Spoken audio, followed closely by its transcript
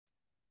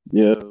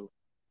Yo,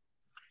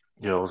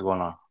 Yo, what's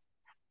going on?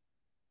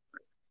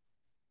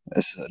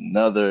 it's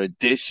another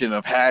edition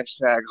of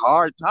hashtag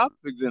hard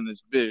topics in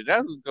this bitch.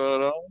 That's what's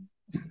going on.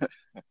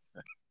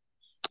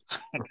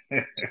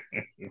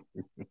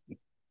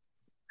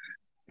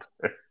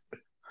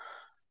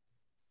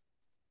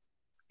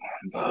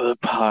 Another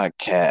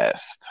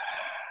podcast.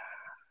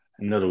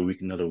 Another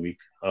week, another week.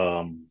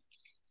 Like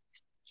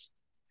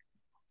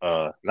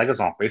us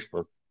on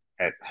Facebook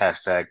at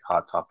hashtag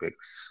Hot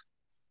Topics.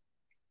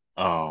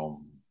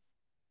 Um,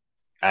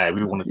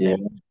 we want to Yeah,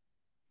 thank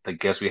the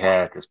guests we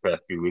had this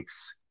past few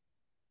weeks.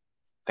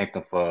 Thank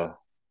them for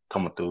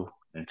coming through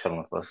and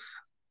chilling with us.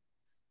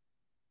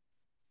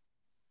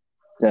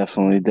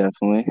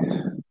 definitely.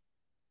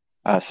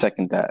 I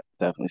second that.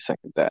 Definitely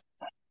second that.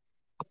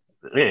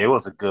 Yeah, it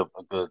was I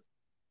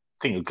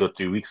think a good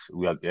 3 weeks.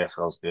 We had guests,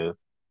 that was good.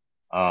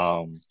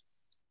 Um,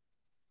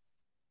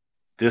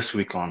 this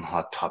week on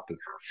Hot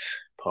Topics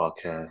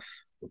podcast,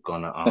 we're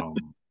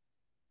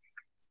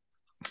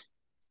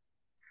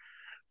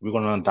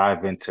gonna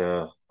dive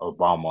into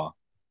Obama.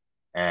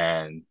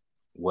 And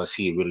was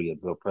he really a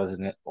good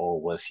president,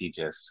 or was he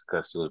just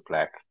because he was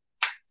black,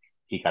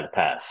 he got a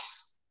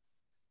pass?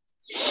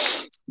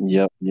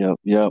 Yep.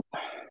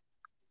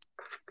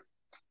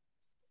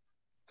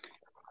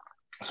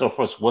 So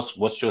first,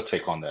 what's your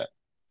take on that?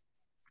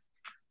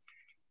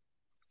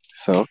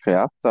 So okay,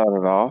 I'll start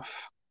it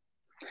off.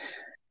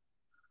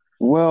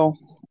 Well,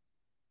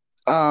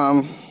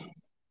 um,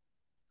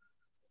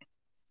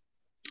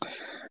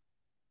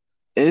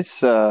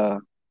 it's uh,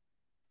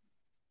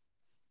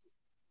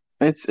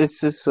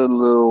 it's just a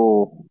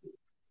little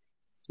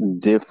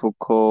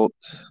difficult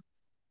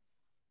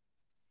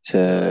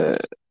to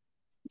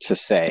to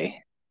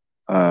say,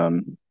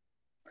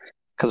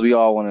 because we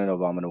all wanted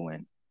Obama to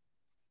win.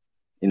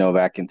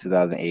 Back in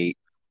 2008,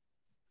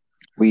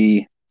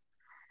 we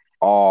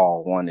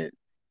all wanted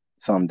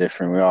something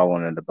different. We all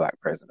wanted a black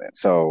president.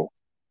 So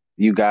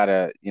you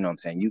gotta, what I'm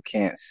saying? You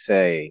can't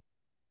say,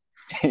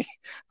 I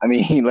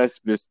mean, let's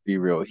just be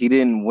real. He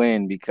didn't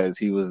win because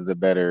he was the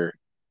better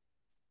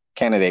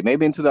candidate.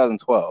 Maybe in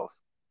 2012,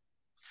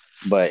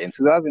 but in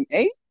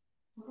 2008,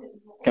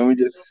 can we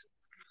just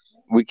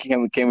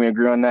can we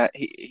agree on that?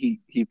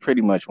 He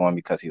pretty much won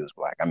because he was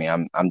black. I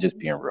mean, I'm just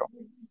being real.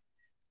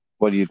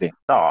 What do you think?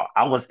 No,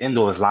 I was in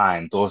those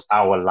lines, those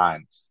our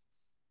lines.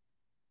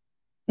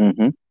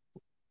 Mm-hmm.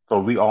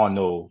 So we all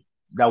know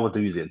that was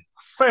the reason.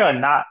 Fair or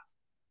not,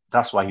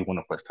 that's why he won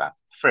the first time.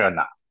 Fair or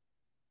not.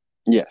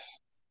 Yes.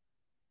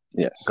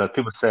 Yes. Because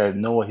people said,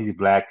 no, he's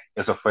black.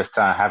 It's the first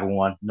time having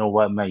one. You know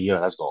what, man? Yeah,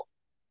 let's go.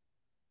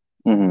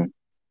 Mm-hmm.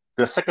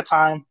 The second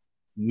time,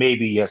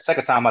 maybe, yeah.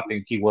 Second time, I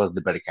think he was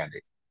the better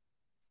candidate.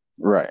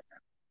 Right.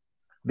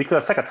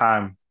 Because second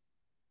time,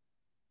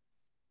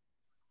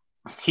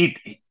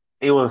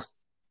 it was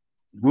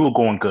we were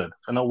going good.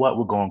 You know what?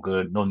 We're going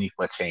good. No need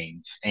for a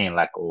change. Ain't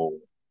like, oh,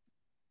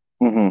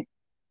 Mm-hmm.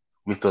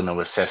 we're still in a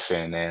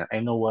recession. And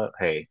you know what?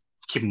 Hey,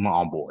 keep him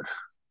on board.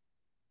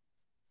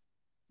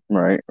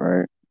 Right.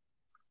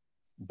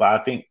 But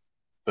I think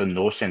the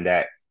notion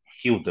that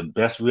he was the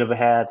best we ever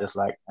had is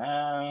like,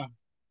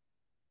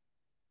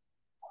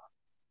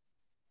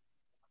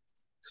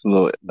 That's a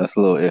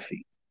little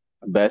iffy.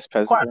 Best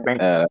quite president?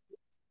 frank,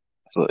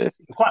 It's a little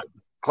iffy. quite,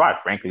 quite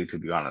frankly, to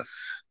be honest,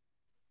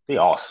 they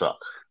all suck.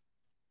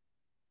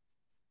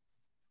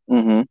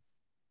 Mm-hmm.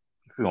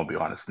 If we're gonna be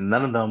honest,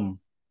 none of them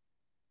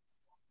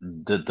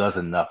does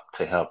enough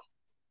to help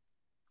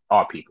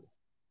our people.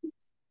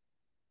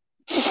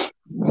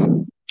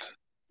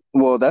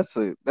 Well, that's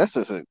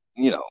just a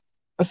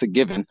that's a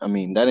given. I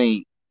mean, that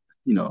ain't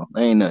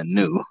nothing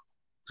new.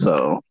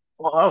 So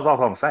Well, that's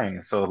all I'm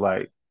saying. So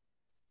like,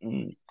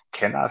 mm,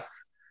 can I?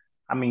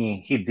 I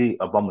mean, he did.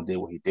 Obama did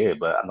what he did,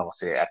 but I'm not gonna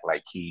say act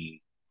like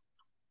he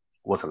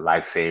was a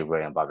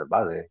lifesaver and blah blah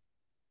blah.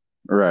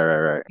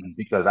 right.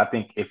 Because I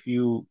think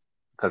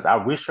because I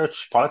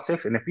research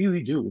politics, and if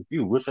you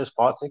research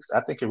politics,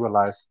 I think you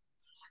realize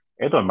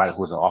it doesn't matter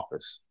who's in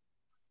office.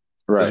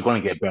 It's Right.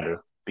 going to get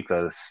better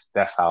because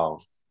that's how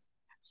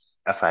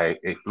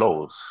it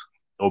flows.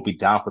 It'll be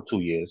down for 2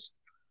 years,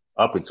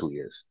 up in 2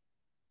 years.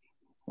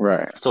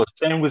 Right. So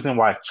the same reason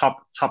why Trump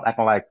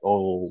acting like,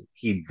 oh,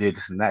 he did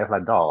this and that. It's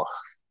like, dog,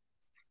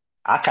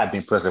 I can't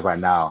be president right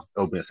now.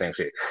 It'll be the same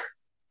shit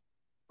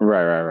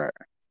Right.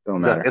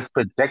 Don't because matter. it's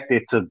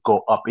projected to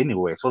go up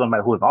anyway. So no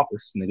matter who's in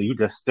office, nigga, you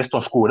just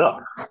don't screw it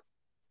up.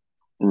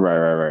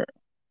 Right.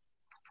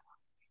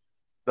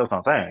 That's what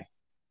I'm saying.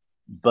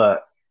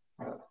 But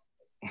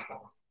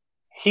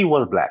he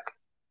was black,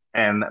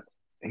 and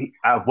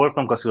I voted for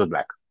him because he was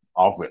black.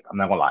 Off rip, I'm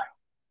not gonna lie.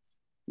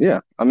 Yeah.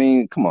 I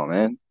mean, come on,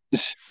 man.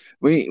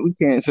 We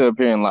can't sit up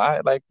here and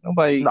lie. Like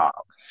nobody. No,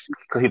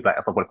 because he's black.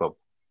 I voted for him.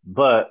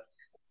 But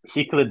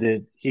he could have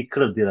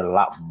did a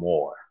lot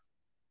more.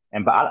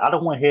 And but I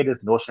don't want to hear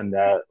this notion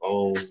that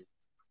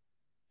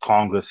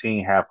Congress he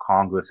didn't have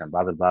Congress and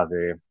blah blah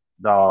blah.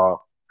 Dog,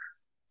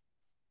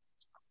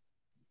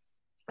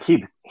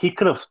 he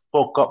could have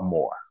spoke up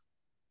more.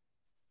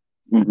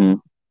 Mm-hmm.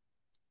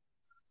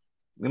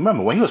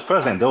 remember when he was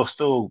president, there was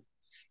still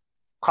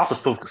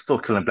cops were still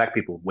killing black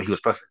people when he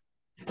was president.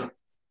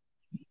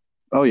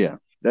 Oh yeah,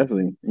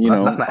 definitely.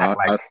 Let's not act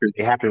like Oscar,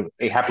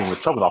 it happened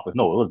with Trump's office.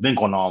 No, it was been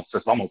going on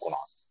since Obama was going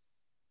on.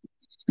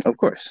 of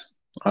course,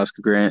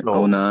 Oscar Grant,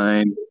 So,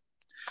 09,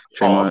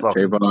 so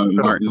Trayvon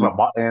Martin.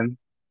 Martin.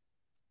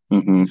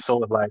 Mm-hmm.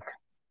 So it's like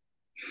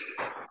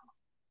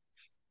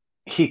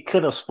he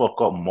could have spoke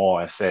up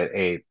more and said,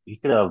 "Hey," he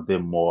could have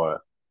been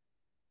more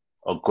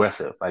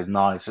aggressive. Like,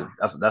 no,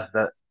 that's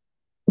that.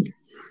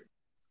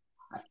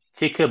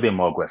 He could have been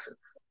more aggressive.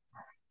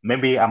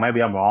 Maybe I'm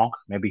wrong.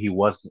 Maybe he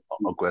was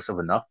aggressive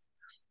enough.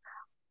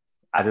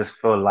 I just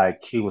feel like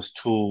he was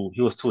too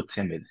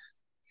timid.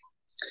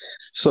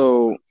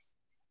 So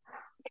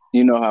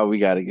you know how we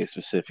got to get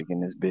specific in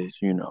this bitch,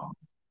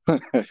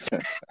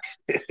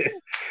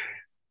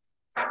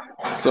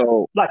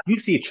 So Like you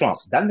see Trump,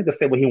 that nigga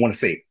say what he want to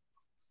say.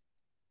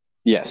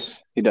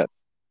 yes, he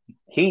does.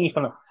 He ain't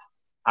gonna.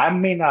 I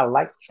may not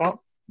like Trump,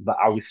 but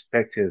I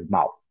respect his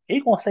mouth.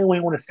 He gonna say what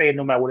he want to say,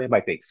 no matter what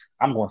anybody thinks.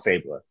 I'm gonna say,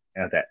 bro,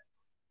 and that.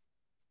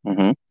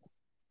 Mm-hmm.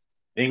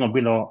 Ain't gonna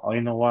be no. Oh,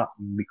 you know what?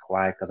 I'm gonna be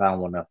quiet because I don't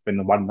want to offend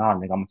nobody. Nah,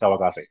 nigga, I'm gonna tell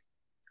what I gotta say.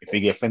 If you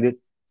get offended,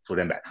 to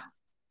them back.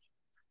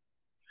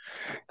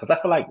 Because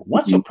I feel like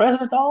once Mm-hmm. you're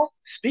president, dog,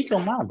 speak your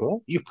mind,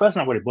 bro. You're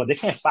president already, bro. They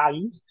can't fire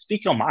you.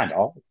 Speak your mind,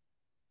 dog.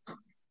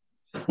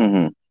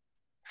 Mm-hmm.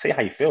 Say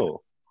how you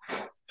feel.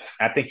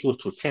 I think he was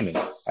too timid.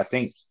 I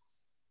think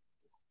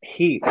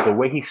the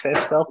way he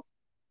said stuff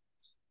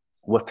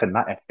was to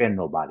not offend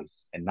nobody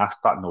and not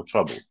start no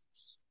trouble.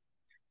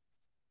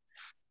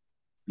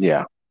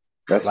 Yeah,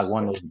 Like that's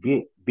one of those,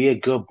 be a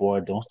good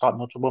boy. Don't start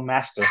no trouble,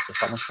 master. Don't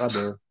start no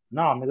trouble.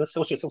 No, nigga, say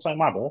what you're saying,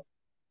 my bro.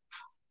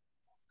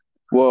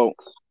 well.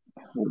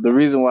 The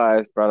reason why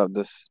I brought up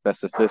the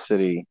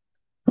specificity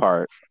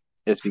part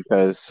is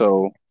because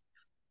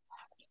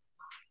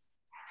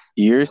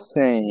you're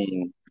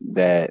saying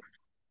that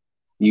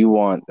you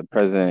want the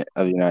president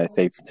of the United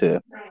States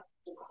to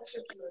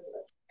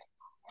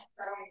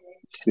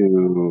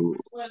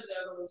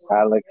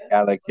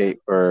allocate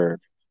for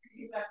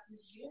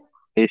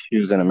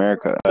issues in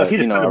America. Because he's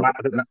the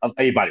president of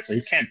everybody, so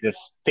he can't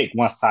just pick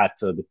one side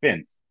to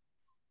defend.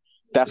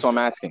 That's what I'm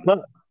asking. But,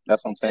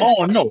 that's what I'm saying.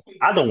 Oh no,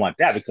 I don't want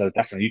that because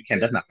that's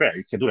not fair.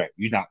 You can't do that.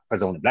 You're not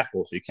president on the black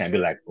folks, so you can't be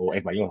like, oh,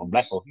 everybody else on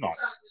black folks. No,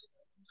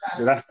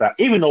 that's that.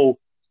 Even though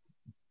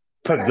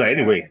president,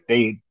 anyway,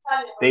 they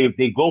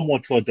go more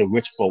towards the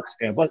rich folks,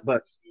 and but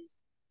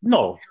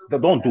no,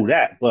 don't do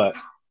that. But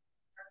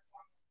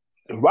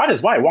right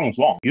is right, wrong is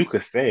wrong. You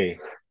could say,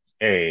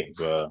 hey,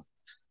 bro,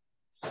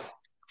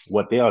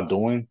 what they are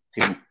doing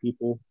to these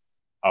people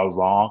are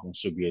wrong and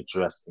should be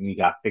addressed, and you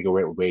got to figure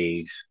out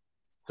ways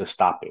to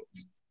stop it.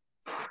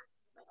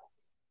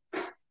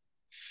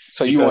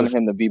 So you want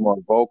him to be more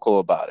vocal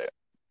about it?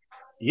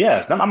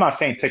 Yes, I'm not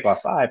saying take our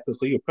side because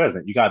you're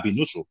president. You got to be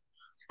neutral.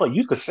 But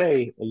you could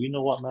say, you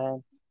know what,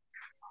 man?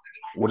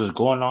 What is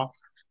going on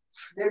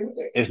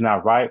is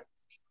not right.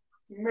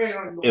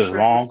 It's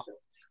wrong.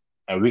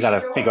 And we got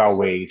to figure out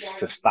ways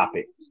to stop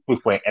it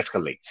before it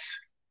escalates.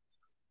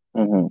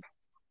 Mm-hmm.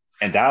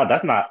 And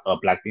that's not a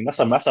black thing. That's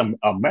an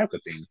America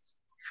thing.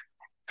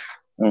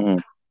 Mm-hmm.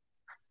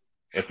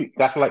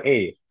 That's like,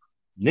 hey,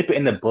 nip it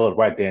in the bud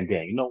right there and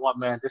then. You know what,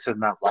 man? This is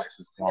not right. This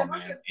is wrong,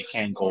 man. It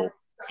can't go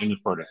any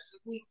further.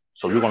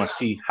 So we're gonna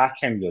see how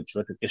can we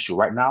address this issue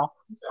right now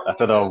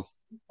instead of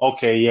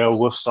okay, yeah,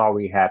 we're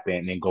sorry it happened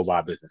and then go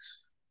by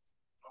business.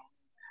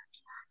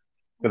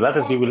 Because let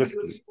us be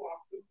realistic.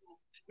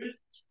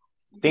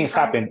 Things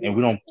happen and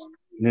we don't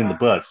in the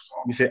bud.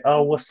 We say,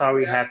 oh, we're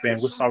sorry it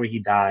happened. We're sorry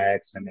he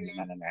died. And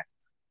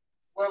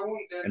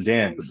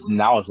then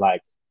now it's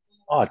like,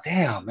 oh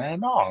damn, man,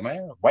 no,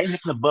 man. Why you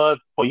nipping the bud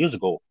 4 years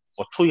ago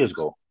or 2 years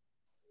ago?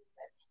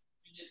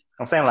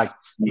 I'm saying like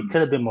he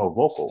could have been more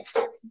vocal.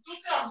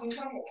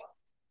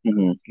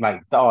 Mm-hmm.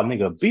 Like, oh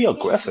nigga, be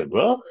aggressive,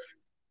 bro.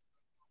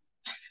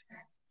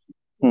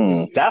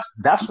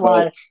 That's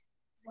why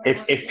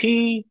if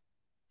he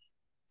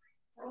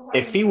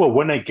were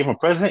winning a given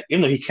president,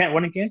 even though he can't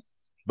run again,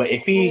 but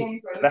if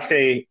he, let's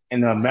say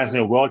in the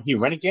imaginary world he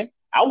run again,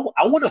 I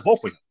wouldn't vote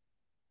for him.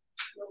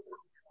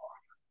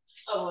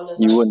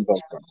 You wouldn't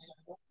vote for him?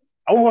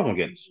 I wouldn't vote for him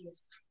again.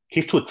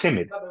 He's too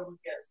timid.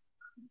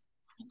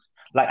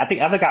 Like I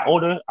think as I got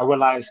older, I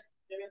realized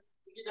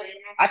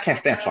I can't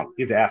stand Trump.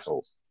 He's an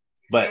asshole.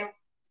 But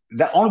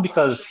that only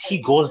because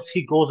he goes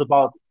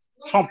about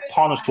Trump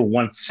partners to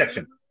one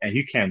section, and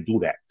you can't do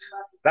that.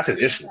 That's his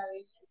issue.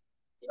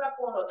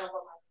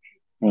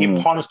 Mm-hmm.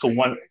 He partners to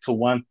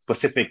one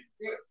specific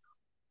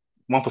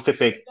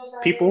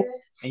people,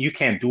 and you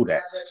can't do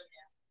that.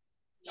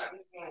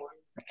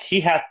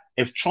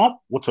 If Trump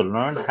were to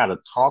learn how to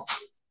talk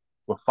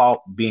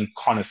without being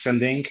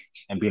condescending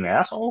and being an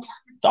asshole,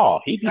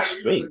 dog, he'd be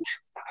straight.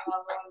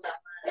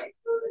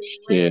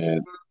 Yeah.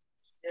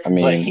 I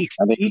mean,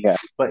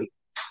 but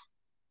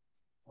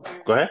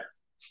go ahead.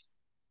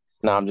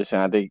 No, I'm just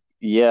saying. I think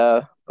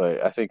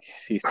but I think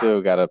he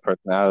still got a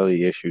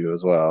personality issue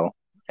as well.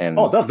 And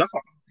that's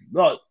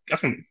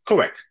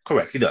correct.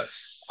 He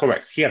does.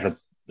 Correct. He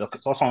has Look,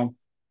 also,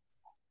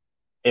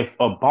 if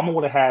Obama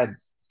would have had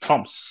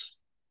Trump's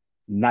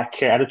not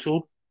care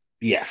attitude,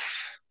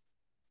 yes,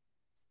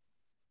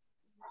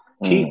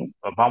 keep Mm,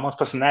 Obama's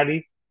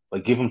personality,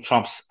 but give him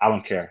Trump's I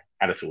don't care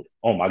attitude.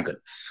 Oh my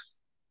goodness,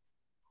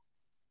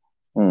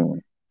 mm,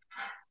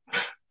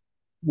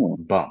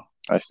 mm. bum.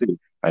 I see.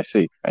 I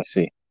see. I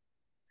see.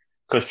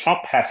 Because Trump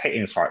has hate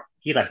in his heart.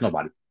 He likes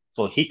nobody,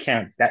 so he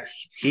can't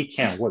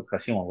work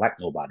because he don't like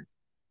nobody.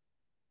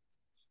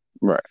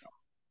 Right.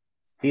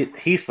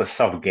 He's for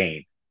self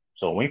gain.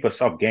 So when you for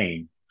self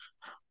gain,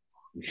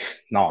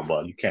 no,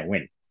 but you can't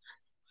win.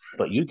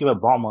 But you give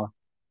Obama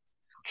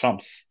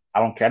Trump's I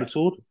don't care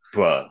attitude,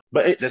 bruh.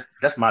 But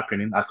that's my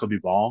opinion. I could be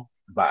wrong,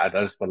 but I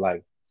just feel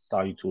like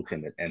saw you too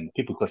timid, and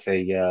people could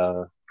say,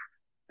 yeah,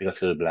 because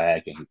he was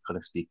black and he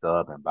couldn't speak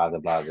up and blah blah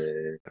blah. Blah.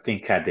 I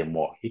think Cat did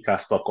more. He could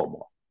have spoke up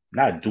more,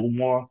 not do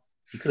more.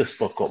 He could have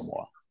spoke up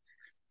more.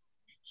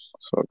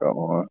 So go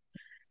on.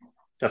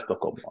 Just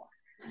spoke up more.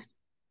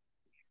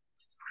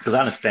 Because I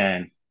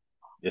understand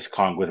there's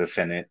Congress and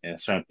Senate and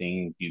certain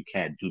things you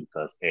can't do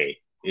because hey,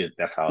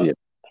 that's how Yeah.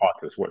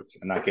 politics work,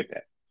 and I get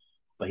that.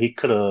 But he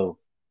could have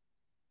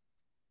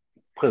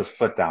put his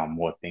foot down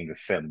more things and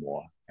said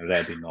more and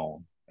let it be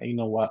known. And you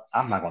know what?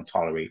 I'm not going to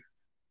tolerate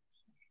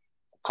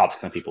cops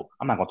killing people.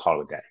 I'm not going to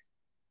tolerate that.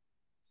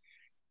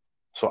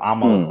 So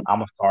Mm, I'm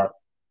gonna start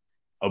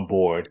a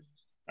board,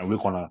 and we're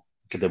gonna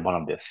get the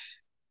bottom of this.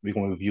 We're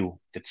gonna review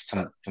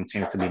some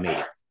changes to be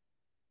made.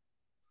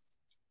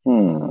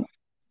 mm.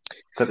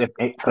 Because if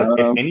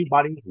Um,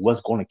 anybody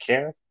was going to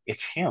care,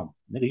 it's him.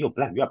 Nigga, you're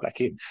black. You have black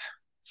kids.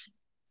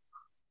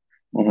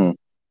 mhm.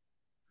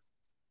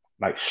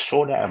 Like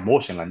show that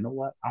emotion. Like, you know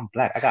what? I'm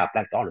black. I got a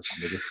black daughter.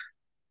 Nigga.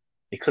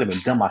 It could have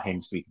been done by him in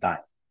the streets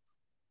dying.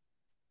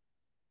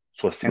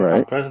 So the same time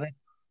Right. president,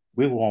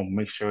 we want to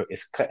make sure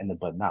it's cut in the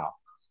butt now.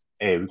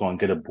 Hey, we're gonna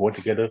get a board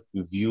together,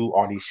 review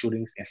all these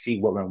shootings, and see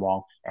what went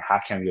wrong and how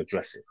can we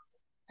address it.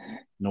 You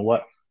know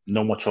what?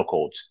 No more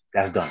chokeholds.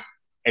 That's done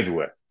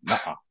everywhere.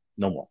 Nuh-uh.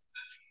 No more.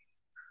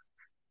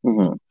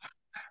 Mhm.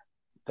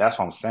 That's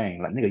what I'm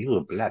saying. Like, nigga, you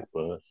a black,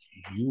 bro.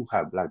 You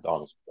have black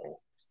daughters, bro.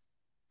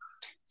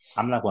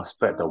 I'm not gonna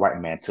expect the white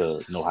man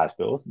to know how it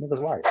feels. Nigga's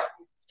white.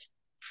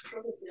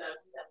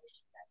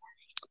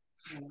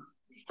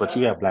 But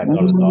you have black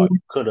daughters, dog.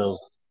 Mm,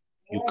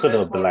 You could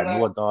have been like,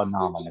 no, dog,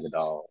 nah, my nigga,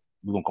 dog.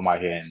 We're gonna come out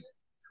here and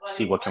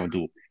see what can we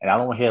do. And I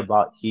don't hear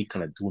about he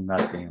couldn't do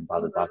nothing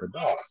about the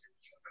dog.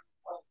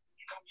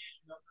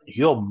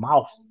 Your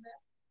mouth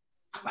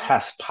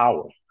has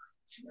power.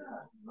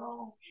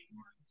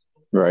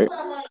 right.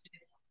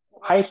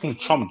 How you think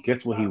Trump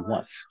gets what he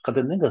wants? Cause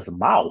the nigga's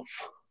mouth.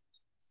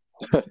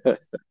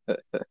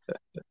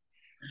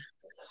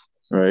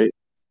 Right.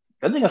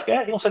 That nigga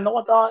scared. He gonna say, no,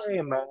 what, dog?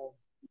 Hey, man,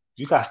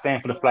 you gotta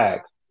stand for the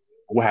flag.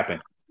 What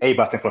happened?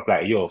 Everybody stand for the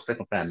flag. Yo, stand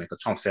for the flag, man. Cause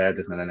Trump said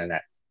this and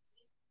that.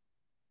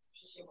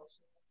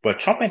 But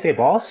Trump ain't their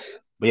boss.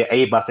 But yeah,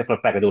 everybody stand for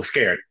the flag. And they were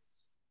scared.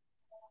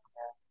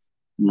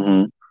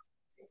 Mhm.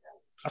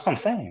 That's what I'm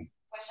saying.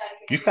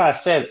 You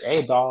guys said,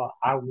 hey, dog,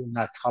 I will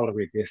not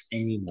tolerate this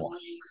anymore.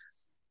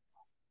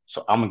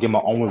 So I'm gonna get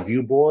my own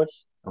review board,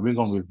 and we're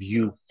gonna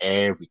review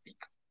everything.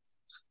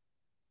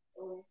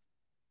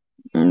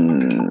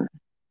 Mm.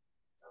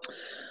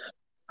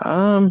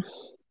 Um,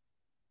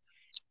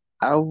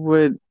 I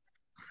would.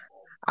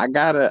 I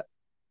gotta.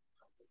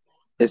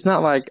 It's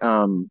not like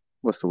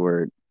What's the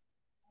word?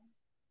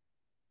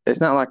 It's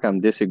not like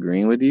I'm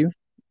disagreeing with you.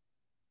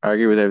 I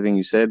agree with everything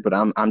you said, but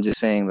I'm just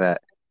saying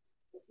that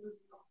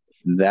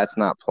that's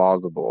not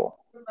plausible,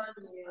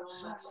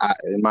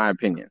 in my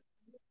opinion.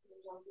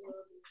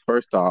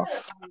 First off,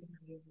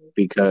 Mm-hmm.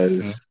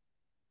 because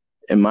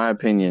in my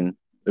opinion,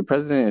 the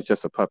president is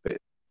just a puppet.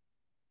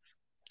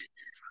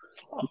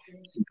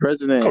 The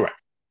president Correct.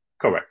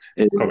 Correct.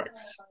 Correct.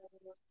 is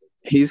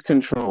he's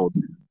controlled.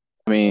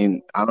 I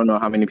mean, I don't know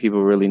how many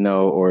people really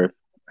know or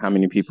how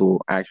many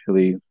people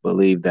actually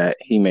believe that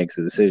he makes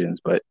the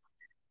decisions, but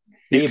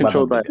he's Everybody don't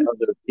controlled by believe that.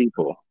 other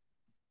people.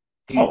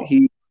 He Oh,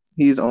 he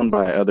he's owned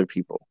by other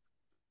people.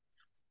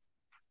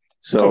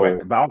 correct. So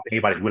But I don't think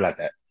anybody realize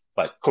that.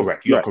 But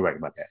correct. You are right, correct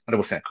about that.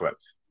 100% correct.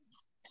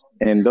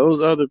 and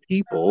those other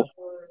people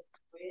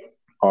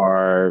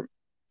are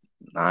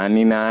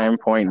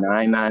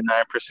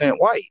 99.999%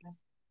 white.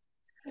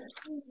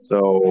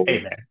 So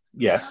Hey, man.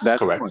 Yes, that's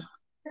correct. one.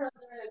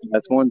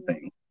 That's one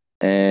thing.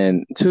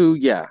 And two,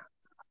 yeah,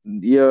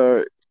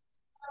 your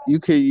you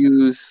could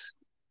use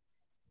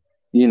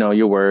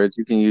your words.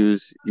 You can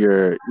use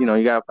you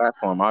got a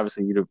platform.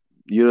 Obviously,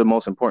 you're the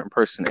most important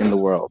person in the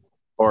world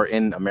or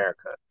in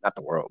America, not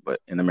the world, but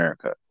in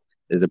America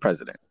is the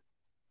president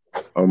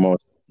or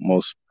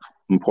most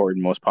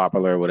important, most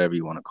popular, whatever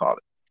you want to call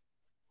it.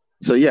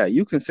 So yeah,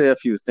 you can say a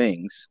few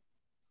things,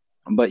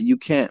 but you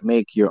can't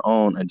make your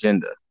own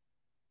agenda.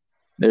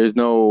 There's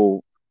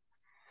no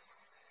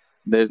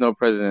there's no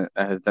president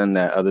that has done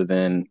that other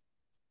than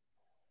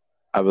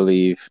I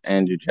believe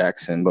Andrew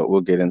Jackson, but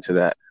we'll get into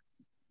that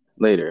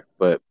later.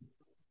 But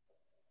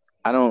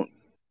I don't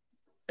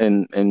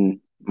in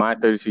my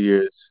 32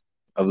 years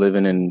of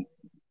living in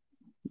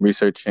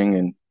researching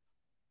and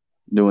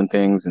doing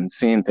things and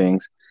seeing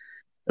things.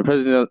 The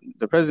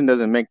president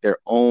doesn't make their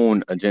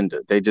own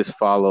agenda. They just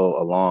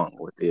follow along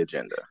with the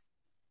agenda.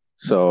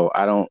 So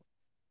I don't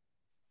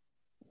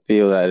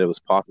feel that it was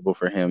possible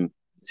for him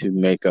to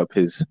make up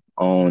his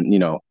own,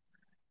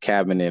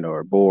 cabinet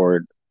or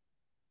board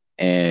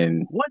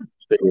and What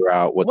figure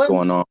out what's what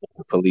going on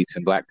with police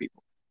and black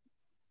people.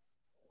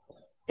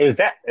 is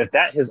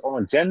that his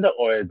own agenda,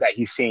 or is that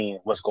he's seeing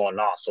what's going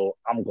on? So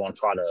I'm going to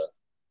try to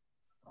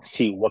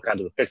see what kind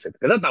of fix it.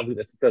 Because that's not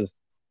because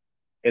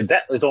is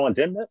that his own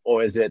agenda,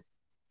 or is it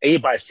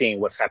everybody seeing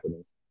what's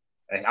happening?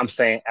 And I'm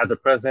saying, as a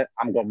president,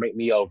 I'm going to make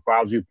me a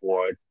advisory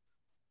board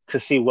to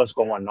see what's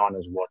going on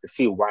as well, to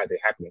see why they're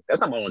happening.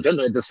 That's not my own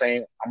agenda. It's just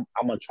saying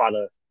I'm going to try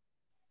to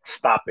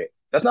stop it.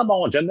 That's not my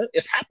own agenda.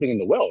 It's happening in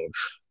the world.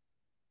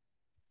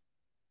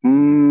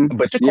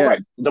 But you're Yeah.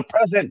 correct. The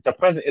president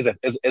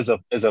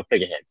is a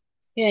figurehead.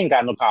 He ain't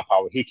got no kind of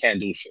power. He can't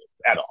do shit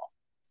at all.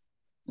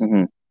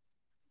 Mm-hmm.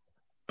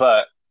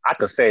 But I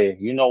could say,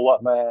 you know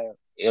what, man,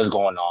 it's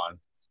going on,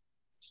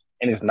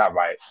 and it's not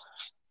right.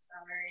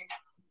 Sorry.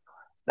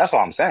 That's what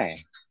I'm saying.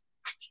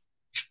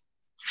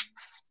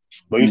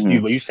 But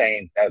you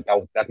saying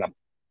that's not.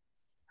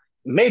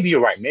 Maybe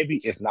you're right. Maybe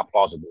it's not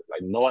plausible.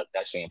 Like, you know what?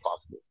 That shit ain't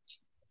possible.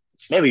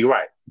 Maybe you're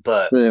right,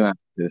 but really not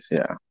this.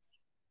 Yeah.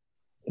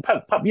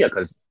 Yeah,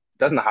 because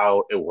that's not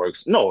how it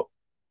works. No,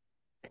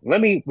 let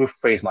me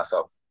rephrase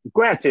myself.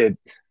 Granted,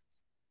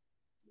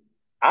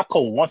 I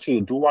could want you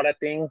to do all that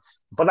things,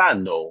 but I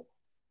know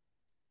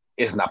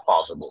it's not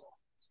possible.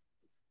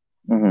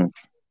 Mm-hmm.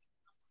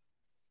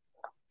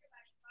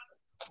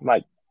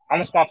 Like,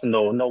 I'm supposed to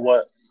know, you know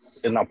what?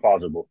 It's not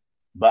possible.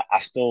 But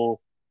I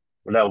still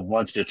would have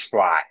wanted to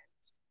try.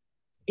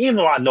 Even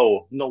though I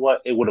know, you know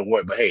what, it wouldn't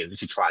work, but hey, at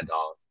least you try,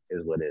 dog,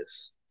 is what it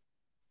is.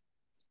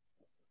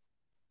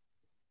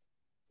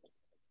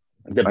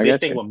 The I big got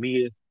thing you. with me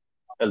is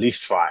at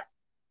least try.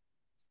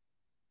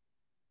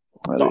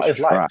 At Dog, least it's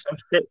life.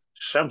 try.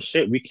 Some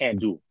shit we can't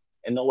do.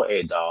 And know what,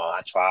 hey, dog,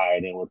 I tried,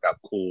 it didn't work out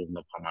cool,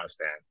 no problem, I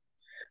understand.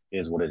 It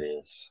is what it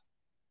is.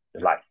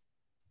 It's life.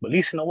 But at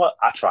least you know what?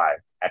 I tried.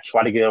 I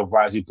tried to get a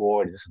advisory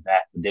board, this and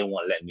that, but they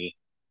won't let me.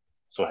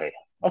 So hey,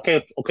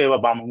 okay,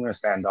 Obama, we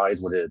understand, dog.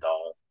 It's what it is,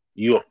 dog.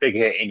 You're a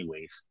figurehead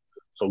anyways.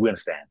 So we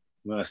understand.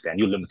 We understand.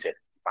 You're limited.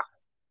 Fine.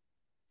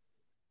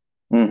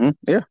 Mm-hmm.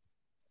 Yeah.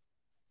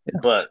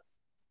 But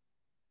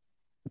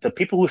the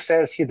people who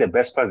says he's the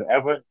best president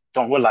ever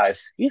don't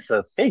realize he's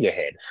a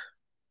figurehead.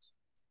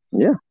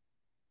 Yeah.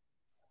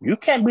 You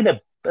can't be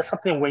the best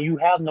something when you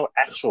have no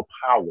actual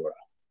power.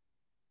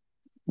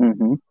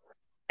 Mm-hmm.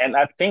 And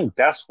I think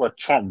that's what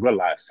Trump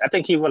realized. I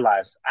think he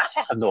realized I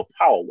have no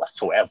power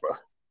whatsoever.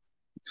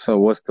 So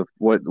what's the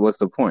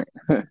point?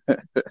 So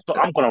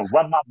I'm gonna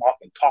run my mouth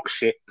and talk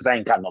shit because I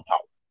ain't got no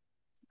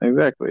power.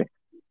 Exactly.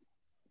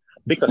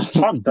 Because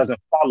Trump doesn't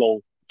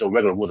follow the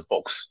regular rules,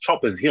 folks.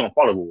 He don't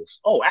follow rules.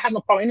 Oh, I have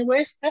no power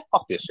anyways. Man,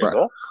 fuck this shit, Right.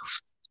 dog.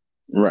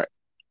 Right.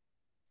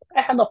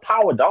 I have no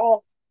power,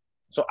 dog.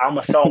 So I'm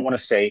gonna say what I want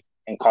to say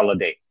and call it a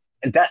day.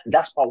 And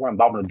that's what I'm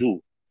about to do.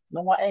 You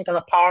know what? I ain't got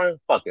no power.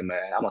 Fuck it,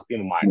 man. I'm gonna speak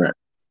my mind. Right.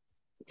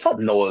 Trump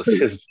knows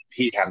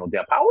he has no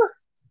damn power.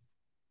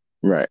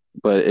 Right.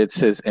 But it's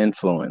his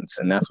influence,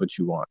 and that's what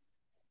you want.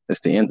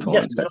 It's the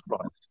influence Yes,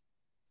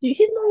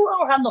 he knows I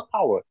don't have no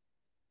power.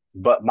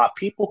 But my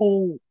people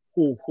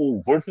who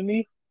vote for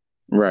me,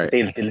 right.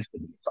 they listen to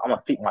me. So I'm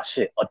gonna speak my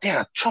shit. Oh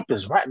damn, Trump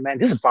is right, man.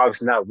 This virus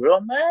is not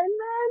real, man.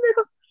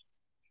 Nigga.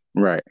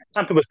 Right.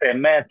 Some people say,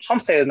 man,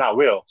 Trump says it's not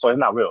real, so it's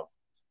not real.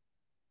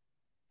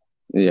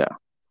 Yeah.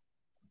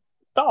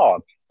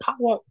 Dog,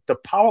 the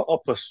power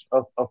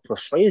of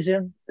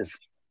persuasion is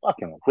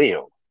fucking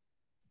real.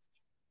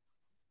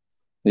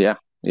 Yeah.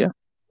 Yeah.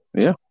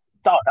 Yeah.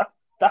 Dog,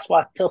 that's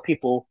why I tell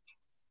people,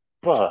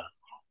 bruh,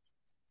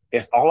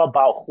 it's all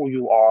about who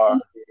you are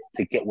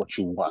to get what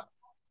you want.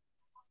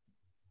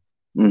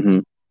 Mm-hmm.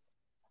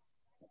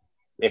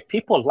 If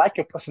people like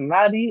your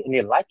personality and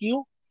they like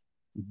you,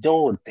 they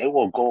will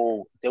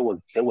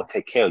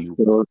take care of you.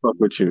 They'll fuck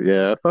with you.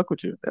 Yeah, fuck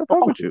with you. They'll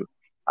fuck with you.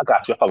 I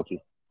got you. I fuck with you.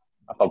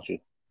 I fuck with you.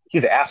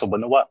 He's an asshole, but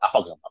you know what? I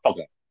fuck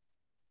him.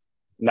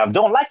 Now, if they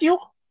don't like you,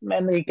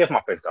 man, then he gets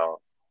my face, dog.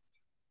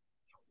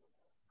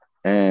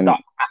 And Dog,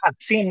 I've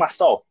seen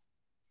myself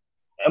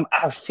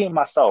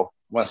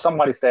when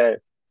somebody said,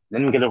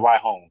 let me get a ride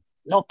home.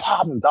 No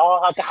problem,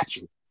 dog. I got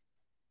you.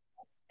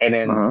 And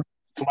then someone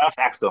else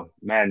asked them,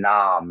 man,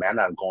 nah, man, I'm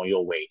not going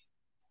your way.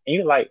 And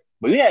you're like,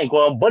 but you ain't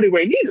going buddy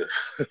way neither.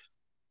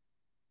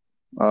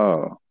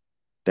 Oh,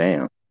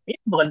 damn. Yeah,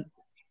 but,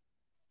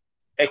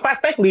 and quite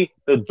frankly,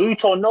 the dude you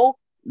told no,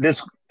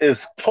 this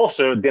is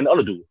closer than the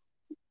other dude.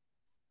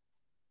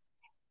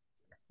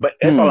 But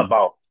it's all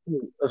about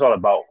who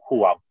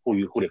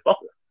they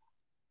fuck with.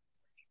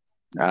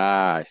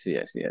 Ah, I see.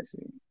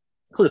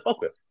 Who they fuck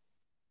with.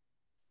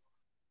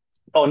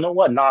 Oh, you know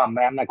what? Nah,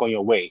 man, I'm not going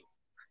your way.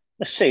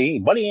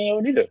 Shit, buddy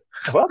ain't either.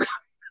 Fuck.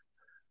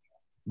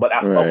 But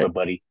I fuck with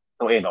buddy,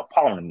 so ain't no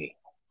problem to me.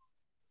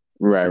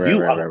 Right.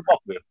 You are the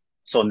fuck with,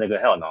 so nigga,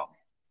 hell no.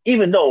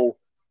 Even though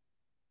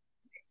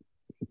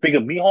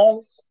bringing me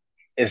home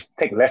is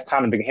take less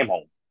time to bring him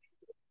home.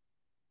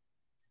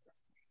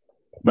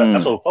 But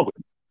that's Mm. what we fuck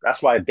with.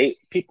 That's why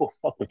people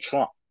fuck with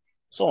Trump.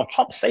 So when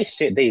Trump say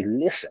shit, they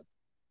listen.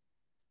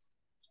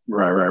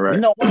 Right. You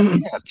know what?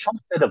 Yeah,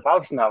 Trump said the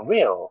virus is not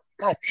real.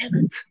 God damn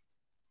it.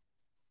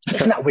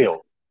 It's not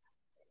real.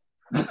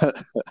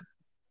 That's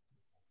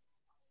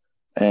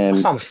And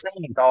what I'm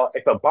saying, dog.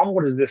 If Obama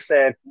would have just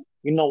said,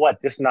 you know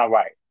what, this is not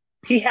right.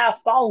 He had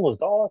followers,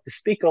 dog, to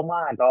speak your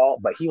mind, dog.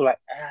 But he was like,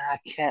 I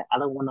can't. I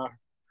don't want to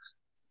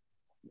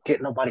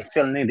get nobody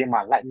feeling it. They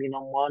might like me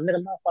no more.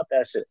 Nigga, no, fuck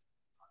that shit.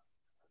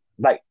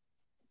 Like,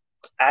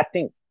 I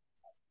think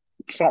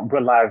Trump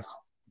realized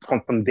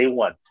from day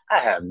one, I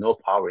have no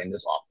power in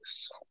this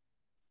office.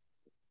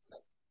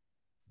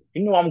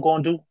 You know what I'm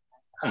going to do?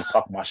 I'm going to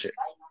talk my shit.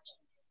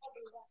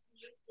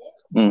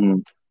 mm-hmm.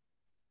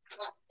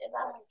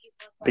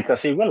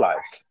 Because he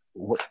realized,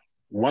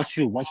 once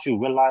you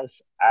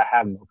realize I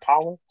have no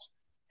power,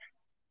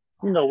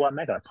 you know what,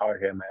 man, I got power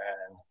here, man.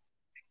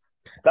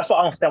 That's why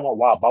I understand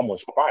why Obama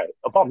was quiet.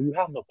 Obama, you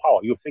have no power.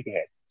 You're a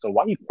figurehead. So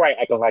why you crying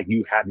acting like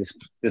you have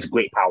this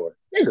great power?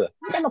 Nigga,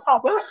 you got no power,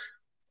 bro.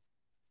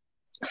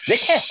 They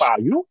can't fire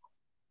you.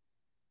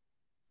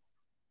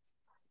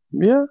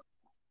 Yeah.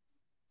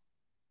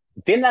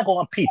 They're not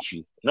going to impeach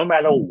you, no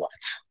matter what.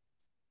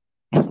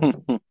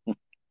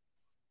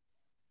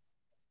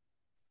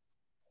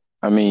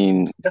 I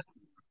mean,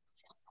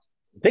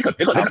 They could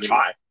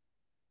try.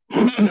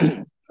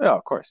 yeah,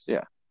 of course,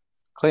 yeah.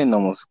 Clinton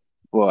almost.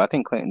 Well, I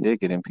think Clinton did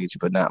get impeached,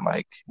 but not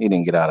like he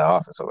didn't get out of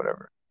office or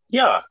whatever.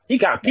 Yeah, he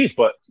got impeached,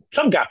 but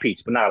Trump got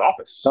impeached, but not in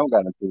office. Trump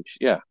got impeached,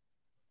 yeah.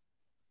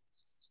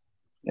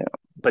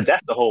 But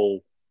that's the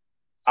whole.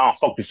 I don't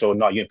fuck you, so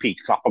no, you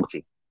impeached. I don't fuck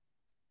you.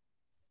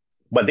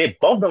 But they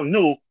both of them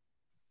knew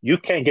you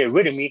can't get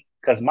rid of me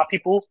because my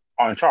people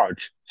are in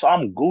charge. So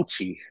I'm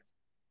Gucci.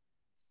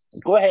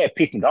 Go ahead,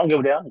 impeach me. Don't give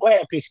a damn. Go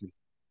ahead, impeach me.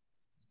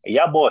 Hey,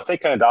 y'all boys,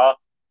 take care, dog.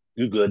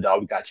 You good,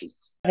 dog. We got you.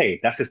 Hey,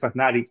 that's his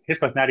personality. His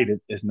personality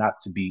is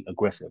not to be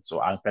aggressive. So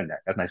I understand that.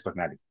 That's not his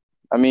personality.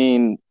 I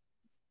mean,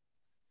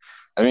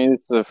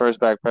 it's the first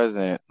black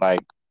president.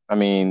 Like, I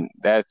mean,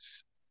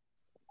 that's.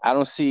 I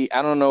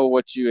don't know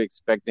what you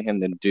expected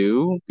him to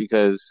do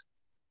because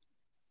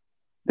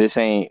this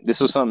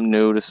was something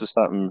new. This was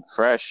something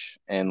fresh,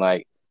 and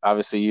like,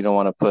 obviously, you don't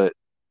want to put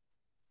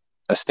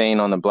a stain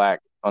on the black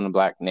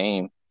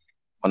name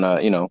on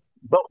a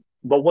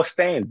But what's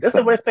staying? This is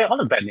already staying on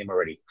the bad name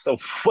already. So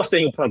what's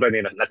staying on the bad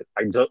name?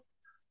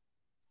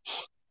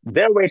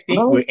 They already think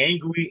No. we're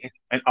angry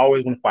and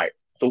always want to fight.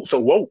 So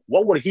what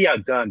would he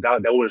have done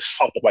that would have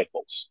shocked the white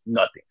folks?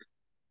 Nothing.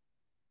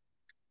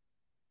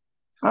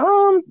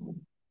 I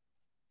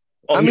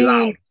He mean,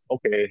 loud.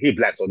 Okay, he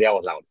black, so they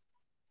always loud.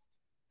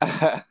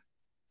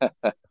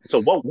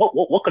 So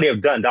what could they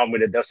have done down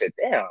when they said,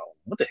 damn,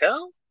 what the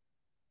hell?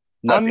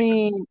 Nothing. I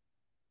mean,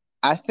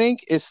 I think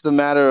it's the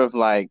matter of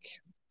like,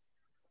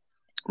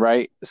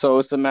 right? So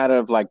it's the matter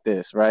of like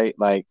this, right?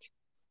 Like,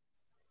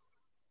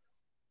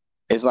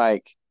 it's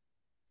like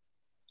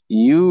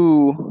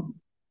you,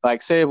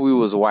 like, say if we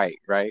was white,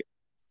 right?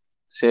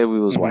 Say if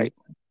we was white.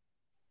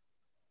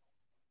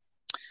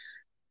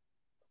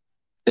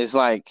 It's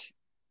like,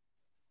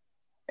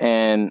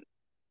 and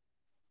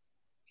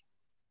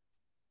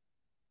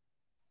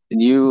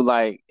you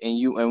like,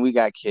 and we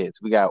got kids,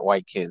 we got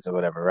white kids or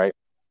whatever, right?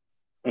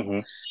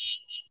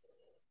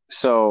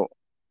 So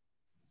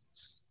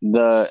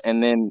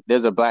and then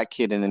there's a black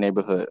kid in the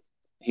neighborhood.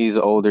 He's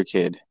an older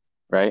kid,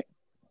 right?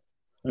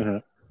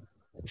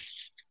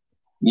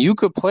 You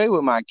could play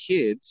with my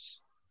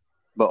kids,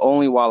 but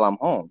only while I'm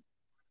home.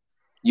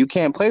 You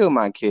can't play with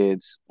my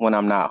kids when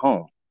I'm not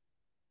home.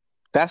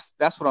 That's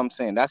what I'm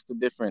saying. That's the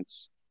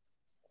difference.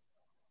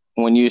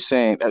 When you're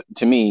saying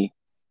to me,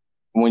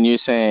 when you're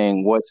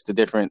saying what's the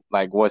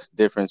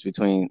difference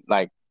between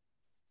like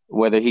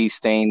whether he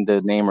stained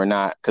the name or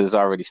not because it's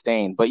already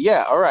stained. But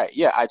yeah, all right,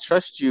 yeah, I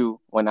trust you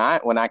when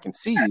I can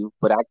see you,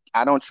 but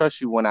I don't trust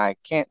you when I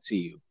can't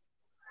see you.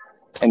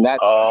 And that's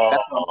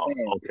what I'm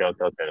saying.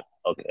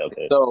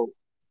 Okay. So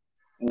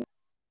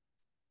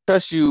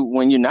trust you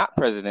when you're not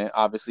president.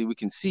 Obviously, we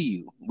can see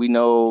you. We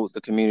know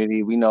the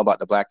community. We know about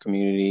the black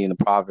community and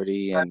the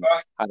poverty and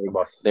how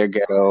they're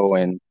ghetto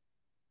and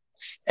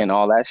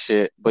all that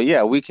shit. But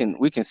yeah, we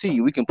can see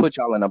you. We can put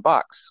y'all in a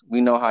box.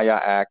 We know how y'all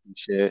act and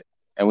shit,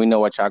 and we know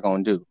what y'all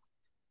gonna do.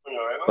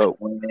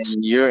 But when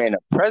you're in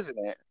a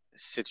president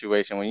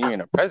situation, when you're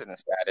in a president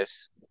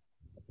status,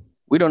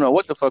 we don't know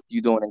what the fuck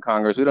you doing in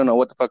Congress. We don't know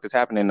what the fuck is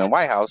happening in the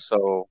White House.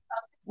 So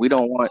we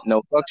don't want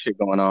no fuck shit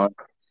going on,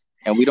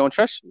 and we don't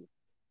trust you.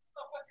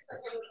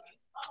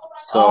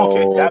 So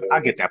okay, I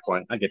get that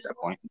point. You know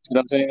what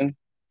I'm saying?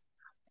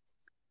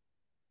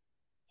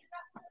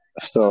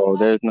 So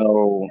there's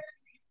no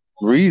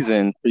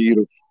reason for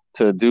you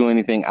to do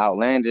anything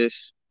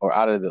outlandish or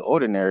out of the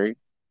ordinary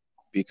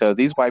because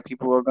these white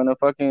people are gonna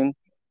fucking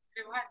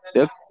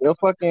they'll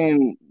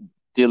fucking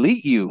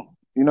delete you.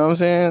 You know what I'm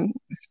saying?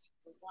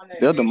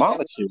 They'll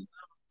demolish you.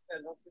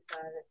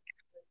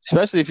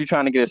 Especially if you're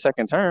trying to get a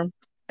second term.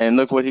 And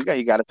look what he got.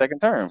 He got a second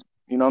term.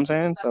 You know what I'm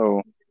saying?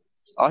 So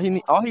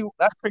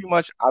that's pretty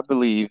much, I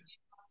believe,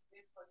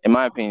 in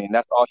my opinion,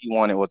 that's all he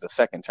wanted was a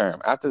second term.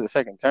 After the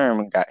second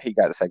term, he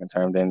got the second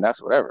term, then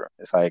that's whatever.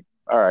 It's like,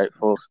 all right,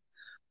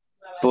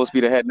 full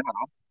speed ahead now.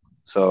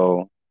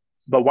 So,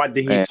 But why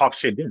did he and talk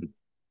shit then?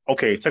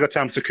 Okay, second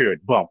time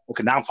secured. Boom.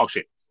 Okay, now I'm talk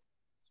shit.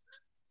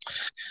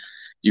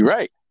 you're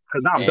right.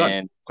 Cause now I'm done.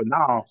 And Cause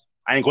now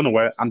I ain't going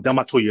nowhere. I'm done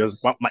my 2 years,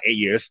 my 8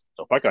 years.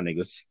 So fuck y'all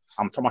niggas.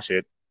 I'm talking my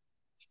shit.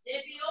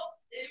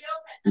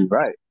 you're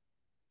right.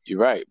 You're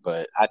right.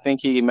 But I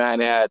think he might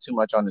have had too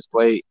much on his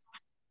plate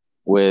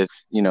with,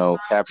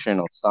 capturing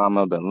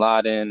Osama bin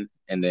Laden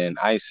and then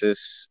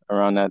ISIS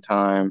around that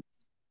time.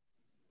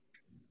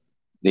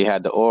 They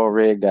had the oil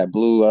rig that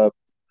blew up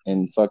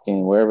in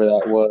fucking wherever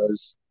that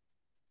was.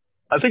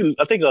 I think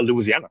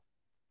Louisiana.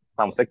 If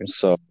I'm mistaken.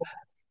 So,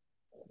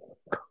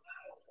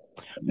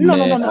 No,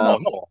 no, no, man, no, no,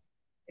 no.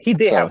 He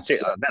did so have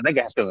shit. That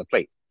guy has shit on the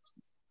plate.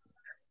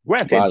 a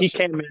Granted, lot of he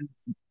shit. came in.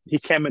 He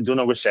came in during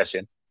a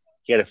recession.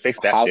 He had to fix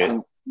that shit.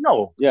 Housing,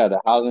 No, yeah, the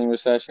housing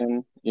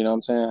recession, you know what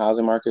I'm saying?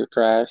 Housing market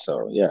crash.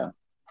 So, yeah.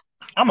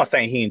 I'm not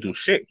saying he didn't do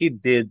shit. He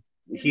did.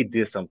 He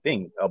did some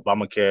things.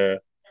 Obamacare.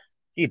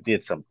 He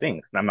did some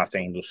things. And I'm not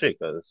saying he do shit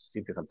because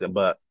he did something,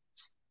 but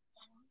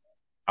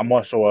I'm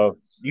more sure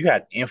you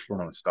had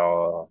influence,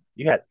 dog.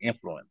 You had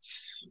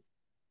influence.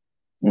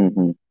 Hmm.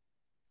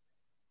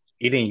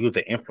 You didn't use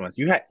the influence.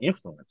 You had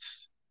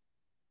influence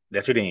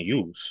that you didn't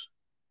use.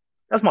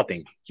 That's my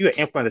thing. You had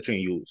influence that you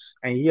didn't use.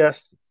 And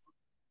yes,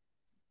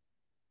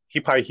 he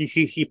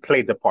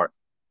played the part.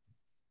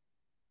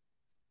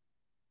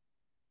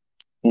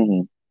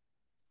 Hmm.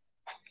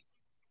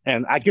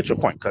 And I get your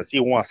point because he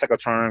won a second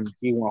term.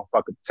 He won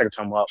fucking second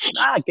term up.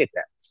 I get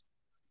that.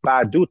 But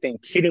I do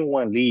think he didn't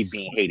want to leave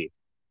being hated.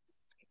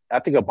 I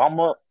think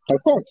Obama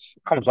Of course.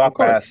 comes Of off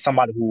course. as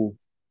somebody who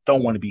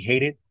don't want to be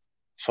hated.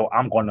 So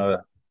I'm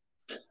gonna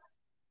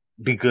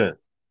be good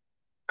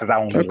because I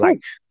want to Of be course.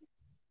 liked.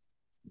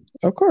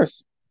 Of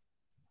course.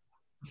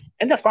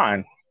 And that's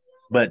fine.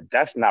 But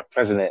that's not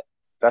president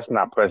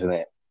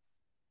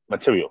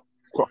material.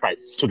 Right,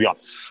 to be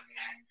honest.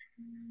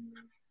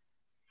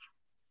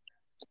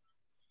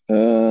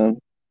 Uh,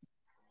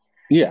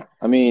 yeah.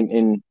 I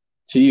mean,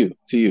 to you.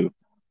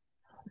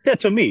 Yeah,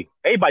 to me.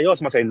 Everybody else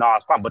might say, nah,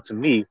 it's fine. But to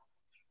me,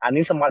 I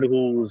need somebody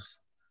who's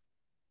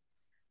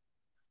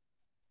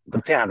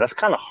but damn, that's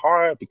kind of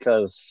hard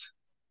because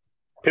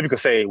people could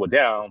say, well,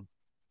 damn,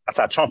 that's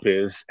how Trump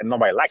is, and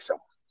nobody likes him.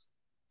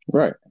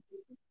 Right.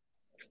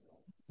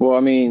 Well,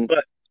 I mean,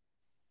 But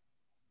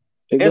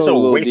it there's goes a a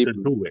little way to deeper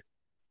do it.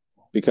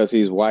 because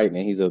he's white and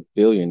he's a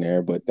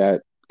billionaire, but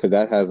because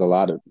that has a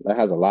lot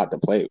to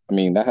play. I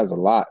mean, that has a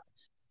lot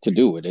to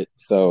do with it.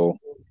 So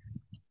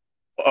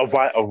Of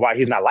why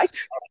he's not liked.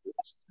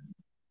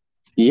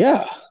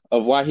 yeah,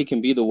 of why he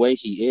can be the way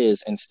he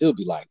is and still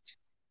be liked.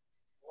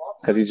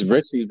 Because he's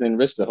rich, he's been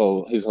rich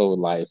his whole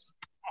life,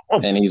 Oh,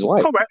 and he's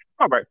white. correct,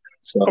 correct,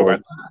 So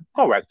correct,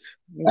 correct,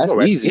 that's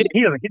correct. He, easy.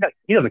 he doesn't.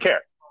 He doesn't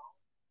care.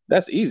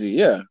 That's easy.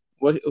 Yeah.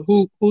 Well,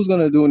 who's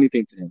gonna do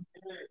anything to him?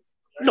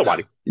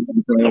 Nobody. You know what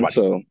I'm saying? Nobody.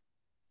 So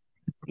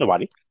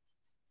Nobody.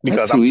 that's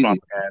Because too I'm easy.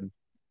 Trump, and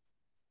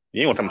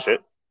you ain't gonna tell me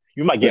shit.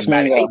 You might get This mad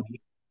man and got. hate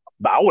me,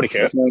 but I wouldn't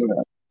care. This man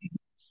got.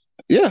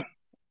 Yeah.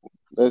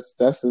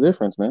 That's the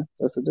difference, man.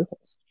 That's the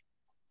difference.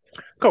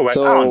 Correct. I don't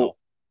So know.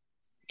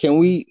 can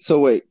we? So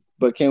wait,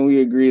 but can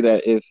we agree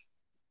that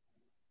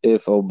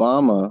if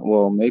Obama,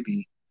 well,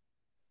 maybe,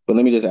 but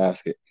let me just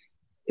ask it: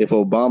 if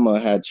Obama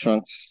had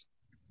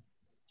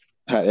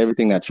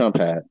everything that Trump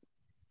had,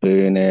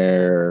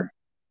 billionaire,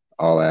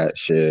 all that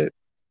shit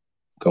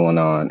going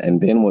on, and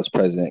then was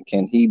president,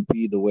 can he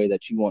be the way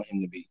that you want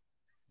him to be,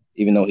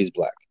 even though he's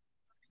black?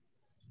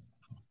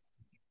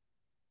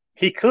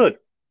 He could,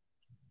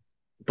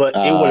 but it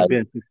would Uh, have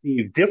been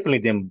perceived differently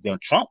than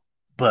Trump.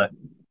 But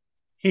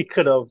he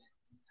could have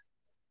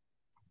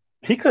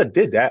he could have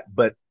did that,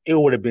 but it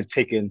would have been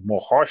taken more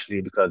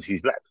harshly because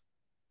he's black.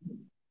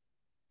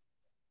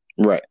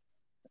 right.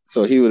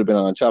 So he would have been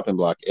on a chopping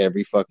block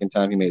every fucking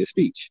time he made a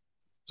speech.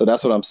 So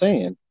that's what I'm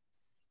saying.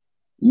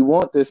 You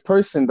want this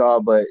person,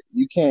 dog, but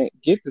you can't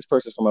get this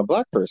person from a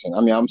black person.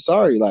 I mean, I'm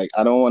sorry, like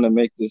I don't want to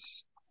make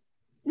this.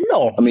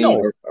 No, I mean,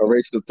 no. a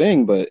racial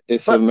thing, but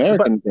it's an But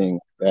American thing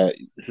that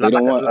they like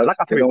don't like want us. like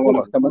I They said don't want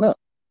us before, coming up.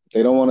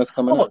 They don't want us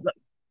coming no, up.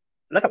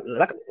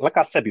 like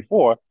I said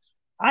before,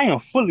 I am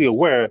fully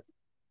aware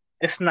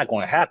it's not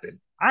going to happen.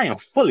 I am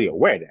fully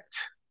aware of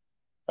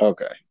that.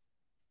 Okay.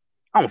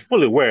 I'm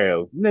fully aware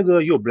of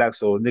nigga, you're black,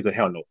 so nigga,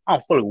 hell no.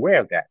 I'm fully aware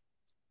of that.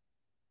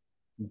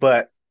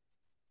 But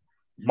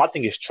my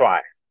thing is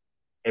try.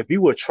 If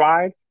you were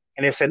tried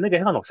and they said, nigga,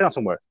 hell no, send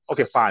somewhere.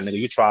 Okay, fine, nigga,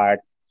 you tried.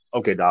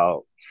 Okay,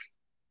 dog.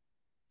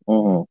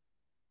 Mm-hmm.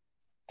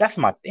 That's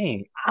my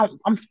thing.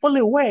 I'm fully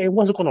aware it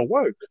wasn't gonna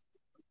work.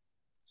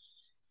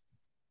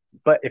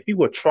 But if you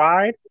were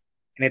tried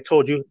and they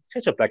told you,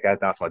 sit your black ass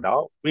down, so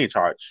dog, we in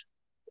charge.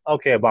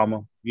 Okay,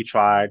 Obama, you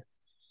tried.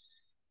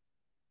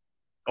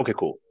 Okay,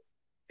 cool.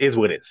 Is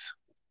what it is.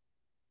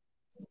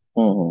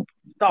 Mm-hmm.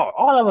 Dog,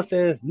 all of us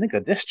is,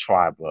 nigga, this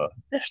try, bro.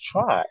 This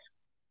try.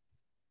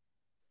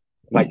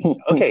 Like,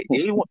 okay,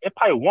 it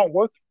probably won't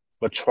work,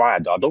 but try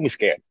it, dog. Don't be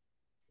scared.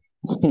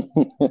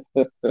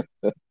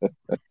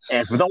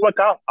 And if it don't work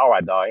out, all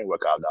right, dog. It ain't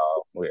work out,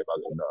 dog. Okay, fuck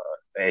it, dog.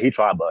 Hey, he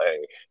tried, but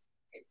hey,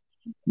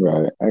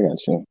 Right, I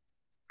got you.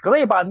 cause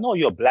everybody know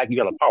you're black, you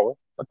got a power,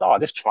 but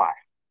dog, just try.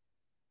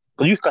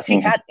 Cause he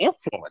Mhm. had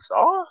influence,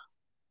 dog.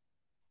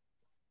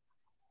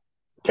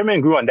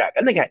 Cameron grew on that.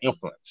 That nigga had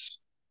influence.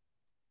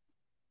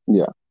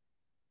 Yeah,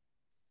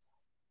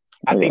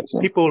 I I think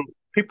got you.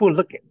 people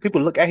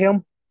look at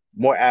him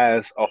more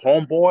as a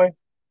homeboy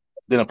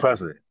than a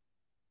president.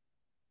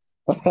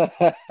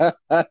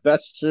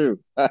 That's true.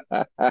 Ah,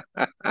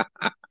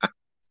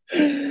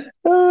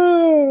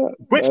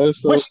 Which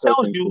that's so which tells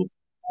fucking you cool.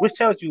 which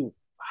tells you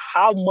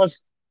how much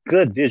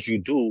good did you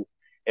do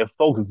if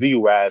folks view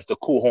you as the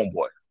cool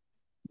homeboy.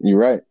 You're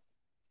right.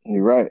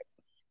 You're right.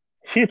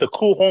 He's the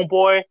cool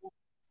homeboy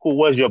who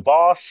was your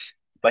boss,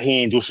 but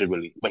he ain't do shit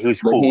really. But he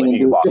was But he cool and he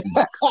didn't your do. boss. He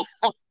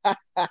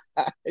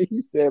back.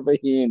 He said, but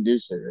he didn't do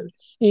shit. Really.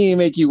 He didn't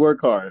make you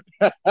work hard.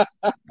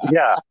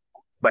 Yeah.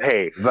 But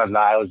hey, but nah,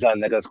 I was done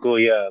nigga school,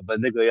 yeah.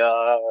 But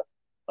nigga,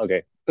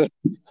 okay.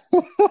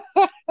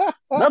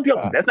 No,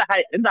 that's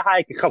not how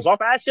it comes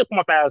off as shit come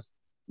off as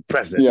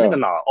president. Yeah. Nigga,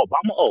 nah,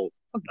 Obama,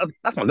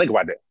 that's my nigga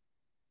right there.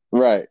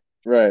 Right.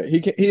 Right. He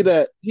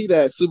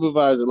that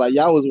supervisor. Like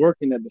y'all was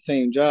working at the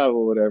same job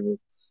or whatever,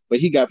 but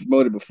he got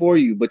promoted before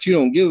you. But you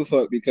don't give a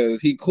fuck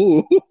because he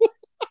cool.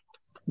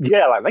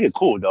 Yeah, like nigga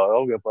cool, dog. I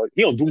don't give a fuck.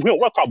 He don't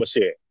work hard but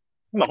shit.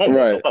 I'm my homeboy, so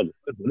Right. fuck it.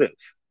 Let's do this.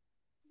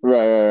 Right.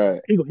 Right.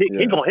 Right. Yeah.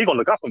 He gonna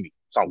look out for me.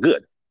 Sound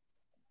good.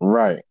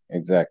 Right.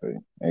 Exactly.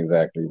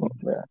 Exactly.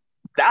 Yeah.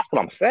 That's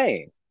what I'm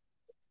saying.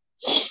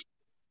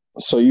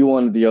 So you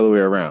wanted the other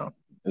way around,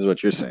 is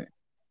what you're saying.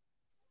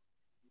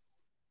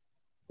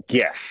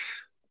 Yes,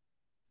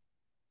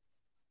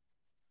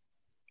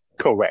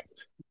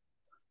 correct.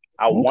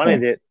 I Okay.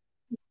 wanted it.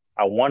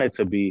 I wanted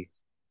to be,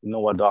 you know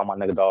what, dog, my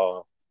nigga,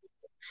 dog.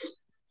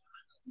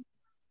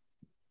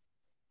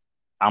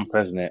 I'm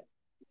president.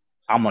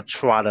 I'm gonna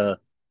try to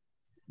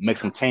make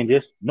some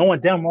changes,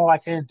 knowing damn well I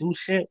can't do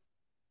shit,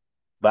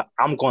 but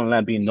I'm gonna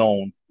let it be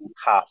known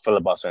how I feel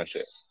about certain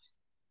shit.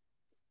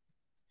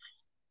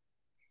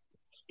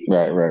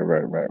 Right. Right.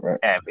 Right. Right. Right.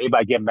 And if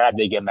anybody get mad,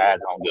 they get mad.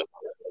 I don't give a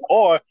fuck.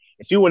 Or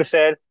if you would have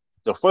said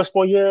the first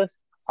 4 years,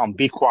 I'm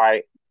be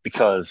quiet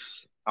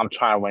because I'm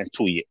trying to win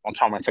 2 years. I'm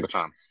trying to win second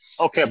term.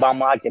 Okay,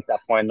 Obama, I get that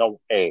point. No,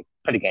 hey,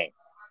 petty game.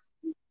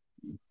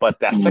 But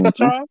that second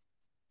Mm-hmm. term,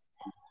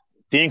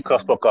 Dean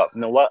Cuss spoke up. You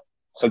know what?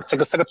 So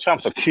second term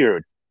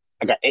secured.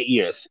 I got 8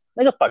 years.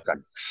 Nigga, fuck that.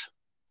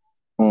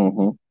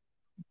 Mm-hmm.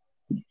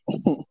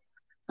 Because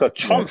Yeah.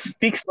 Trump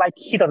speaks like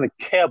he doesn't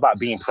care about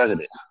being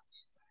president.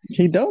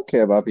 He don't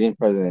care about being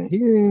president. He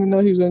didn't even know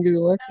he was gonna get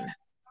elected.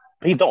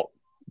 He don't.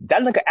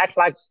 That nigga acts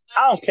like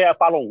I don't care if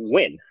I don't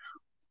win.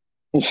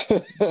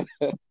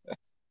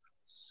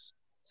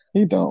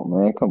 He don't,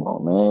 man. Come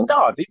on, man.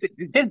 No,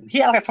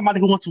 he act like somebody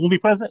who wants to be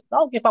president. I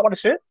don't give a fuck about the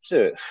shit.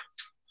 Shit.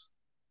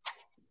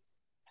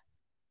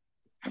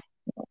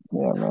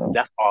 Yeah, man.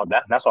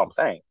 That's all I'm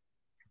saying.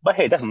 But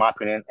hey, that's my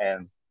opinion,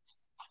 and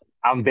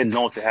I've been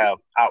known to have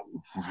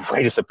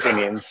outrageous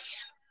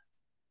opinions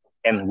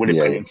and weird Yeah,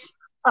 yeah. opinions.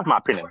 That's my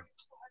opinion,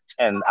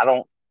 and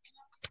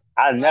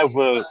I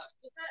never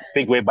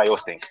think way by your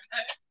think.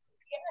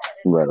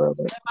 Right, right,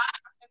 right.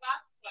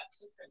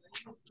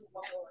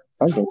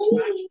 I get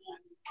you.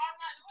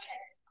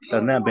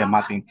 That's never been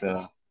my thing.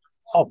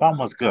 Obama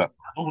was good.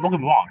 Don't get me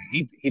wrong.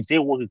 He did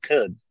what he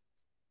could.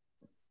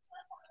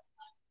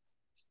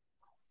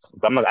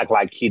 But I'm not act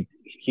like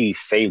he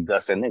saved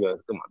us and nigga.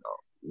 Come on, dog.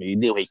 I mean, he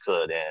did what he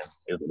could, and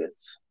it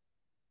is.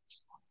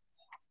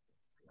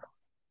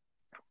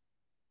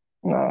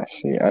 Nah,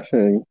 shit. I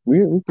feel you.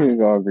 We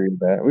can all agree with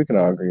that. We can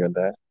all agree with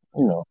that.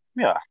 You know.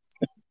 Yeah.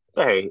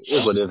 But hey, it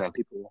is what it is, and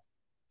people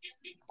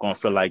gonna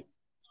feel like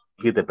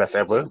he's the best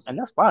ever, and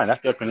that's fine.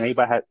 That's their opinion.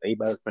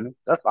 Anybody's opinion.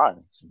 That's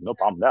fine. No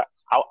problem with that.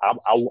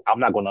 I'm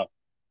not gonna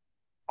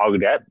argue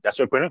that. That's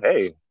your opinion.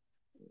 Hey,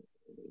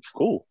 it's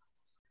cool.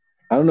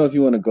 I don't know if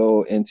you want to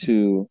go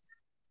into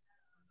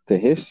the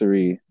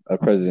history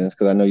of presidents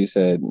because I know you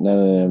said none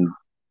of them.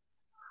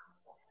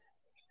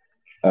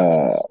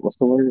 What's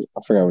the word?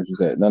 I forgot what you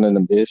said. None of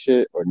them did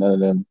shit, or none of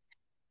them.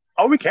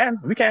 Oh, we can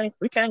go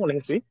to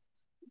history.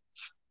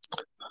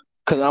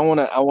 Because I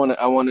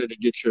wanted to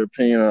get your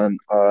opinion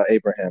on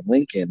Abraham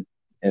Lincoln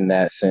in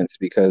that sense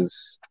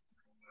because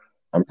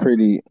I'm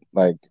pretty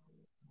like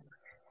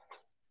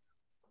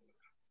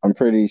I'm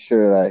pretty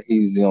sure that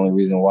he's the only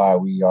reason why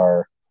we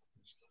are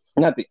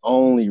not the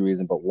only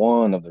reason, but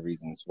one of the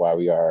reasons why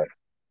we are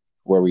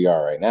where we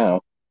are right now.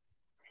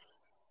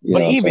 You But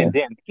know what I'm even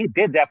saying? then, he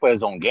did that for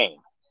his own game.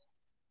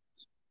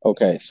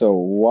 Okay, so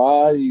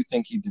why do you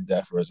think he did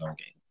that for his own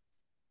game?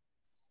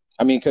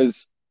 I mean,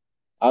 because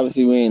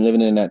obviously we ain't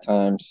living in that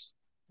times.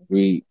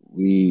 We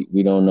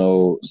don't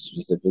know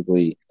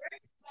specifically,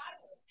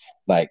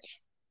 like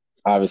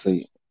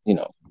obviously,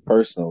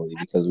 personally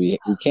because we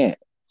can't.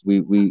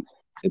 We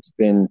it's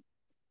been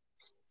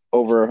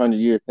over 100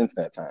 years since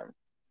that time.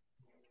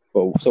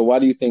 But so why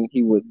do you think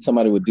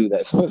somebody would do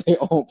that for their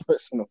own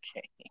personal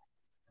gain?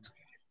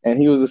 And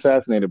he was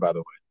assassinated, by the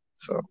way.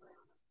 So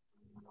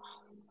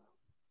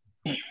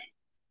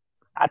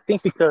I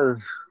think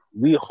because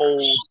we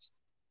hold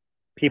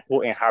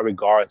people in high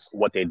regards for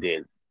what they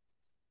did.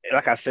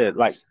 Like I said,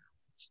 like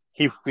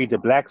he freed the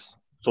blacks,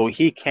 so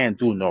he can't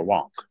do no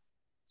wrong.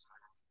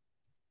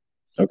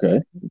 okay,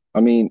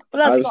 I mean, But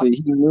that's not. obviously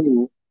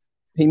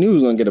he knew he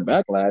was gonna get a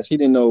backlash. He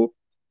didn't know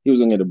he was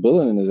gonna get a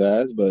bullet in his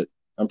ass, but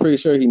I'm pretty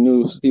sure he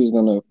knew he was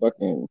gonna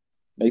fucking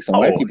make some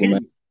white Oh, people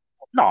mad.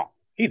 no,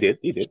 he did.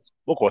 He did.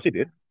 Of course, he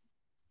did.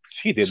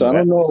 He did So know I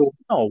don't that. know.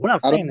 No,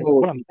 I don't know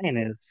what I'm saying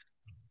is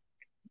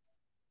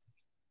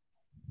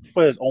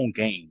for his own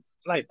gain.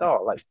 Like,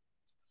 dog, like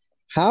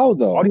how all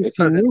though. these If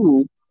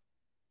presidents.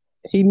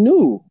 he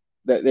knew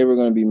that they were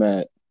gonna be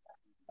mad.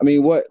 I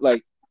mean, what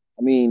like?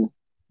 I mean,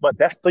 But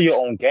that's still your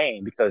own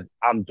gain because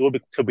I'm doing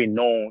it to be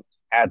known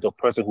as the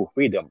person who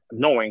freed them,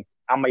 knowing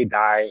I may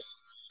die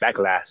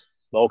backlash.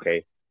 But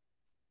okay,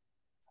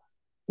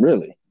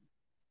 really?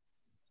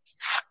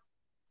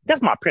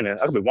 that's my opinion.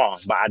 I could be wrong,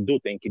 but I do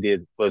think he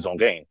did for his own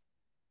gain.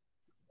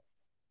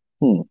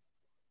 Hmm.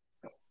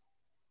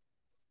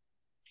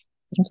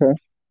 Okay.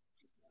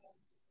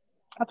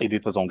 I think he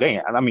did for his own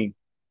gain. And I mean,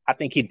 I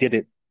think he did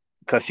it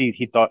because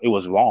he thought it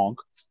was wrong.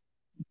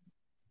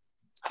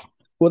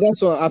 Well,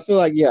 that's what I feel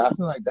like. Yeah, I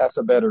feel like that's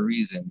a better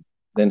reason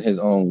than his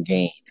own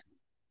gain.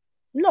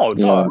 No,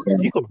 You know what I'm dog, saying?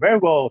 you could very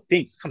well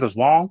think something's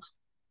wrong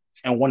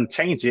and want to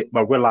change it,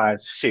 but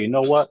realize, shit, you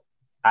know what?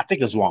 I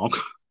think it's wrong,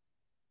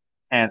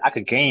 and I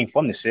could gain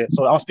from this shit.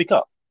 So I'll speak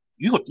up.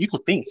 You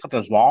could think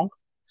something's wrong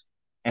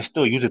and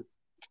still use it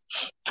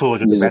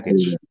towards your You just do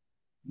advantage. that.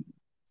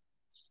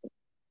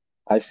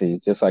 I see.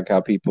 Just like how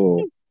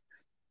people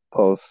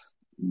post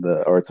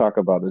or talk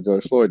about the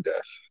George Floyd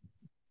death,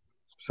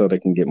 so they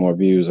can get more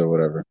views or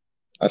whatever.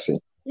 I see.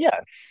 Yeah,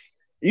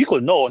 you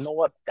could know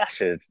what that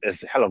shit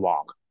is hella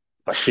wrong,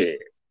 but shit,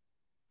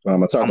 But I'm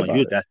gonna talk I'm gonna about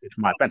use it. that shit to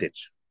my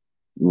advantage.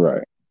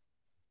 Right.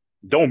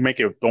 Don't make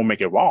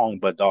it wrong,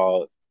 but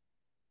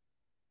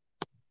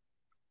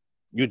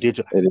you did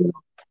your, It is.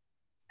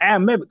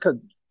 and maybe because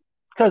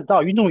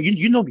dog, you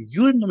know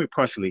me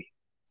personally.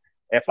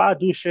 If I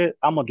do shit,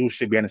 I'm gonna do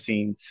shit behind the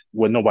scenes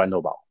where nobody know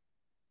about.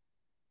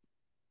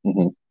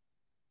 Hmm.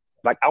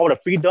 Like I would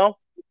have freed them,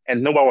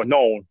 and nobody would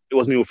know it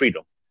was me who freed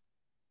them.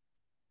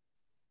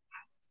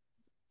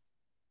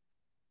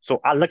 So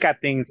I look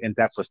at things in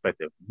that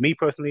perspective. Me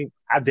personally,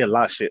 I did a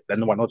lot of shit that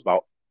nobody knows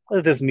about.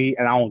 It's just me,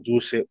 and I don't do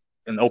shit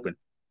in the open.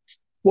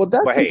 Well,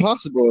 But that's hey,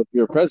 impossible if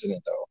you're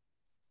president, though.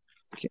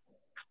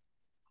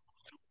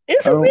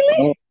 is I it don't. I really?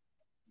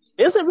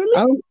 don't. Is it I really?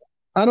 don't.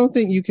 I don't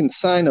think you can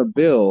sign a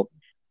bill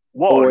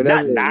or Well, whatever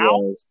not it now,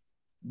 was.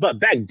 but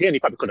back then he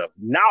probably could have.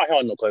 Now,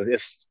 hell no, because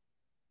it's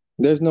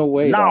There's no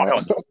way, now, dog.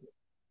 hell no.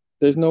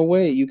 There's no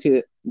way you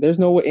could. There's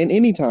no way in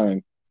any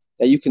time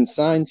that you can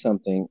sign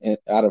something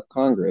out of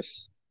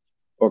Congress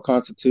or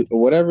constitute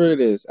or whatever it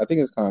is. I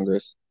think it's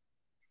Congress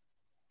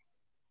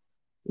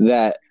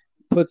that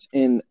puts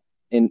in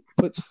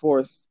puts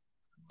forth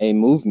a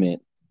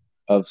movement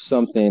of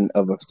something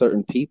of a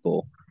certain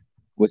people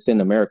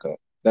within America.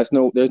 There's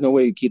no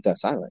way you keep that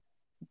silent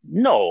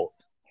No.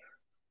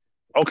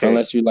 Okay.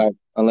 unless you're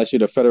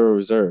the Federal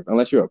Reserve,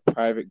 unless you're a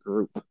private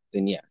group,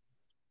 then yeah.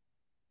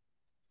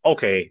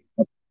 Okay.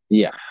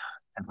 Yeah.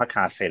 And how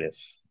can I say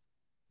this?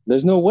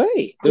 There's no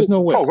way. There's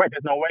no way. Correct.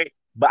 There's no way.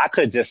 But I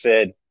could have just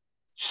said,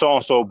 so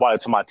and so brought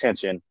it to my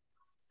attention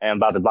and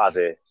blah, blah, blah.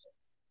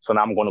 So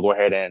now I'm going to go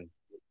ahead and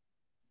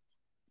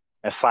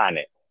sign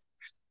it.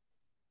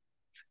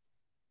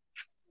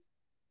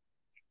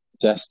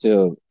 That's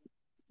still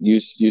you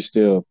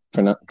still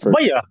But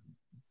yeah,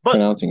 but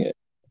pronouncing it.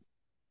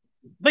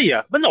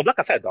 but no, like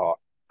I said, dog,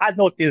 I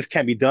know things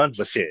can be done,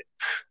 but shit.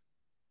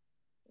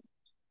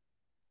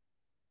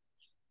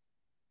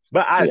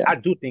 But Yeah. I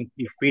do think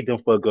he freed them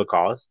for a good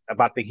cause. But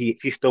I think he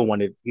still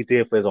wanted he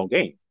did it for his own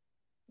gain.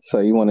 So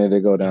you wanted to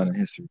go down in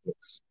history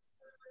books.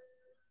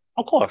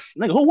 Of course,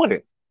 nigga, who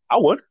wouldn't? I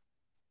would.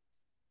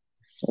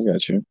 I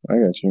got you. I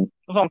got you.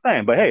 That's what I'm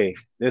saying. But hey,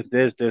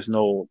 there's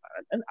no,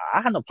 and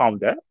I had no problem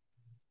with that.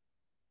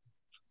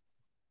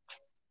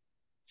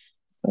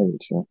 I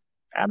got you.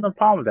 I have no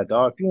problem with that,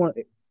 dog. If you want,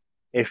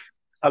 if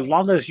as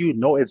long as you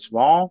know it's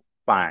wrong,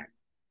 fine.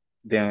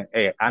 Then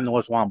hey, I know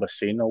it's wrong, but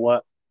shit, you know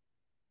what?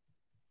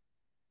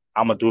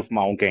 I'm gonna do it for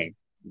my own game.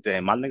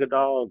 Then my nigga,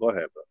 dog, go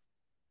ahead, bro.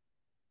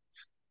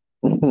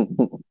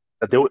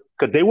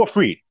 Cause they were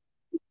free,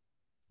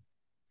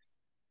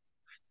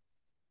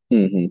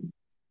 Hmm.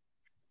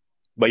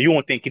 but you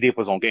won't think he did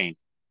for his own game.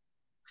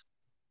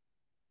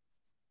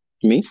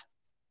 Me?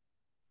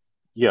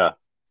 Yeah,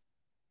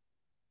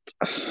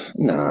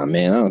 Nah,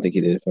 man. I don't think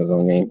he did it for his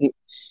own game.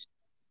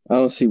 I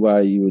don't see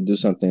why you would do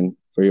something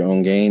for your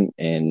own gain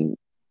and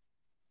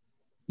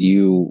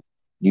you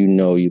you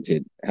know you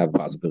could have a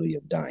possibility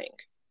of dying.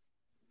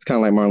 It's kind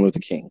of like Martin Luther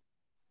King.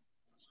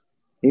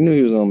 He knew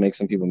he was going to make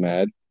some people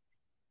mad,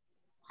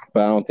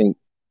 but I don't think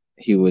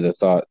he would have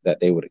thought that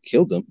they would have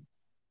killed him.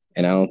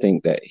 And I don't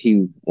think that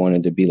he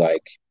wanted to be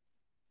like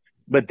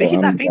But did Oh, he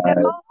I'm not the think that,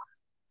 guy. dog?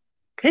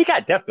 He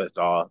got deafness,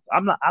 dog.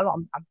 I'm not.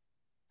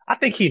 I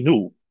think he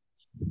knew.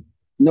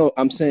 No,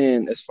 I'm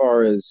saying as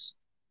far as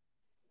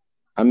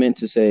I meant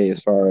to say,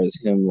 as far as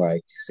him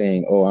like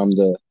saying, "Oh, I'm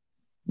the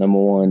number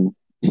one,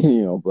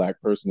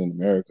 black person in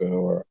America,"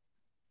 or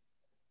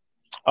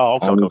Oh,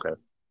 okay, okay, I'm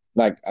okay.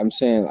 like I'm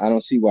saying, I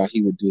don't see why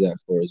he would do that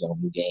for his own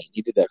gain.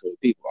 He did that for the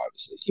people,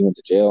 obviously. He went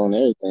to jail and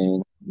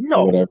everything or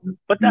No, whatever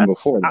but even that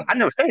before I that.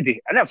 never said he did.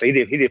 I never said he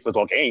did. He did for his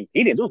own game.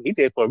 He didn't do. He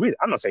did it for a reason.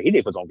 I'm not saying he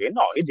did for his own game.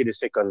 No, he did this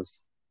shit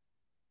because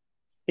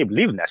he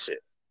believed in that shit.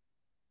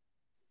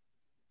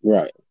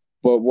 Right.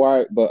 But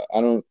why? But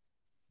I don't.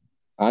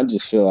 I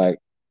just feel like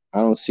I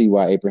don't see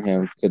why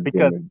Abraham could have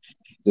Because been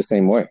the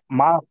same way.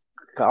 my,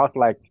 I was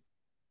like,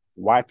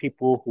 white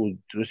people who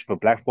do this for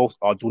black folks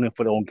are doing it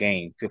for their own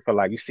gain. To feel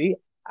like, you see,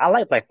 I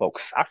like black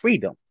folks. I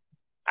freed them.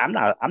 I'm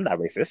not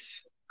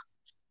racist.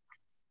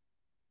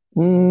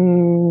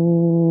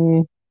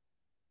 Mm,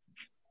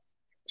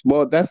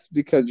 well, that's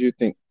because you're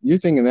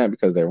thinking that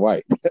because they're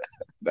white.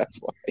 That's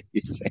why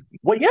you're saying.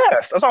 Well,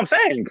 yes, that's what I'm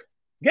saying.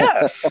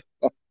 Yes,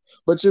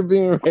 But you're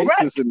being racist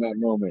correct. in that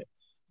moment.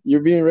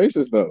 You're being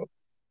racist though,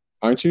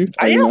 aren't you?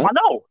 Are I you am. not? I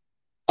know.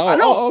 I Oh,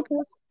 know. oh, okay,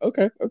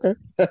 okay, okay.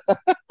 I'm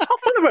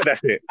funny about that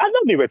shit. I know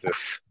be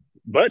racist.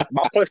 But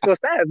my point still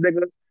stands,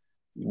 nigga.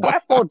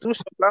 White folks do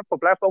stuff for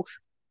black folks.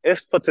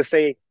 It's for to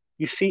say,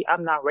 you see,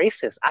 I'm not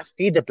racist. I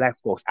feed the black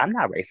folks. I'm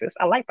not racist.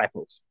 I like black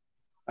folks.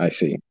 I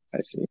see, I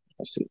see,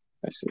 I see,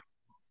 I see.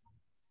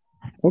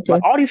 Okay,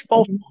 But all these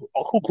folks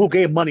okay. who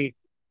gave money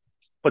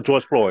for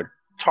George Floyd,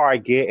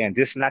 Target and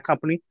this and that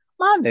company,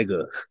 my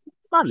nigga,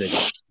 my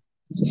nigga.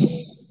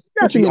 What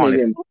Let's you be mean they honest.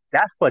 getting?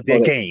 That's for their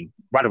Oh, gain,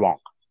 right or wrong.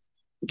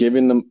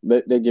 giving them?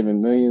 They're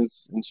giving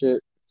millions and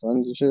shit,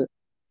 tons of shit.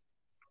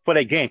 For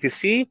their gain. You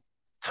see,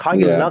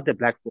 Target Yeah, love the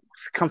black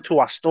folks. Come to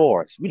our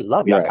stores. We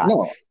love y'all right.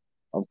 No, guys.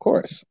 of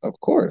course, of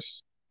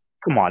course.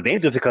 Come on, they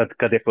ain't just because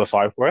they feel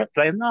sorry for it.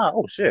 Like, nah,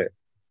 oh shit.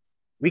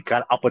 We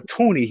got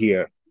opportunity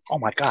here. Oh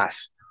my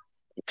gosh.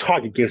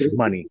 Target gives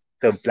money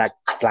to Black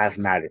Lives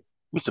Matter.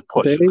 We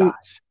support you They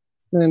guys.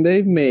 and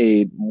they've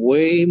made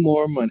way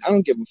more money. I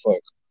don't give a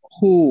fuck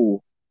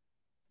who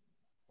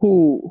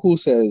who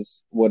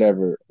says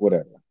whatever,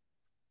 whatever.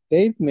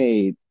 They've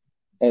made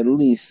at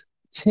least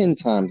 10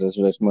 times as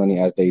much money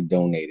as they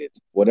donated.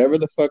 Whatever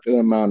the fuck the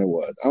amount it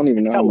was. I don't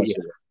even know how Hell much yeah.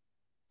 it was.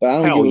 But I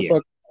don't Hell give a yeah.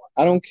 fuck.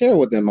 I don't care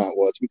what the amount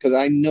was because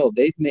I know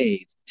they've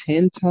made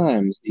 10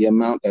 times the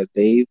amount that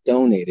they've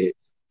donated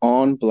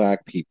on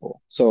black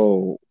people.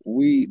 So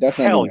that's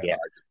not Hell even an yeah.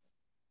 argument.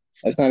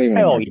 That's not even an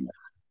Hell yeah. argument.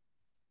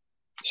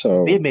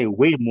 So They made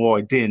way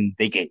more than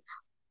they gave.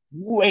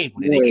 Way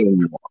more than they way gave.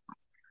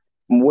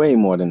 more, way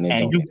more than they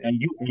And you donated.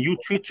 and you and you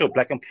treat your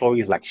black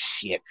employees like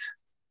shit.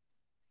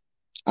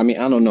 I mean,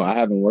 I don't know. I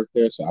haven't worked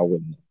there, so I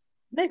wouldn't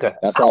know. Nigga,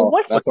 That's I all.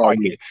 work for That's all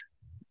you. Target.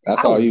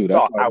 That's all you. That's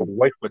all I you.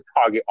 work for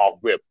Target off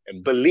rip.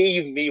 And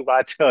believe me when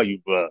I tell you,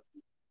 bro,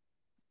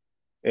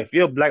 if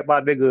you're black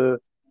my nigga,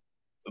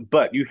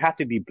 but you have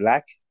to be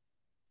black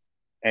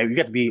and you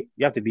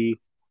have to be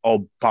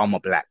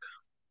Obama black.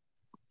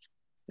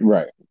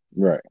 Right.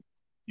 Right.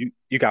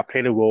 You got to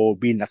play the role,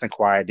 be nice and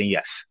quiet, then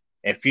yes.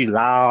 If you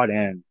loud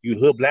and you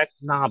hood black,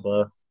 nah,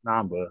 bro.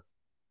 Nah, bro.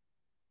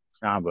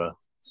 Nah, bro.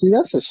 See,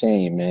 that's a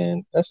shame,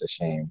 man. That's a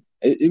shame.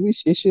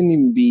 It shouldn't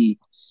even be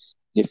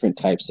different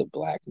types of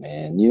black,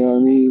 man. You know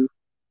what I mean?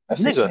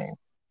 That's a Nigga, shame.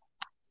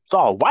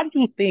 so why do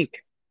you think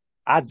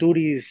I do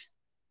these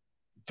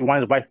to one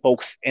of the white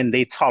folks and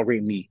they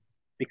tolerate me?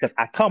 Because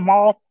I come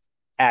off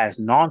as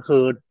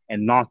non-hood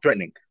and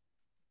non-threatening.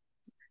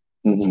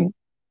 Hmm.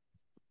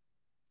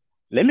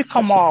 Let me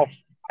come That's off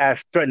as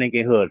threatening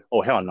and hood.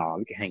 Oh, hell no.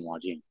 We can hang on,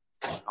 Gene.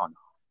 Oh, no.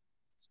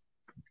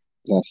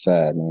 that's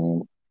sad,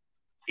 man.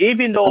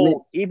 I mean,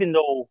 Even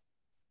though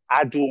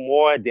I do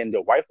more than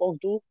the white folks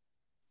do,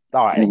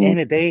 dog, at the hmm end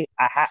of the day,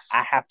 I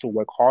have to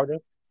work harder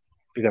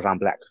because I'm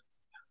black.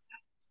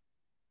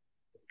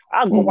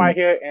 I go hmm out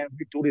here and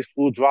we do these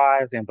food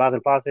drives and blah blah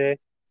blah.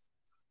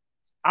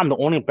 I'm the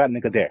only black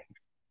nigga there.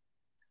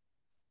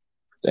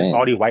 All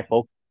damn. these white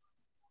folks,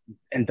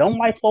 and them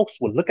white folks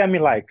would look at me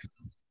like,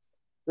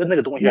 "This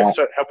nigga doing here,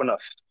 Wow. helping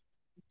us."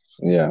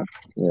 Yeah.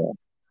 Yeah.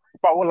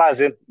 But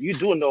realizing you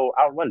do know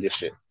I run this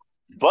shit,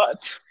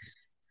 but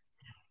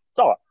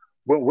so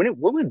when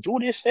we do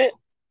this shit,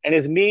 and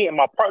it's me and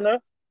my partner,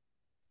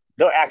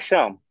 they'll ask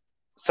him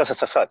such,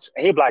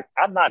 and he'd be like,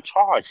 "I'm not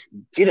charged.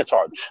 Gene in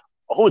charge.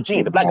 Oh, who's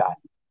Gene, the black Wow. guy?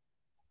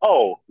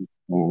 Oh,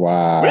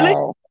 really?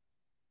 Wow.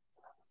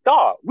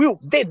 Dog,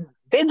 they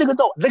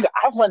nigga,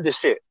 I run this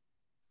shit."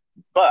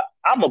 But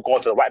I'm gonna go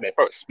to the white man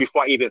first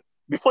before you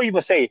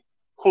even say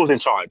who's in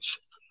charge.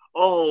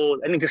 Oh,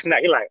 and then this and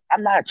that. You're like,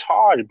 I'm not in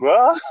charge,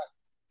 bro.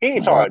 He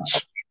in Wow.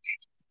 charge.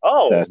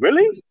 Oh, That's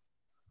really?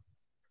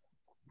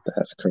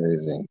 that's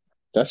crazy.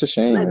 That's a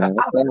shame, Nigga, man.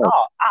 That's sad.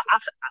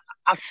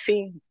 I've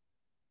seen.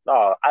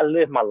 I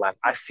live my life.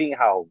 I seen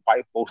how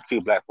white folks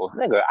treat black folks.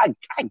 Nigga,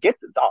 I get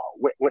the dog.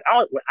 When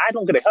I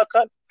don't get a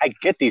haircut, I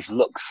get these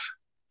looks.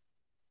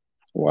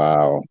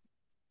 Wow.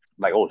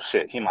 Like, oh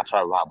shit, he might try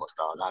to rob us,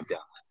 dog. Goddamn.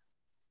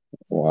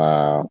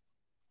 Wow.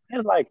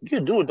 It's like, you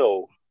do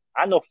though.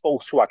 I know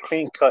folks who are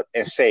clean cut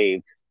and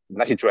shaved,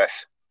 nicely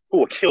dressed, who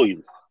will kill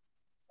you.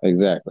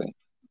 Exactly.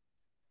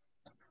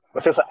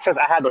 But since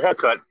I had no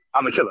haircut,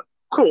 I'm a killer.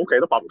 Cool, okay,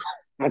 no problem.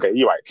 Okay,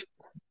 you're right.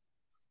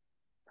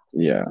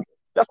 Yeah.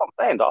 That's what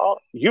I'm saying, dog.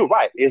 You're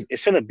right. It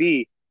shouldn't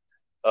be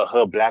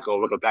her black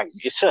or regular black.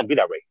 It shouldn't be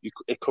that way.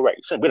 It's correct.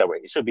 It shouldn't be that way.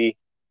 It should be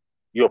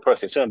your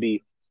person. It shouldn't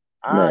be,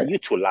 Right. you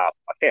too loud.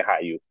 I can't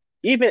hire you.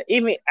 Even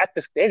at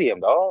the stadium,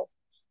 dog.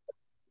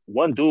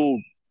 One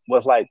dude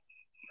was like,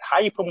 how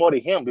you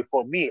promoted him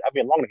before me? I've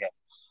been longer than him.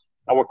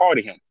 I work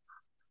harder than him.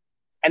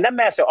 And that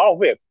man said, oh,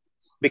 Rip,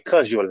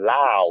 because you're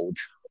loud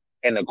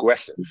and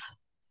aggressive.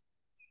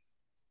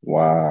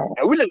 Wow.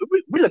 And we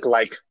look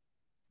like,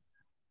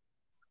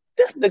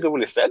 this nigga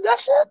really said that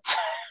shit?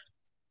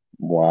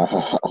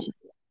 Wow.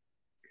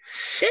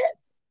 Shit.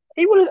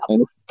 He really,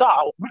 And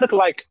dog, we look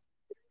like,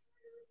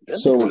 this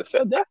nigga so really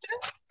said that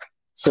shit?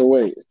 so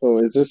wait, so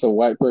is this a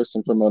white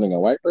person promoting a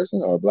white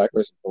person or a black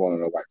person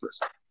promoting a white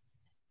person?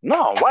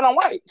 No, white on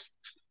white.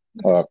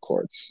 Oh, of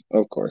course.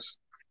 Of course.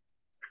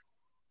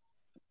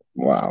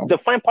 Wow. The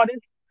funny part is,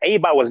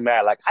 everybody was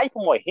mad. Like, how you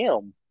promote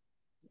him?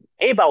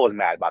 Everybody was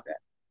mad about that.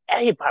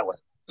 Everybody was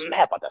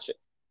mad about that shit.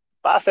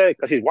 But I said,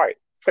 because he's white.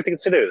 What do you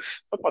consider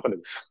this? What about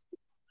this?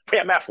 What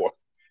you mad for?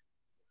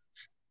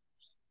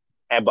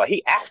 And but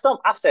he asked them,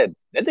 I said,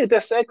 that nigga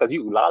just said because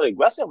you loud and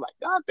aggressive. I'm like,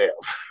 God damn,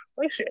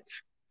 what shit.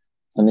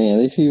 I mean, at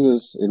least he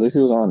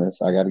was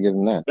honest. I got to give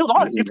him that. He was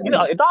At honest. least he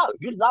was Dog, honest.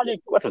 you loud and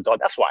aggressive, dog.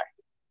 That's why.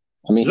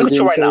 I mean, he Look at you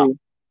didn't right now. say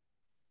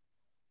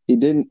he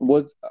didn't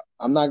was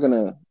I'm not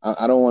gonna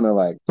I don't want to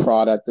like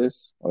prod at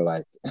this or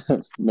like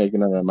make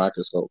it under a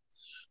microscope,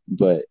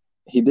 but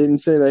he didn't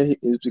say that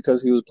it's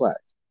because he was black.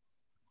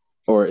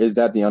 Or is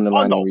that the Oh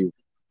underlining no, reason?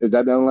 Is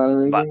that the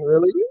underlining but reason?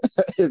 Really?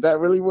 Is that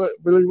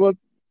what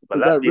but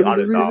is let's that be really the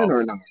honest, reason dog.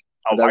 or not?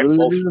 A Is that white really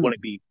the folks reason?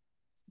 wouldn't be.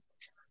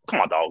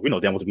 Come on, dog. We know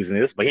damn what the reason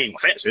is, but he ain't gonna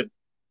say that shit.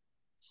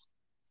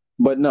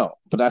 But no,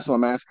 but that's what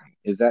I'm asking.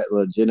 Is that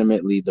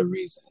legitimately the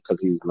reason?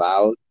 Because he's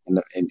loud and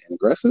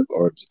aggressive,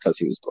 or because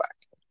he was black?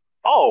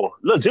 Oh,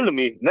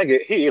 legitimately, nigga,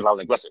 he is loud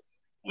and aggressive.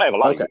 I'm not even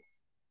gonna lie to Okay, you.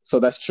 so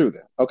that's true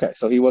then. Okay,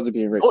 so he wasn't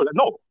being Oh racist.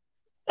 no,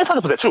 it's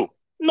 100% true.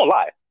 No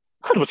lie.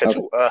 100% Okay,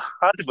 true.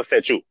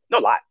 100% true. No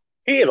lie.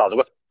 He is loud and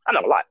aggressive. I'm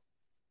not gonna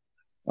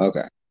lie.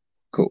 okay,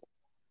 cool.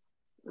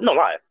 No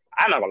lie.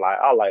 I'm not gonna lie.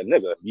 I was like,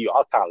 nigga, you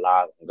all kind of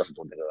lie. That's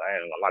what nigga. I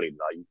ain't gonna lie to you.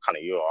 You kind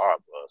of you are,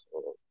 bro.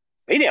 So,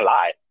 he didn't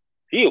lie.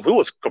 He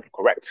was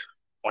correct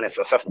on his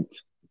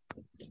assessments.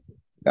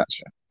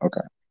 Gotcha.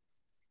 Okay.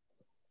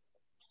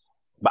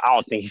 But I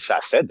don't think he should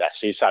have said that.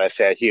 He should have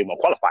said he was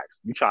qualified.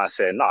 You trying to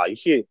say, nah, you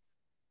should,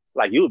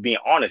 like, you was being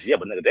honest. Yeah,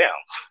 but nigga, damn.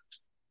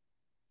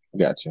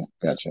 Gotcha.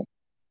 Gotcha.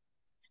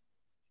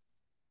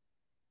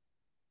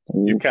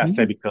 You can't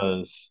say Mhm.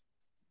 because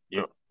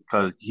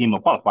he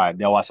was qualified.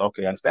 Then I said,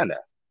 okay, I understand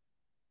that.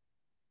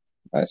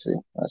 I see.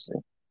 I see.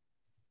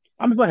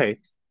 I mean, but hey,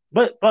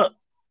 but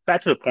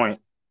back to the point.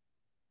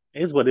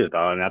 It is what it is,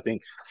 dog. And I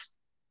think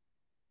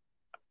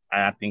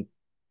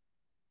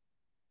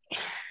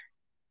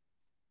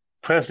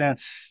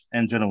presidents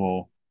in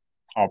general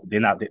are they're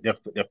not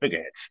they're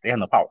figureheads. They have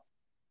no power.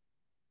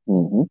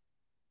 Hmm.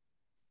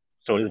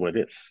 So it is what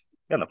it is.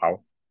 They have no power.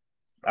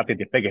 I think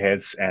they're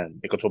figureheads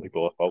and they control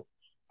people. Folks.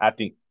 I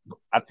think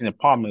I think the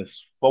problem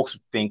is folks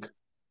think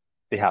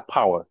they have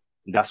power.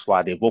 And that's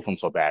why they vote for them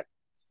so bad.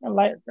 And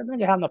like that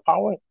nigga have no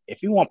power.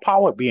 If you want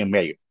power, be a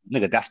mayor,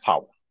 nigga. That's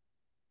power.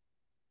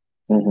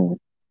 Hmm.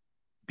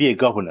 Be a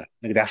governor,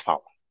 nigga. That's power.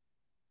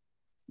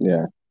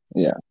 Yeah.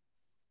 Yeah.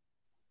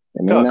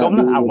 They may Cause not be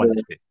governor, I able run to.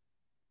 that shit.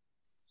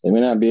 They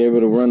may not be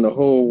able to run the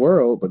whole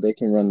world, but they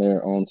can run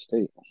their own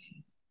state.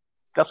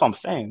 That's what I'm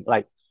saying.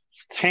 Like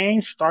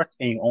change starts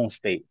in your own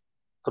state.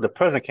 Cause the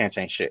president can't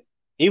change shit.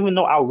 Even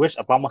though I wish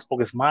Obama spoke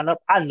his mind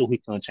up, I knew he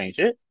couldn't change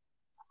it.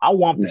 I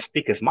want him to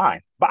speak his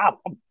mind, but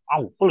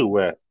I'm fully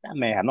aware that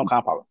man had no kind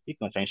of power. He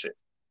couldn't change shit.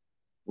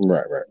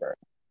 Right. Right. Right.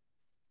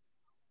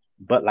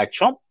 But like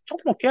Trump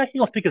don't care. He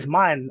gonna speak his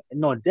mind.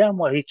 No damn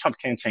well Trump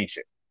can't change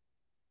shit.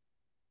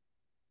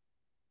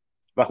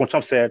 Like when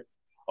Trump said,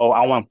 "Oh,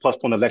 I want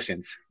 +1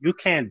 elections." You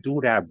can't do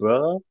that,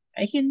 bro.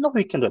 And he know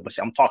he can do it, but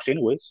I'm talking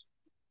anyways.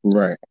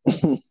 Right.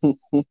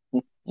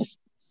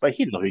 But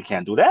he know he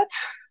can't do that.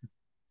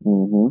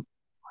 Hmm.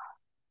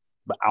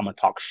 But I'm gonna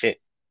talk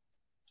shit.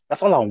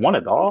 That's all I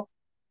wanted, dog.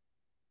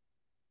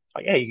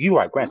 Like, yeah, you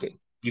right. Granted,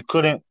 you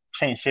couldn't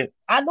change shit.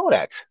 I know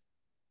that.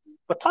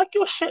 But talk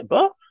your shit,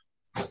 bro.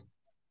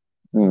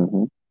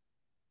 Hmm.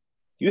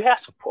 You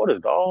have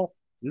supporters, dog.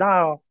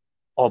 Now,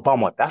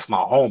 Obama, that's my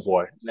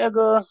homeboy,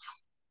 nigga.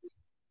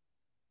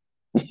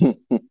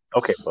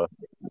 Okay, bro.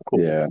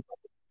 Cool. Yeah.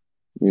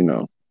 You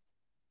know.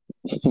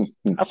 That's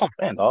what I'm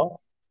saying, dog.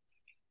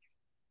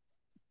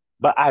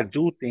 But I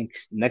do think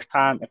next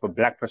time if a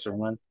black person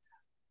runs,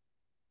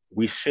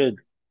 we should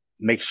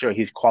make sure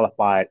he's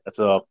qualified as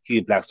a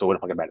he's black, so what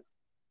the fuck matter?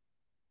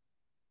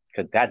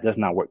 Because that does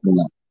not work.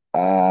 No.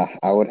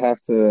 I would have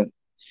to.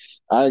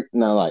 I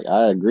no, like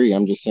I agree.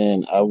 I'm just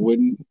saying I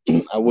wouldn't.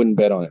 I wouldn't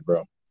bet on it,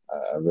 bro.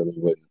 I really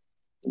wouldn't.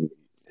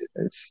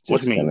 It's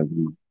What do just you mean? gonna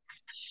be.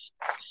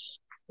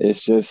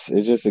 It's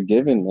just a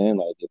given, man.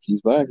 Like if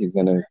he's black,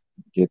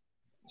 get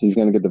he's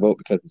gonna get the vote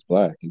because he's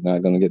black. He's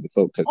not gonna get the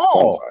vote because he's Oh,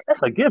 qualified.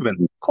 that's a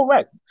given.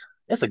 Correct.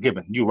 It's a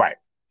given. You're right.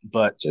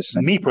 But Just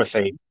me saying. per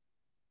se,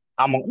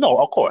 no,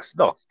 of course,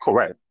 no,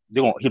 correct.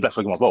 They won't. He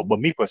definitely gonna vote. But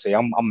me per se,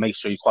 I'm make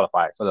sure you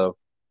qualify. So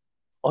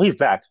oh, he's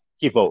back.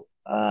 He vote.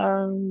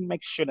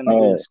 Make sure the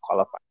nigga Oh, is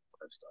qualified for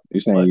that stuff.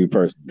 you're saying But you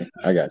personally.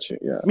 I got you.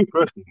 Yeah. me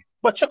personally,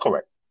 but you're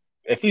correct.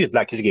 If he's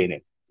black, he's getting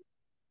in.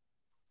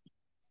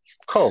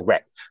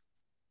 Correct.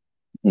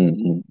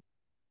 Hmm.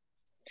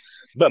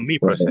 But me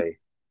per se,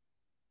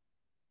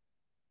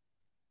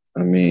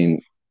 I mean,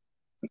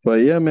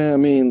 but yeah, man. I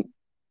mean,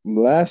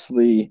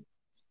 lastly,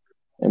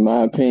 in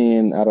my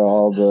opinion, out of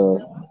all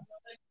the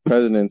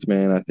presidents,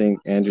 man, I think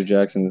Andrew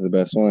Jackson is the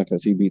best one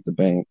because he beat the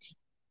bank,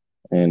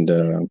 and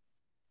you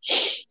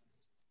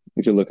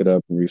can look it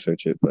up and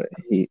research it. But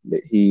he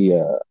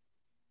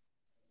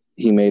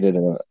made it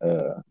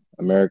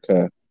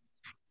America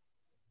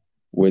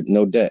with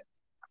no debt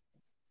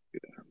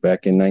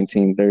back in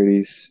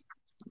 1930s.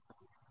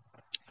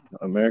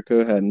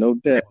 America had no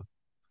debt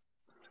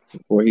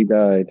before he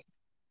died.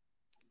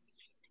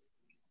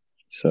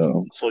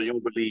 So so you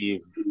don't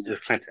believe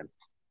it's Clinton?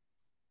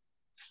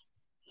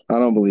 I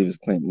don't believe it's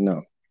Clinton,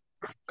 no,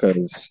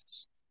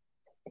 because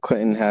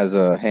Clinton has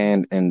a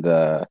hand in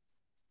the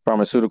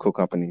pharmaceutical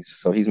companies,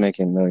 so he's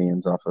making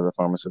millions off of the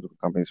pharmaceutical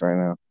companies right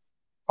now,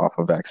 off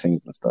of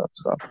vaccines and stuff.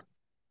 So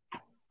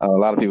a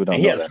lot of people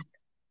And don't know that.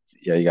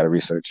 Yeah, you got to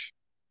research.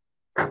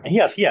 he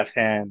has his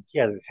hand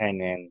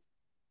in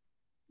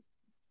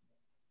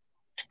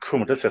the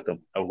criminal system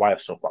of why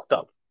it's so fucked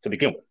up to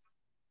begin with.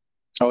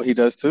 Oh, he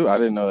does too. I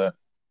didn't know that.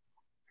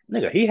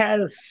 Nigga,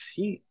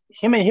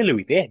 him and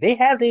Hillary, they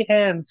have their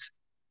hands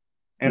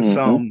in Mm-hmm.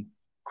 some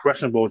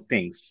questionable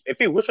things. If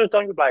it was her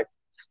done, you'd be like,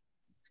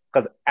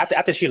 because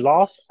after she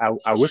lost,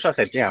 I wish I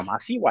said, damn, I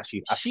see why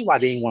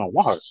they didn't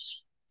want her.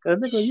 Because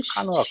nigga, you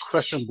kind of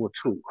questionable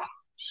too.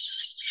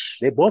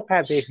 They both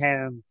have their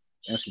hands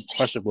in some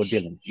questionable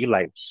dealings. You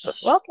like, what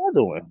the fuck you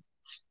doing?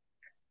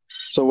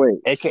 So wait,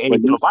 AKA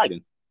but Joe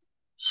Biden.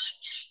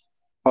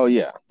 oh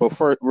yeah, but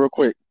for real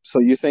quick, so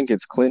you think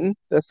it's Clinton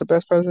that's the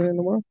best president in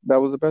the world?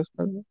 That was the best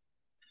president?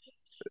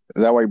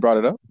 Is that why you brought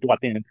it up? Do I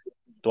think?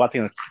 Do I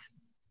think?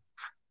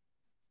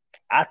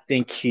 I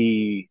think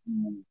he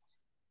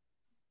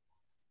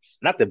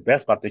not the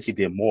best, but I think he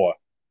did more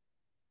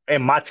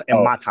in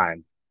Oh, my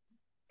time.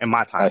 In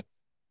my I time,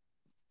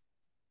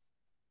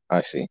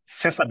 I see.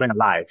 since I've been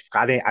alive,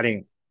 I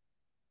didn't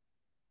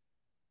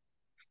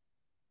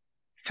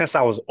since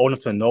I was old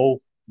enough to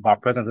know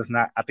about presidents. It's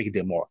not. I think he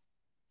did more.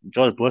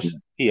 George Bush,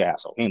 he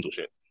asshole. He didn't do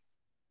shit.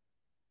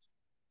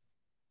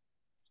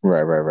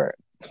 Right.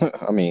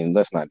 I mean,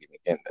 let's not even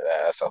get into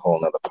that. That's a whole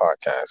nother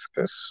podcast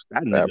because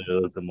That that.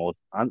 nigga was the most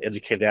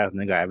uneducated ass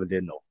nigga I ever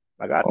did know.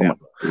 Like, Oh my goddamn.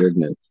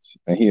 goodness.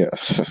 And yeah,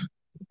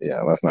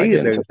 yeah. Let's not He get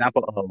is an into.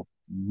 example of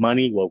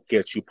money will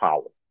get you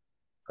power.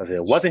 Because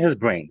it wasn't his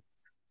brain.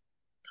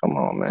 Come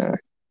on, man.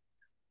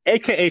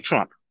 AKA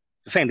Trump.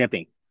 The same damn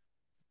thing.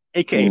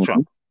 AKA Hmm.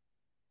 Trump.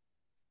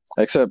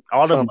 Except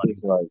All the Trump money.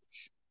 is like,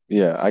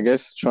 yeah. I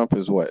guess Trump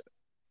is what?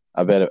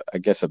 I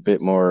guess a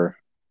bit more.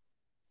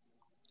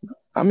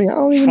 I mean, I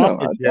don't even Trump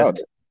know. is I just doubt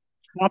it.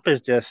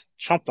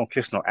 Trump don't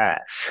kiss no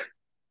ass.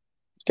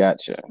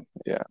 Gotcha.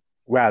 Yeah.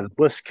 Whereas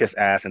Bush kiss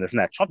ass and it's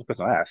not Trump don't kiss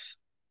no ass.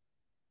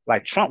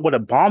 Like Trump would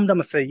have bombed them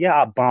and said, yeah,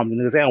 I bombed them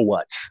niggas and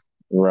what?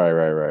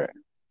 Right.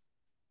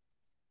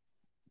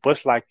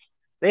 Bush like,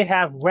 they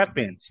have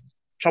weapons.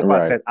 Trump would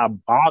have Right. said, I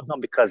bombed them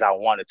because I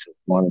wanted to.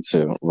 Wanted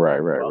to.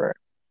 Right. Well,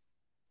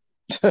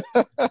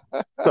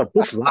 so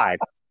Bush lied.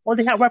 Oh,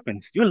 they have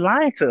weapons. You're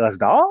lying to us,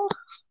 dog.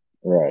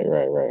 Right.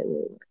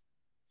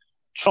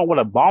 Trump would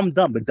have bombed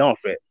them, but done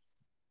for it.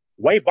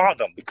 Why bombed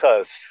them?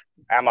 Because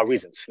I have my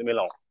reasons. Leave me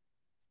alone.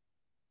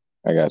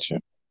 I got you.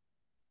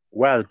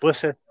 Whereas Bush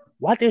said,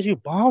 why did you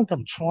bomb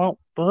them, Trump?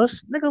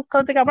 Bush? Nigga,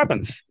 because they got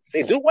weapons.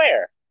 They do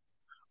where?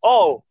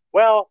 Oh,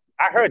 well,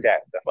 I heard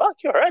that. The fuck,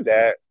 you heard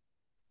that?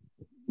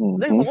 Leave Hmm.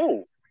 them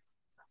alone.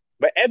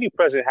 But every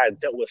president has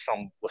dealt with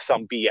some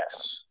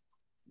BS.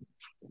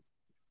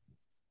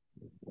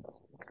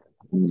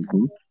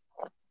 Hmm.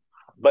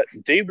 But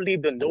do you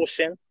believe the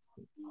notion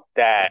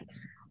that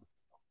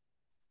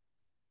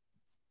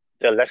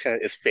the election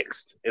is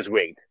fixed, is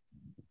rigged,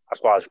 as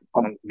far as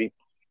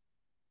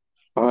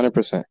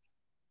 100%.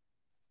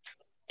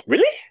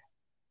 really?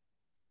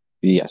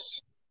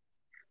 Yes.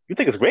 You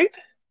think it's rigged?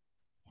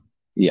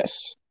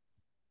 Yes.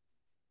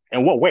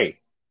 In what way?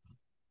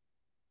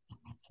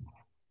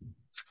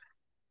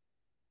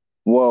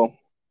 Well,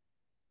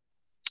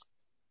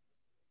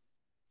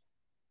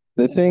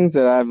 the things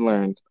that I've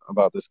learned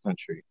about this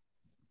country,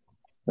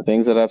 the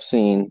things that I've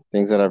seen,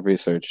 things that I've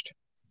researched,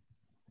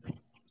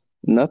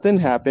 nothing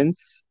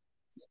happens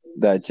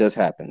that just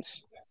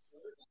happens.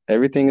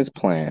 Everything is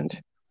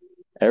planned.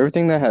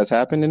 Everything that has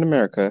happened in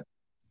America,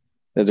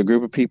 there's a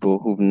group of people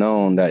who've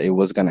known that it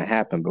was going to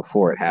happen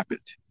before it happened.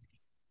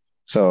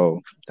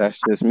 So that's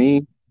just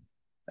me.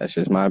 That's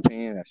just my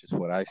opinion. That's just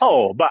what I see.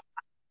 Oh, but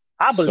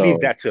I believe So,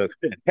 that to an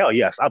extent. Hell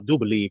yes, I do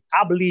believe.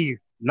 I believe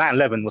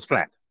 9/11 was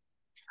planned.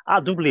 I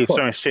do believe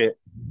certain shit.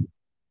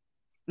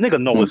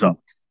 Nigga know what's mm-hmm, up.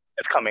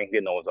 It's coming. They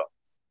know what's up.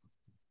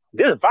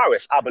 This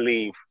virus, I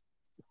believe.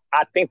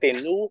 I think they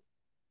knew,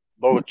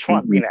 but with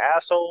Trump mm-hmm, being an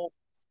asshole,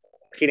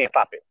 he didn't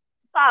stop it.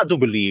 I do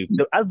believe.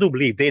 I do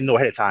believe they know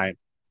ahead of time.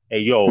 Hey,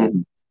 yo,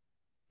 mm-hmm.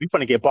 we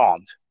gonna get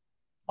bombed.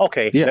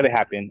 Okay, Yeah, let it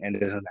happen, and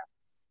this and that.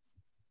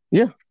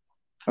 yeah.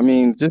 I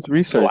mean, just So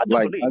research. I do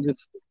Like, believe.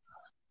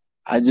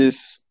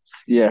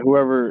 yeah,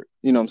 whoever,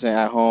 you know what I'm saying,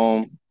 at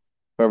home,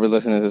 whoever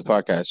listening to this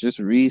podcast, just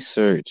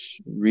research,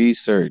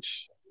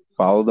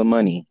 follow the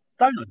money,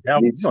 You know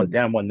research.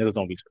 damn well niggas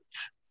don't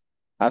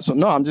research.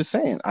 No, I'm just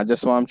saying. I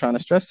just what I'm trying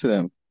to stress to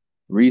them.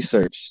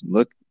 Research.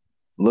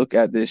 Look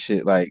at this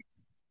shit. Like,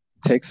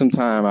 take some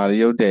time out of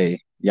your day.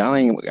 Y'all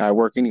ain't at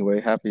work anyway.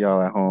 Half of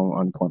y'all at home,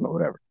 unemployment,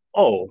 whatever.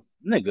 Oh,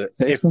 nigga,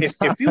 Take some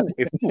time.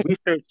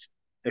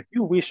 if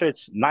you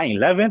research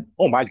 9/11,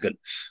 oh my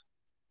goodness.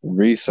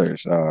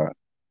 Research. I'm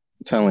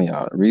telling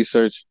y'all,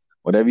 research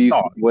No,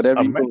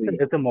 whatever you America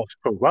believe. is the most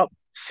corrupt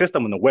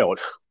system in the world.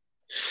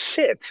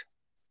 Shit.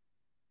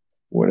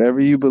 Whatever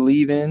you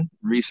believe in,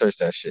 research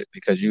that shit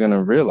because you're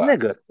gonna Nigga, realize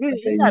that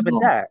it's they not even know.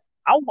 that.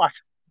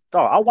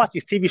 I watch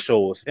these TV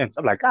shows and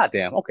I'm like, God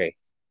damn, okay.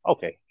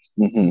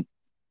 Hmm.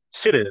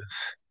 Shit is,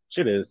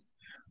 shit is.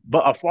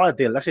 But as far as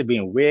the election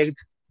being rigged,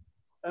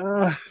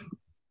 uh,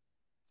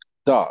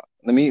 Dog,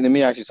 let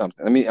me ask you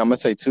something. I'm gonna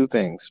say two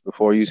things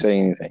before you say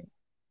anything,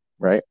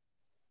 right?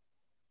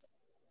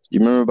 You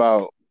remember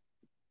about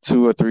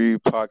 2 or 3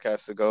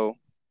 podcasts ago,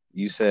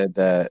 you said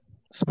that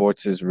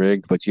sports is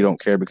rigged, but you don't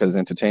care because it's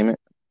entertainment.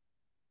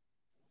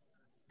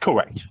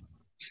 correct.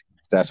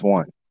 That's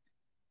one.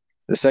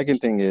 The second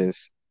thing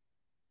is,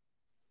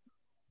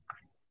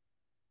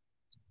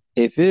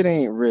 if it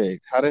ain't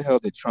rigged, how the hell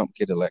did Trump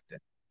get elected?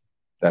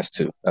 That's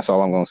two. That's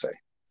all I'm gonna say.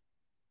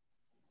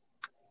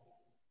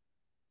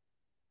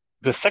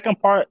 The second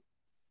part,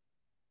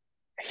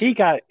 he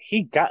got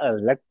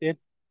elected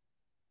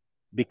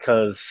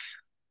because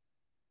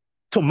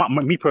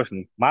me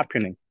personally, my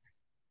opinion,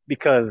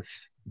 because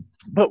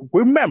but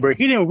remember,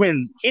 he didn't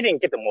win. He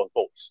didn't get the most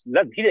votes.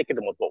 He didn't get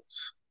the most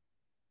votes.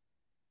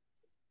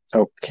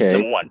 Okay.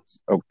 Number one.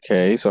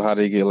 Okay. So how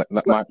did he get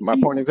elected? But My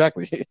point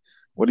exactly.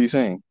 What are you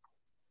saying?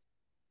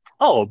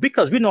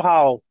 because we know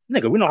how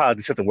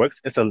the system works.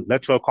 It's an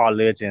electoral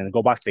college and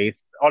go by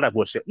states, all that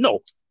bullshit. No,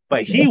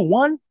 but he Okay.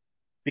 won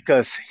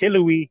because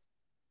Hillary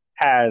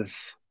has,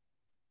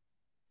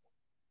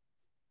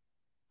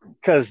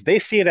 because they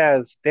see it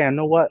as, damn, you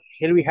know what?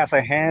 Hillary has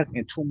her hands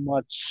in too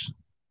much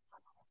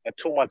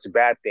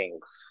bad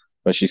things.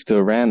 But she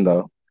still ran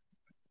though.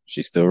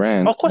 She still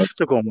ran. Of course, she's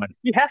still going to win.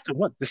 He has to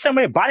win. The same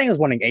way Biden is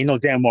winning, ain't no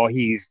damn well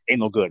he's ain't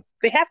no good.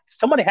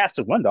 Somebody has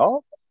to run,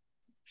 dog.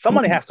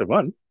 Somebody Mhm. has to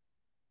run.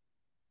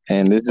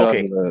 And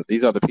Okay,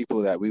 these are the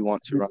people that we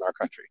want to run our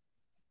country.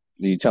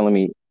 You telling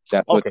me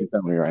that's what okay. you're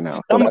telling me right now?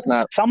 So Some that's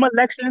not, some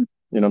election.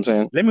 you know what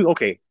I'm saying?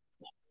 Okay.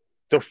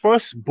 The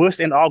first Bush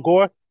and Al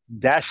Gore,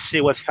 that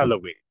shit was hella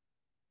weird.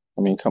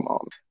 I mean, come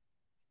on.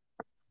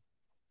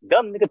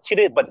 Them niggas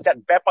cheated, but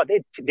that bad part,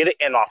 they did it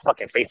in our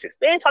fucking faces.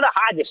 They ain't trying to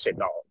hide this shit,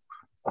 dog.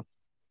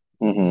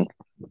 Hmm.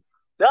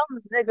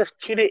 Them niggas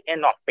cheated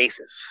in our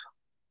faces.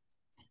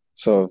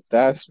 So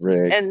that's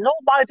rigged. And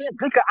nobody did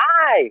blink an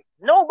eye.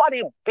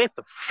 Nobody blinked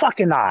the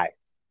fucking eye.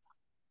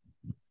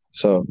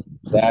 So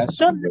that's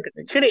Them niggas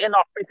rigged. cheated in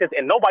our faces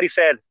and nobody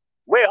said,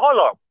 wait, hold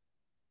up.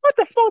 What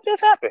the fuck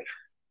just happened?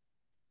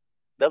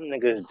 Them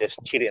niggas just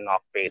cheated in our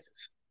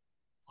faces.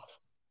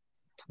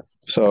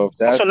 So if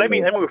that's So let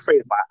me rigged,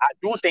 rephrase my. I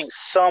do think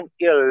some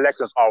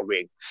elections are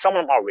rigged. Some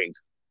of them are rigged.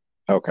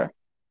 okay.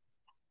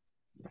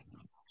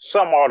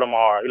 Some of them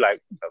are like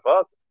the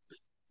fuck.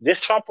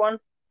 This Trump one,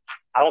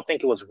 I don't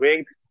think it was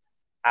rigged.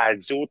 I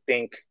do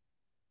think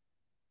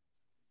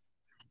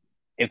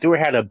if they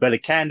had a better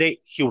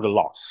candidate, he would have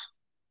lost.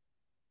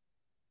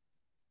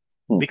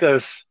 Hmm.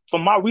 Because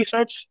from my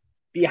research,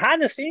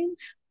 behind the scenes,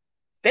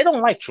 they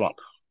don't like Trump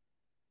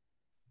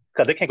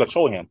because they can't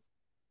control him.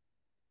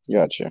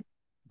 Gotcha.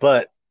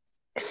 But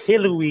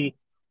Hillary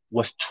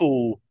was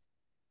too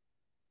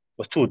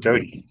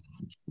dirty.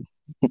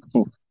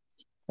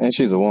 And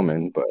she's a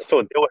woman, but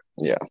So they were,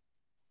 yeah.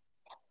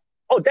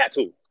 oh, that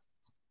too.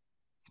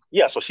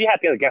 Yeah, so she had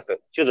things against her.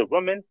 She was a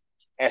woman,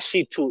 and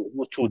she too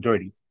was too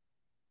dirty,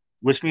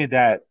 which means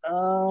that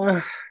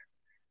uh,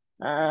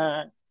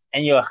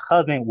 and your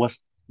husband was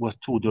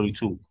too dirty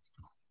too.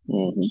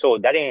 Hmm. So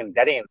that ain't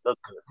look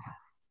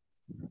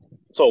good.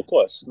 So of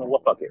course, no,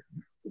 what fuck it,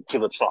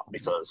 kill a Trump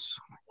because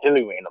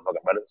Hillary ain't no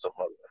fucking better. So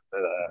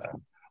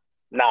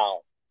now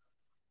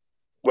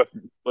with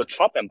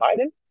Trump and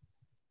Biden,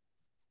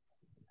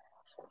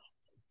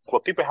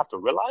 what people have to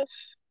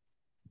realize,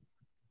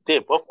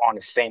 they're both on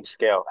the same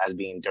scale as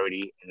being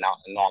dirty and not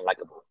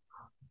non-likable.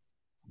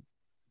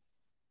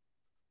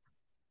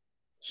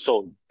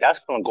 So that's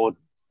gonna go.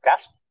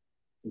 That's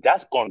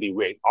that's gonna be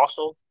rigged.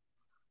 Also,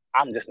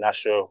 I'm just not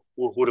sure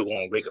who they're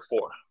gonna rig it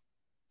for.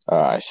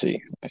 I see.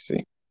 I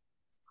see.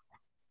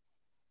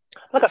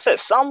 Like I said,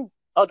 some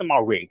Other them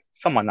are rigged.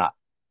 Some are not.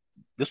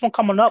 This one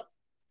coming up,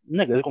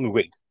 nigga, it's gonna be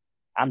rigged.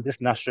 I'm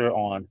just not sure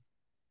on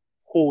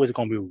who is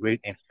gonna be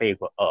rigged in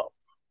favor of.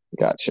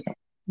 Gotcha.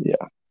 Yeah.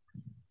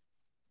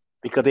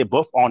 Because they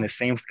both on the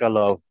same scale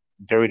of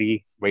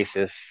dirty,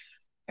 racist,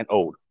 and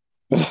old.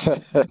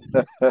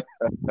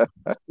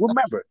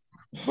 Remember,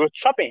 with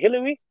Trump and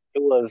Hillary,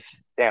 it was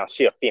damn,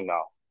 she a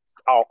female.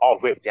 All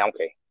ripped down,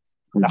 okay.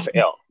 That's an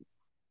L.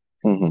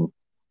 Mm-hmm.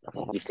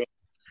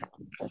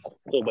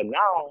 So, but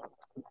now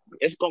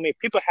it's gonna make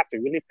people have to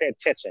really pay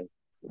attention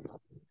to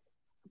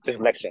this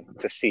election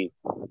to see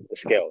the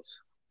scales.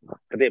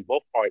 Because they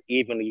both are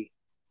evenly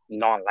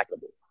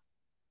non-likable.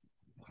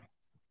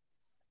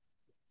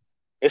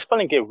 It's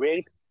gonna get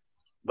rigged,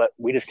 but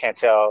we just can't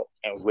tell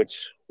in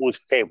whose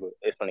favor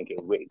it's gonna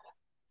get rigged.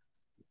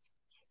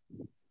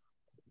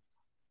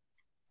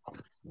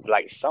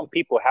 Like some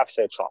people have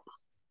said Trump.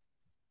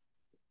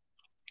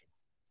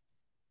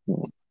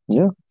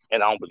 Yeah.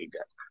 And I don't believe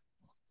that.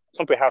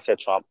 Some people have said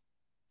Trump,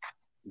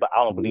 but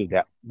I don't believe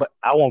that. But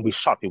I won't be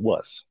shocked it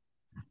was.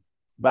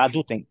 But I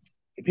do think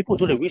if people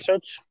do the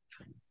research,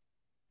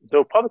 the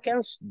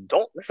Republicans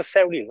don't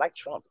necessarily like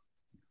Trump.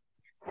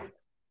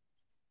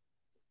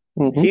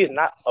 Mm-hmm. He's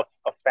not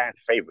a fan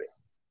favorite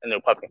in the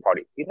Republican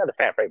Party. He's not a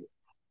fan favorite.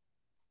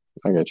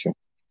 I get you.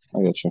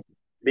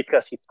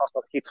 Because he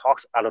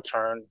talks out of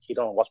turn. He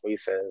don't watch what he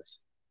says.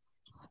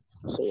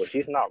 So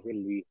he's not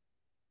really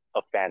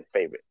a fan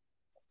favorite.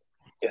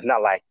 It's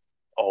not like,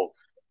 oh,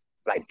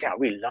 like, damn,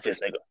 we love this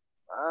nigga.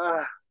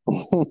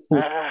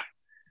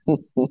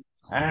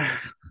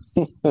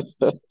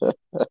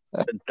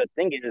 The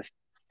thing is,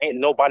 ain't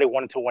nobody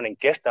wanted to win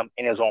against him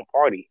in his own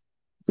party.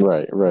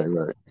 Right.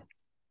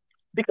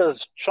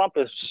 Because Trump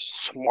is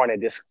smart in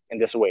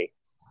this way.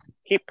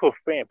 He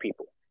preferring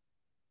people.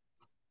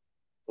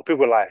 So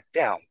people are like,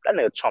 damn, that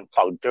nigga Trump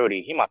talk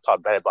dirty. He might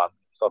talk bad about me.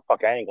 So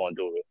fuck it, I ain't gonna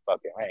do it.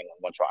 Fuck it, I ain't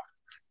gonna try.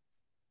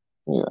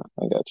 Yeah,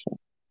 I got you.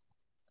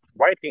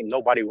 Why do you think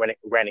nobody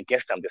ran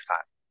against him this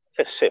time?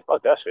 I said, shit,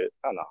 fuck that shit.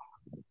 I don't know.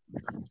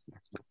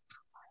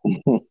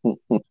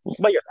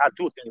 But yes, I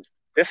do think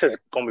this is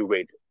gonna be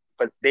rigged.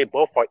 But they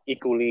both are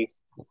equally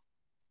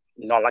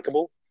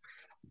non-likable.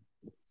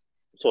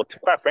 So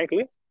quite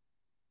frankly,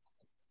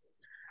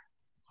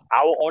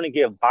 I will only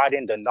give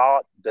Biden the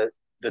nudge,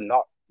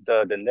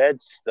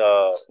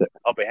 the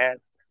upper hand,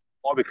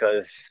 all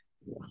because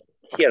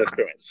he has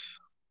experience.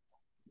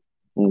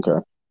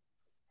 Okay.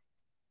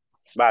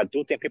 But I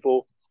do think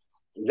people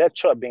let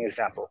Trump be an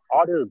example.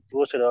 All this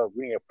bullshit of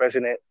being a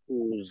president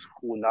who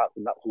not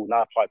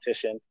a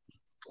politician,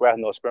 who has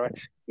no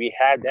experience. We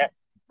had that.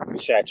 We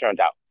said it turned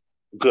out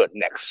good.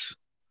 Next.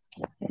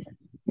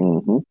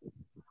 Mm-hmm.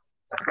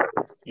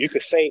 You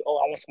could say, "Oh,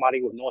 I want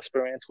somebody with no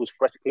experience who's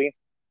fresh clean."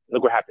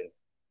 Look what happened.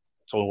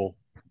 So,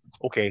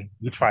 okay,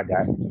 you tried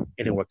that.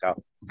 It didn't work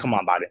out. Come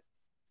on, Biden.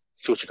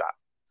 See what you got.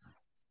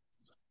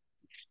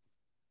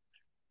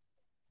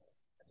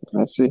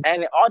 I see.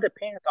 And it all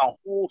depends on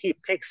who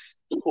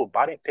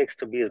Biden picks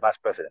to be his vice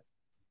president.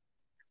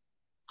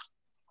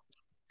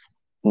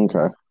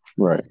 Okay,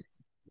 right.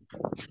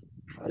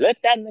 Let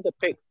that nigga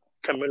pick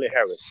Kamala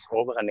Harris,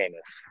 whatever her name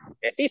is.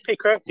 If he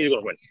pick her, he's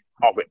gonna win.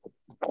 I'll win.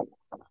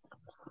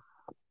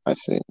 I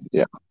see.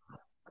 Yeah.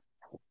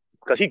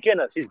 Because he's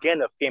getting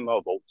a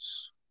female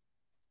votes.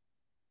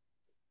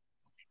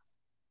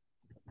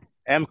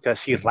 And because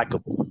she's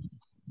likable.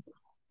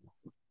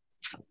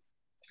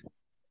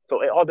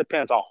 So it all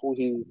depends on who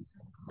he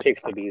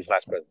picks to be his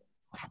vice president.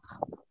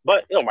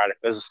 But it don't matter.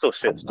 There's still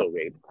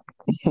rigged.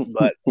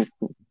 But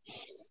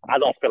I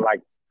don't feel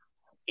like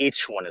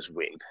each one is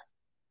rigged.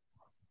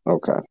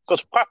 Okay.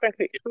 Because quite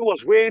frankly, if it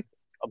was rigged,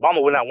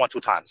 Obama would not won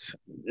 2 times.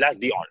 Let's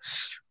be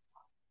honest.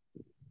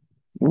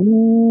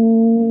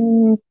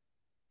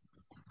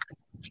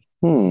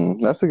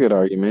 That's a good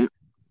argument.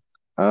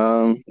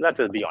 Let's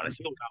just be honest.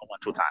 He would not won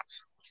 2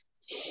 times.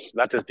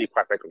 Let's just be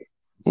quite frankly.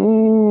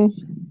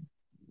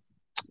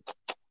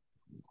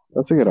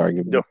 That's a good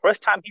argument. The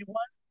first time he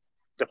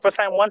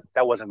won,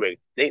 that wasn't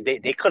rigged.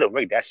 They could have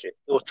rigged that shit.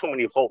 It was too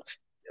many votes.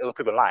 It was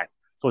people lying.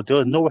 So there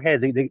was no way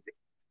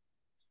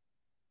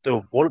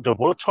the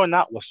voter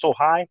turnout was so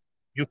high,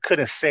 you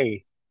couldn't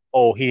say,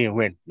 "Oh, he didn't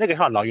win." Nigga,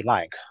 hell no, you're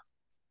lying.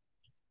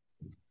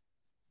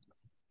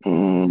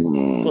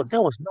 So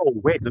there was no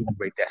way they're gonna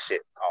rate that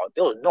shit.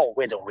 There was no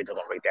way they're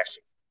gonna rate that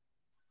shit.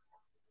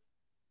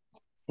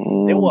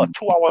 There was a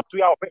 2-hour,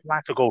 3-hour wait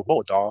line to go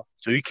vote, dog.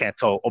 So you can't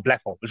tell, oh,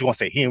 black folks, what you gonna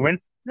say? He didn't win?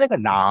 Nigga,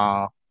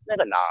 nah.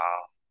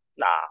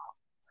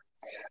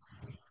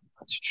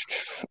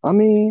 I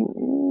mean,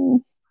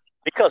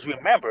 because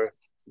remember,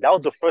 that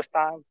was the first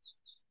time.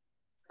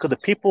 Because the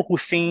people who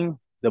seen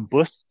the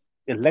Bush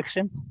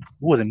election,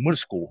 who was in middle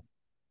school.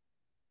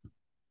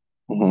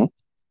 Mm-hmm.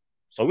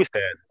 So we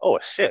said, "Oh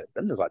shit,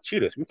 them just like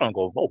cheaters. We're gonna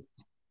go vote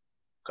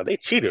because they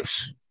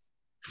cheaters."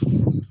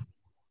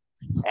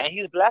 And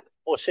he's black.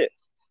 Oh shit,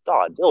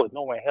 dog. There was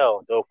no way in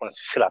hell they were gonna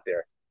sit out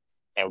there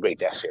and rate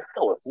that shit.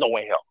 There was no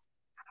way in hell.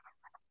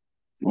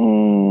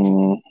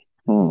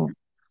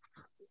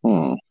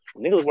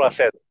 Niggas would have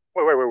said,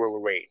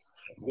 wait.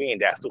 We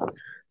ain't that stupid.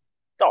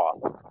 dog,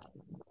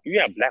 you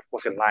have black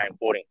folks in line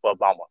voting for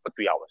Obama for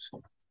 3 hours.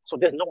 So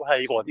there's no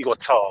way you gonna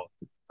tell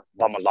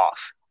Obama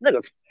lost.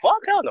 Nigga,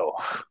 fuck hell no.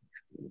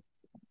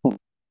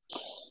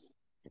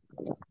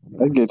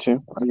 I get you.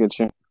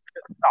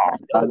 No,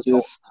 I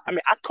just, I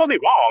mean, I could be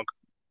wrong,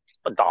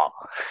 but dog,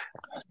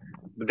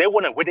 they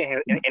wouldn't win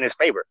in his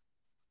favor.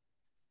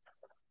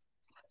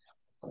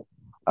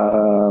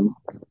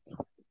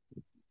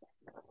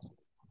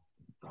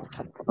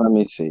 Let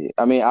me see.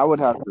 I mean, I would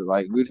have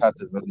to we'd have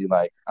to really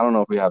I don't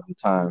know if we have the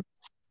time,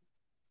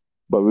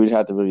 but we'd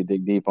have to really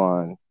dig deep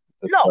on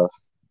the No, stuff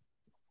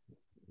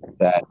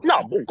that.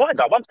 no, go ahead,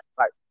 dog.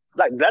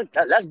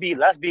 Let's be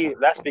honest.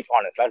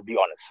 Let's be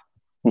honest.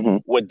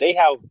 Mhm. Would they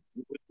have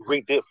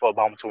rigged it for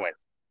Obama to win?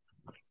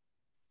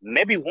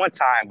 Maybe one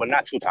time, but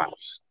not 2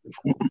 times.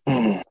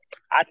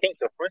 I think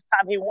the first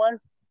time he won,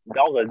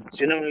 that was a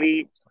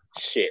genuinely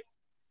shit.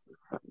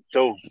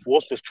 The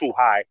votes was too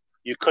high.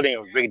 You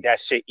couldn't rig that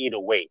shit either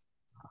way.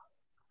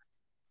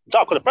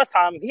 Dog, because the first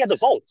time he had the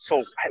vote.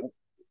 So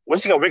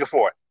what's he gonna rig it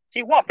for?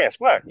 He won fair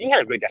square. You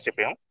had to rig that shit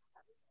for him.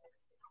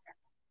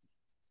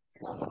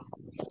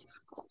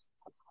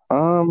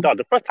 Dog,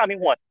 the first time he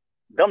won,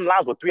 them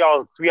lines were 3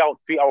 hour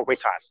wait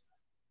times.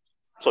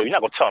 So you're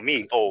not gonna tell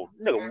me, oh,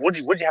 nigga, would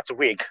you have to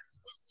rig?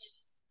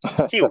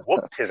 He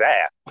whooped his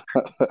ass.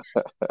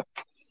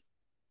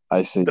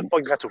 I see. The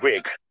fuck you have to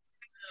rig?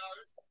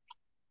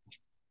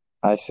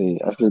 I see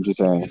what you're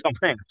saying. That's what I'm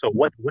saying. So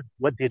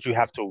what did you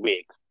have to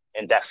rig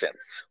in that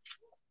sense?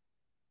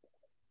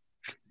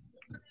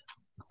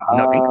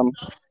 Nothing.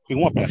 He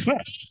won fair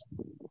square.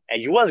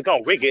 And you wasn't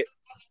gonna rig it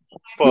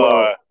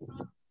for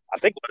I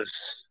think it was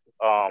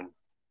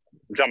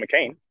John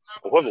McCain,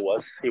 or whoever it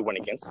was he went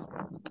against.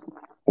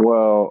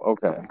 Well,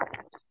 okay.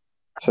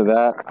 To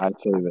that, I'd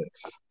say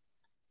this.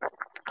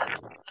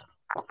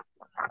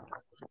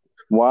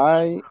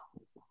 Why,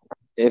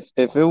 if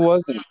it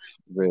wasn't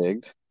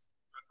rigged,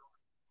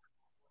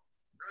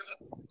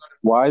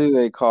 why do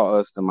they call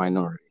us the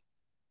minority?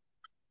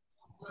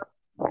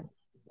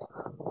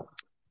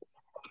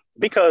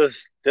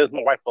 Because there's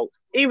more white folks.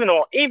 Even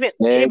though I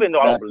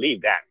don't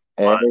believe that.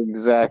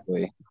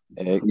 Exactly.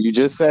 You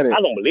just said it. I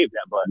don't believe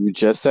that, but you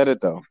just said it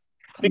though.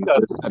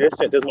 Because they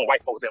said there's more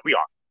white folks than we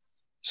are.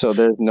 So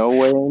there's no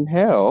way in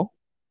hell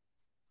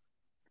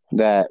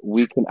that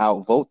we can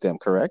outvote them,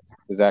 correct?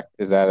 Is that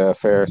a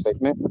fair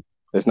statement?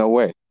 There's no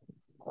way.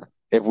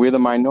 If we're the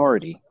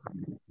minority,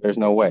 there's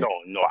no way.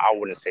 No, I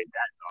wouldn't say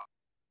that.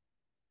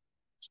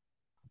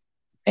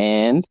 No.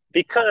 And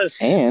because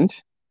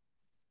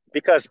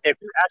if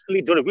you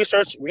actually do the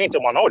research, we ain't the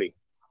minority.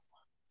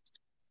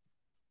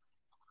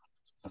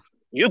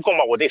 You go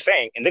about what they're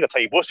saying, and they're gonna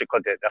tell you bullshit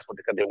because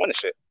they want the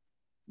shit.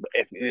 But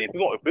if we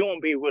want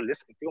to be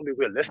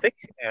realistic,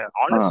 and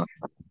honest,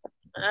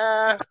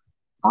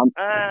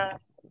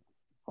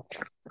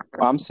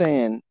 I'm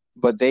saying,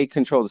 but they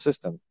control the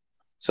system,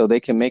 so they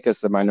can make us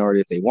the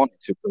minority if they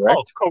wanted to. Correct?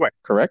 Oh,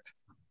 correct.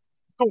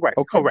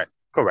 Okay.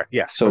 Correct.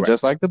 Yeah. So correct.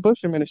 Just like the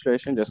Bush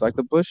administration, just like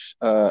the Bush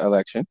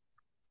election,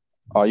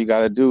 all you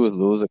got to do is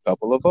lose a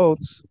couple of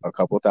votes, a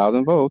couple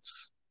thousand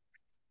votes,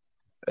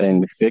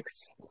 and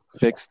fix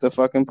the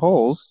fucking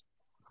polls.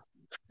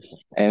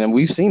 And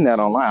we've seen that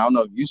online. I don't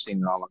know if you've seen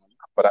it online,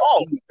 but I've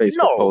seen a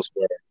Facebook post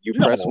where you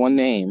press one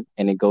name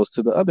and it goes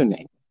to the other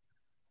name.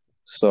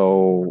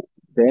 So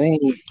that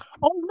ain't.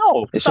 Oh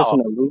no! It's just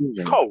an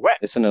illusion.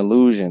 Correct. It's an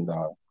illusion,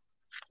 dog.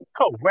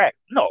 Correct.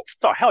 No,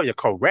 hell, you're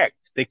correct.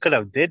 They could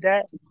have did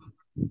that,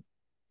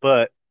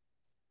 but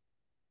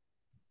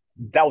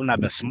that would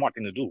not be a smart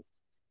thing to do.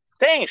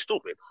 They ain't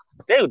stupid.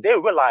 They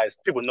realize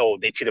people know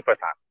they cheated the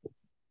first time.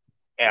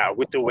 And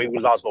with the way we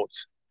lost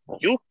votes,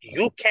 you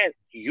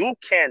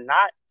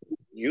cannot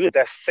use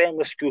that same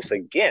excuse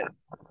again.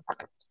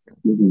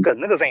 Because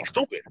niggas ain't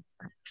stupid.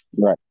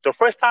 Right. The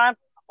first time,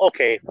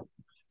 okay,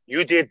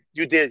 you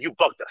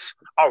bugged us.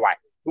 All right,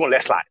 we're gonna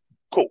let slide.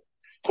 Cool.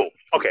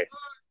 Okay.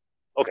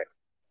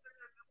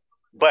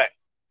 But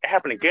it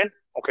happened again.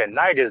 Okay,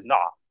 now there's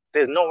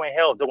no way in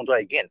hell they're gonna do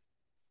it again.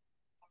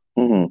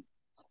 Mm-hmm.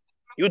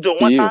 You do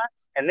it one time,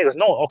 and niggas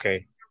know.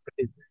 Okay,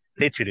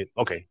 they cheated.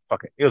 Okay,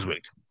 it was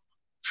rigged.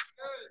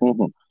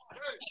 Mm-hmm.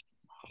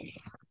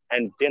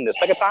 And then the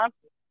second time,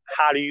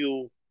 how do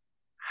you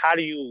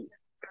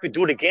if you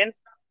do it again?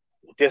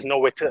 There's no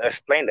way to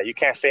explain that. You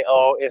can't say,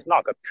 "Oh, it's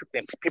not."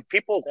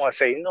 People are gonna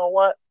say, "You know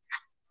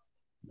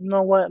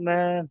what,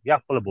 man?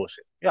 Y'all full of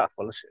bullshit. Y'all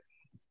full of shit."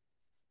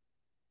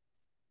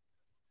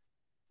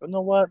 You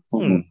know what?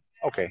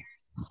 Mm-hmm. Okay.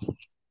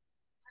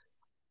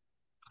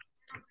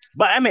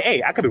 But I mean,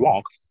 hey, I could be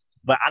wrong,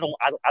 but I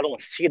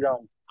don't see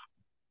them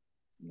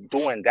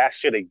doing that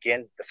shit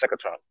again the second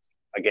term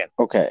again.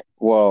 Okay,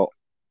 well,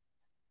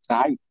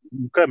 I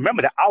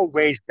remember the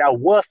outrage that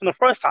was from the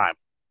first time.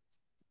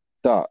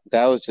 That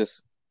was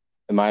just,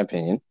 in my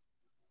opinion,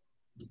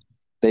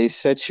 they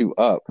set you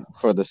up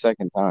for the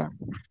second time.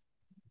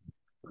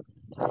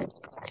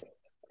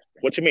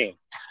 What you mean?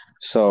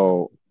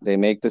 So they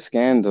make the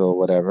scandal,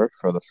 whatever,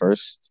 for the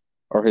first,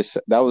 or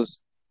that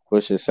was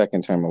Bush's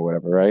second term or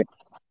whatever, right?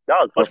 That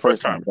was Bush's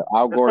first term. The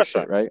Al Gore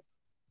shit, right?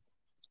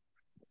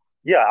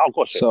 Yeah, I'll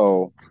go shit.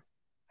 So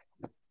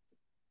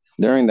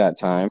during that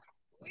time,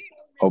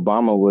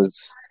 Obama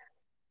was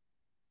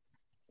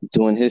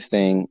doing his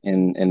thing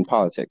in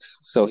politics.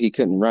 So he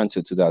couldn't run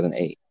to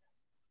 2008.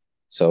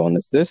 So in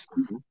the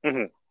system,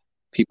 Mm-hmm.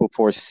 people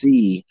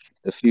foresee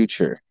the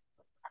future.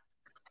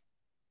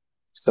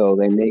 So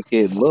they make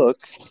the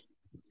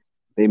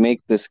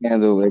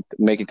scandal,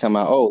 make it come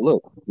out, oh,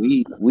 look,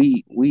 we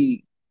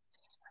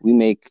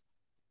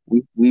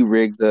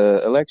rigged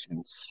the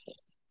elections.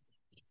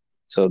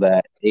 So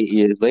that 8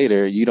 years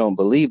later, you don't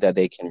believe that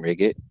they can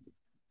rig it.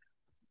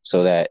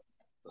 So that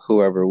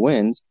whoever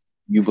wins,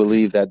 you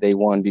believe that they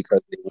won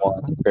because they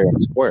won fair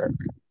and square,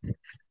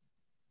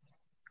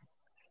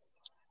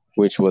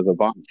 which was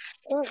Obama.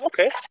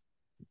 Okay.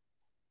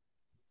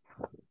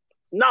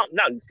 Now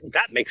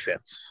that makes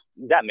sense.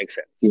 That makes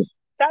sense. Yeah.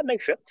 That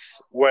makes sense.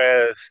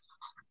 Whereas,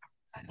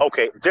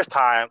 okay, this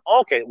time,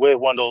 okay, we're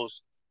one of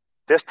those.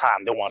 This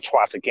time they want to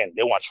try us again.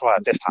 They want to try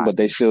us this time. But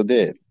they still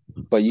did.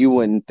 But you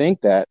wouldn't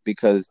think that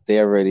because they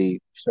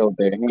already showed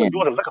their hand. You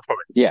wasn't looking for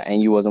it. Yeah,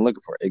 and you wasn't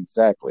looking for it.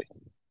 Exactly.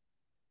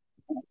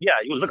 Yeah,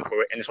 you was looking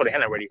for it, and they showed their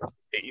hand already.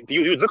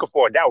 You was looking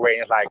for it that way,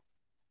 and it's like,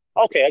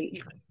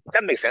 okay,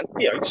 that makes sense.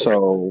 Yeah.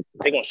 So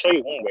they're gonna show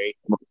you one way,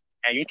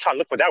 and you try to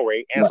look for that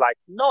way, and it's like,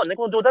 no, they're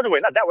gonna do it the other way,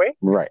 not that way.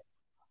 Right.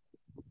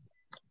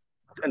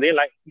 And they're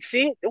like, you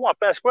see, they want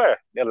fair and square.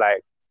 They're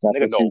like, that's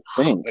nigga, what you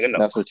think. Nigga, no.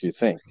 That's what you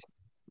think.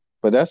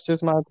 But that's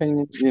just my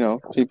opinion. You know,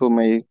 people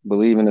may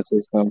believe in the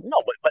system.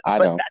 No, but I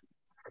don't.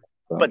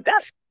 But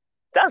that's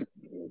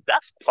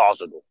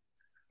plausible.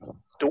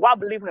 Do I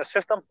believe in the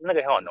system?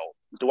 Nigga, hell no.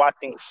 Do I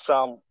think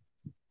some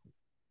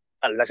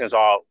elections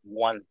are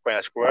won fair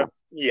and square?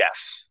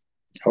 Yes.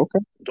 Okay.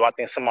 Do I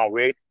think some are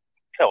rigged?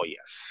 Hell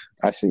yes.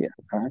 I see it.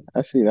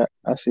 I see that.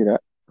 I see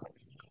that.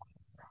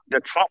 The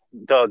Trump,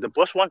 the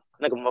Bush one,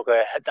 nigga,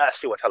 that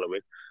shit was hella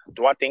rigged.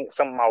 Do I think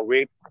some are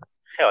rigged?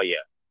 Hell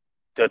yeah.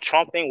 The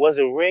Trump thing, was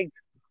it rigged?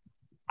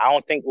 I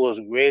don't think it was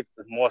rigged.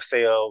 It's more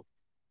so,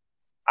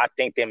 I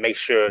think they make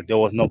sure there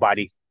was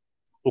nobody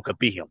who could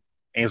beat him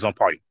in his own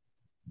party.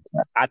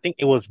 I think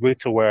it was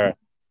rigged to where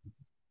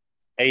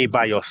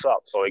everybody else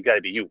up, so it got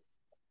to be you.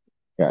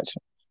 Gotcha.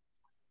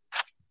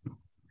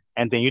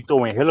 And then you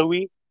throw in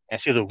Hillary,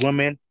 and she's a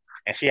woman,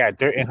 and she had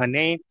dirt in her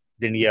name,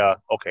 then yeah,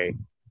 okay.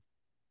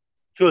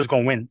 She was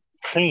going to win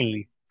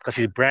cleanly because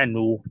she's brand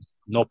new,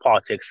 no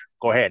politics.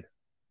 Go ahead.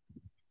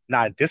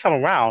 Now, this time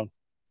around,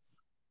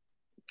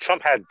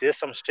 Trump had did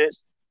some shit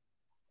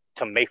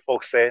to make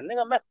folks say,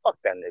 nigga, man, fuck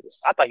that nigga.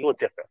 I thought he was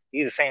different.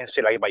 He's the same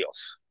shit like everybody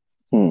else.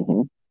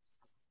 Mm-hmm.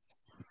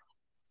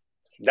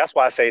 That's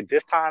why I say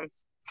this time,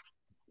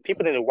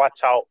 people need to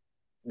watch out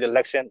the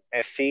election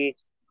and see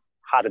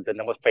how the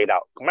numbers played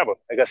out. Remember,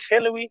 because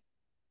Hillary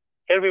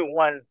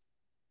won.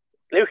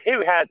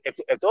 Hillary had, if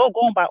they were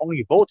going by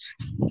only votes,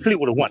 Hillary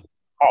would have won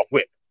off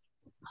rip.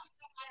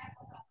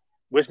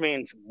 Which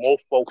means more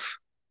folks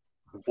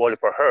voted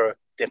for her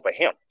than for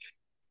him.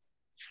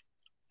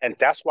 And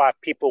that's why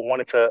people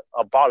wanted to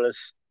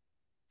abolish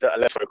the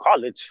electoral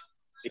college,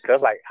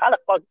 because like, how the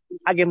fuck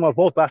I get more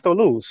votes but I still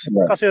lose?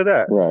 Right. Consider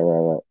that.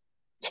 Right.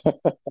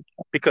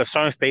 Because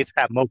certain states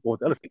have more votes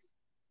than other states.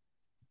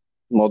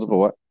 Multiple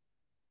what?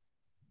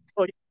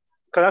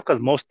 Because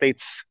most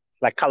states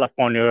like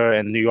California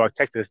and New York,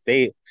 Texas,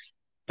 their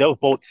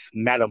votes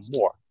matter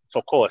more. So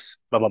of course,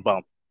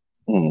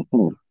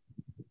 Mm-hmm.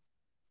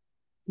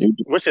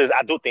 Which is,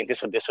 I do think they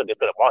should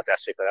abolish that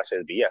shit, because that shit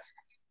is BS.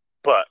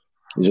 But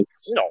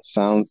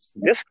sounds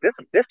this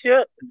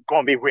year is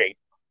gonna be rigged.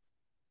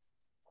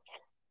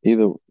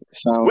 Either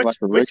sounds like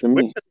a rig to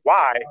me.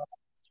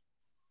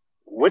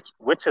 Which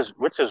is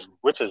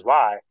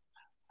why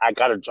I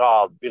got a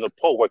job being a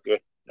poll worker,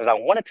 because I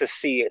wanted to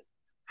see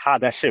how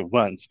that shit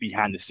runs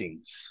behind the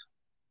scenes.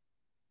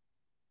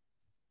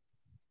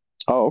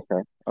 Oh,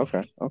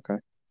 okay.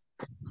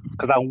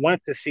 Because I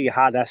wanted to see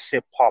how that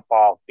shit pop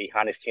off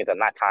behind the scenes at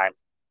nighttime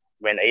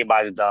when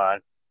everybody's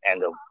done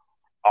and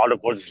all the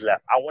voters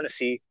left. I want to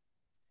see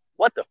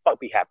what the fuck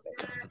be happening.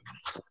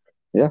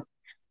 Yeah.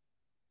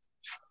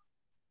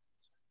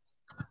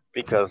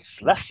 Because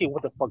let's see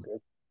what the fuck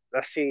is.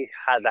 Let's see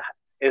how that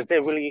is.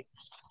 There really,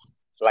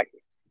 like,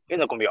 it's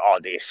not gonna be all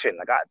day shit.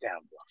 Like,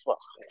 goddamn, fuck.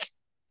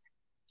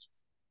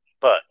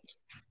 But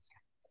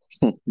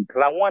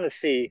because I want to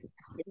see,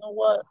 you know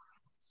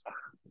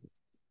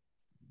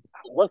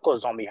what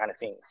goes on behind the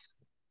scenes.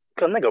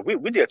 Because nigga,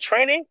 we did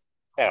training,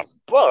 and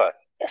bro,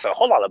 it's a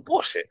whole lot of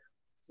bullshit.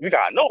 You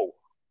gotta know.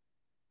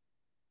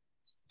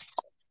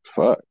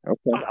 Fuck.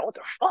 Okay. I'm like, what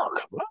the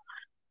fuck, bro?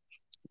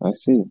 I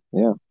see.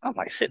 Yeah. I'm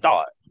like, shit,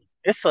 dog.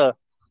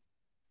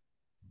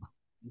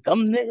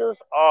 Them niggas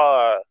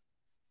are,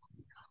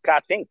 I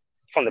think,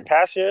 from the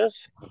past years,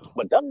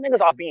 but them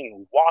niggas are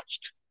being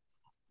watched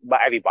by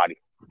everybody.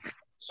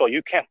 So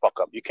you can't fuck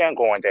up. You can't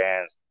go in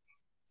there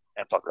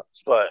and fuck up.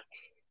 But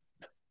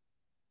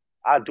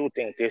I do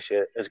think this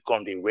year is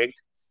going to be rigged.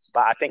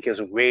 But I think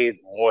it's rigged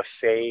more,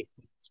 say,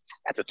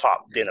 at the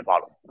top than the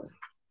bottom.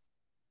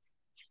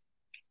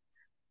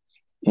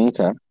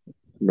 Okay.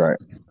 Right.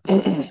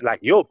 Like,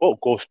 your vote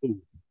goes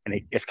through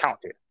and it's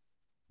counted.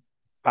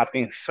 I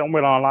think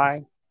somewhere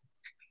online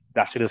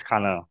that shit is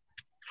kind of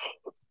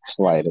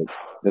Slighted.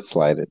 It's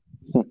slighted.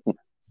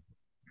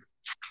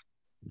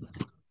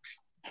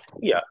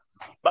 yeah.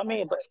 But I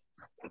mean, but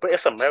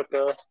it's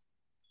America.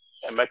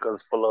 America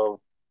is full of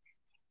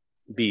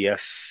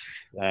BS,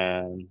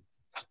 and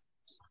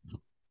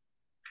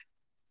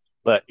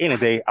but any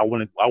day I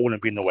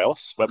wouldn't be nowhere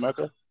else but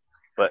America.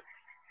 But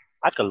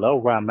I could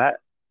love where I'm at,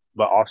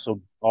 but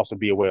also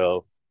be aware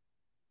of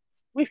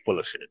we full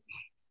of shit.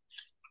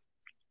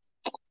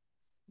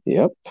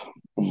 Yep.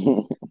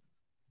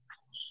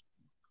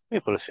 We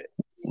full of shit.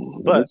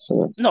 But Yes,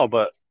 sir. no,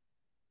 but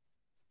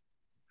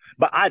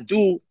I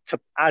do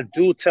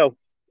tell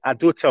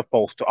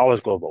folks to always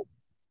go vote.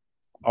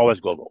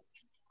 Always go vote.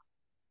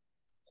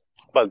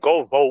 But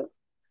go vote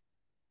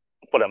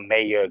for the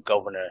mayor,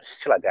 governor,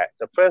 shit like that.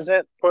 The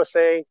president per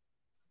se,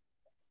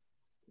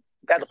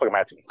 that's a fucking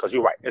matter to me. Because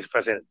you're right, it's the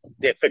president,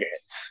 they're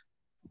figureheads.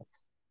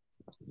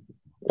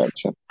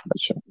 Gotcha.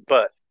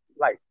 But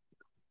like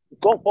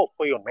go vote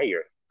for your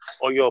mayor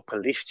or your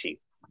police chief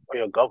or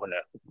your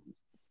governor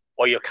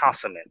or your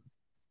councilman.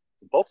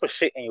 Vote for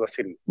shit in your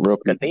city Real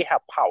because people. they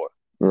have power.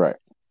 Right.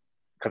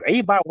 Because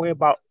everybody worry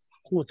about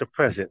who's the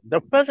president.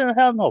 The president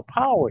has no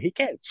power. He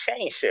can't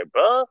change shit,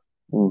 bro.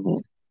 Mm-hmm.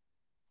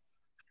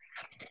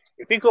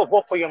 If you go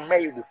vote for your mayor,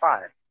 you'll be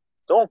fine.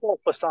 Don't vote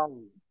for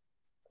some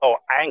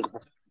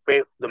angle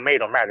the mayor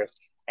don't matter.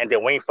 And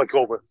then when you fuck you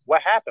over,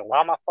 what happened?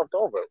 Why am I fucked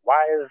over?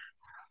 Why is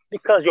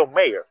because you're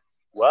mayor?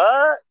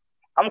 What?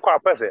 I'm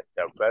called president.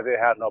 The president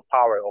has no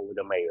power over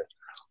the mayor,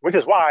 which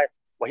is why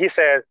when he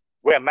said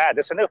we're mad,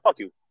 they said, "No, fuck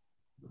you."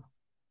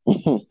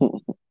 Everybody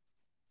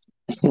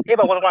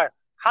wonder why.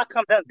 How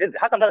come that?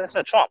 How come that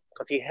isn't Trump?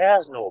 Because he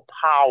has no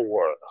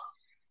power.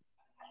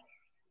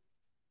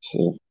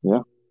 See,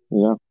 yeah.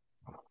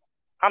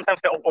 How many times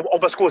they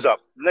open schools up?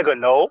 Nigga,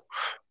 no.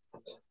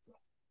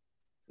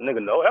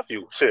 Nigga, no. F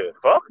you. Shit.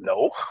 Fuck,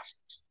 no.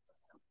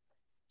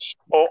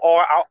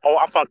 Or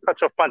I'm going to cut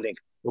your funding.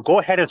 Well, go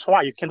ahead and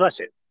try. You can do that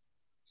shit.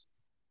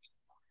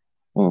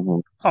 Mm-hmm.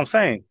 That's what I'm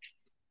saying.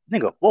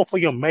 Nigga, vote for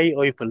your mayor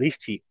or your police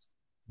chief.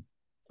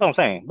 That's what I'm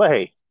saying. But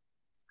hey,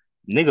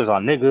 niggas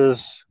are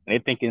niggas. And they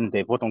thinking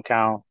they vote don't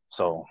count.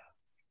 So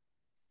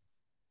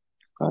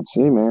I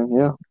see, man.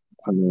 Yeah.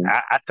 I mean,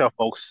 I tell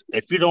folks,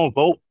 if you don't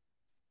vote,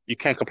 you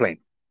can't complain.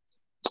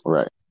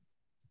 right.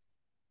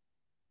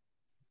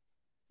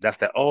 That's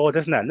that. Oh,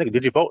 that's not nigga.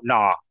 Did you vote?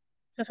 Nah.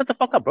 Just shut the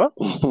fuck up, bro.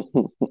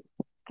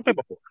 Complain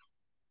before.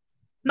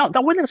 No,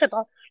 that wait a shit.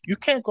 You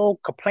can't go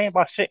complain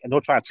about shit and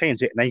don't try to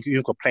change it. And then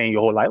you complain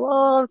your whole life.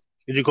 Well,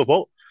 did you go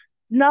vote?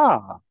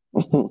 Nah.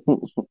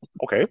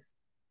 Okay.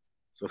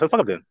 So shut the fuck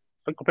up then.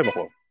 Complain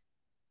before.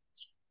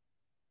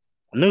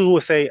 A nigga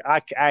would say,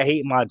 I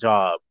hate my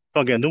job.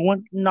 Don't get a new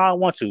one? No, I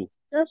want to.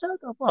 Yeah, shut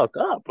the fuck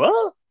up, bro.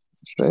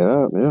 Straight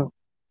up, yeah.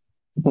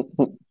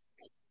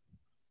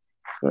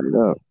 Straight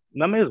up.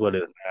 That means what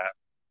it is,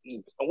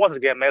 man. Once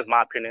again, man, it's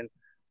my opinion.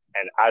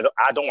 And I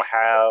don't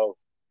have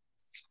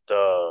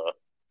the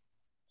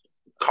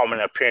common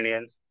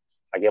opinion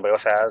like everybody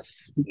else has.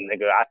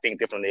 Nigga, I think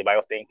differently than everybody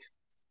else think.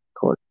 Of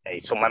course.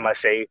 Hey, somebody might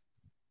say,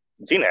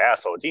 Gene an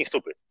asshole, Gene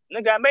stupid.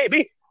 Nigga, I may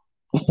be.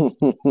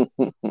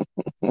 Nigga,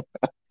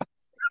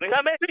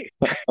 I may be.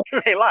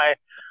 You ain't lying.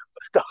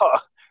 But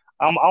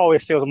I'm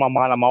always still in my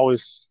mind. I'm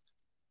always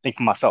thinking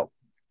for myself.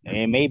 And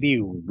it may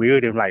be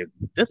weird and like,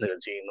 this nigga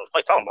Gene, what are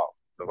you talking about?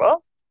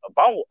 Well,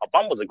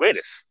 Obama was the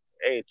greatest.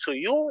 Hey, to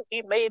you,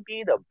 he may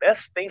be the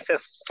best thing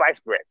since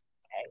sliced bread.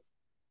 Hey.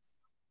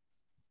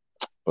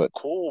 But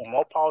cool,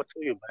 more power to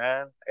you,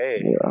 man.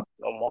 Hey, yeah.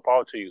 no more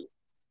power to you.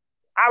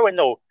 I already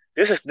know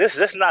this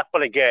not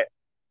gonna get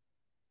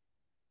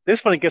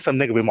some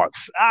negative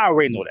remarks. I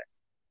already know that.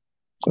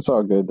 It's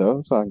all good though.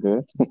 It's all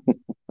good.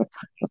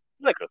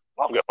 Nigga, I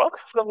don't give a fuck.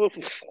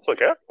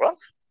 Okay, well,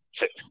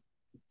 shit.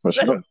 For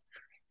sure.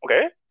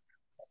 Okay.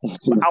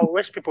 But I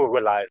wish people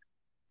realize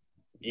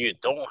you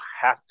don't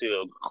have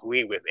to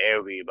agree with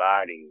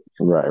everybody.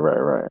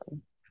 Right.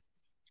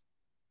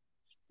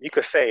 You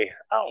could say,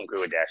 I don't agree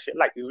with that shit.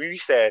 Like you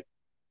said,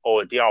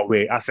 oh, they all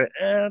red. I said,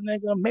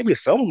 nigga, maybe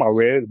some of my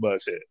red,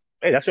 but shit.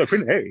 Hey, that's your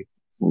opinion. Hey.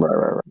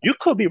 Right. You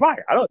could be right.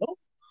 I don't know.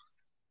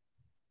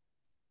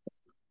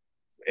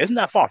 Isn't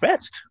that far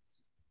fetched?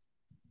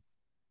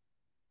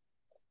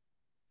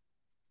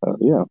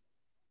 Yeah.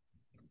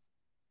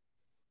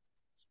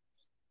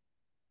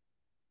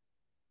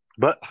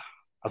 But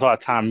that's all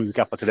the time we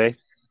got for today.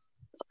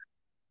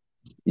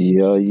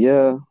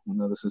 Yeah.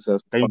 Another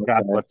successful Thank you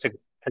guys for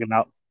checking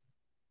out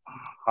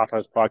Hot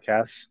Toys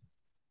Podcast.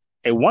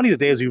 Hey, one of these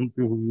days we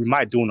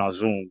might do it on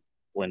Zoom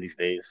one of these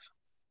days.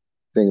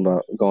 Think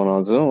about going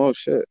on Zoom? Oh,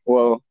 shit.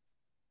 Well,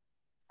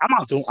 I'm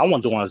on Zoom. I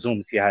want to do it on Zoom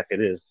to see how it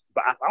is.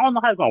 But I don't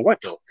know how it's going to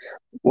work, though.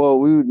 Well,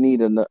 we would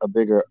need a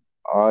bigger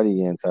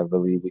audience, I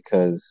believe,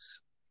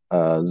 because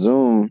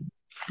Zoom,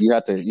 you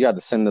have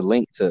to send the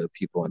link to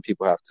people, and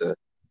people have to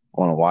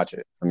want to watch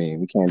it. I mean,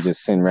 we can't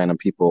just send random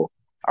people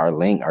our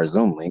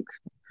Zoom link.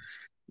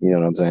 You know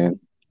what I'm saying?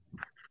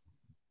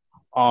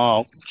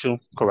 True.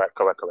 Correct.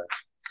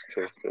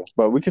 True.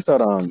 But we can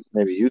start on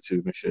maybe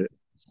YouTube and shit.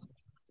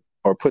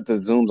 or put the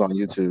Zooms on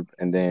YouTube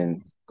and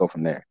then go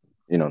from there.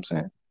 You know what I'm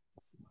saying?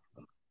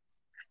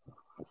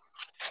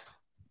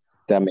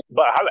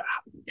 But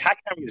how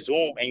can we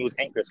Zoom and use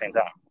Anchor at the same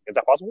time? Is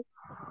that possible?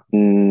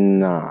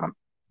 Nah,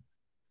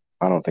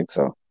 I don't think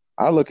so.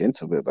 I'll look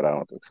into it, but I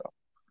don't think so.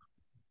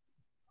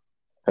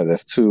 Because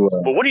that's too.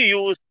 But what do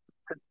you use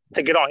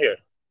to get on here?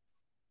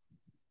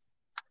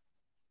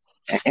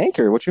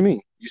 Anchor? What you mean?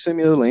 You send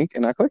me the link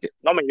and I click it.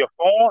 Not mean your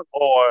phone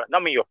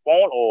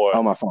or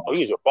Oh, my phone.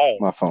 use your phone.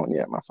 My phone,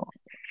 yeah, my phone.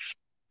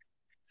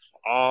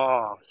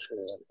 Oh, shit.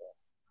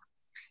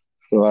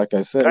 So like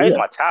I said, I use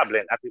my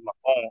tablet. I use my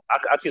phone.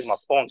 I use my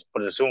phone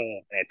for the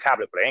Zoom and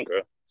tablet for the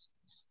Anchor.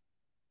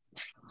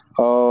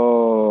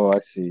 Oh, I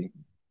see.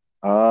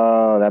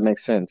 Oh, that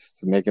makes sense.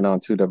 To make it on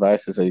two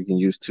devices so you can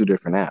use two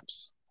different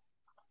apps.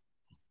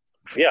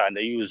 Yeah, and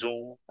they use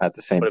Zoom at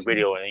the same for the time.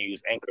 video and they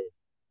use Anchor.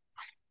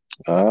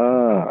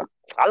 Ah.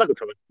 I look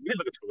into it. You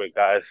look into it,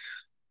 guys.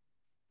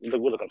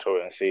 We'll look into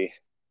it and see.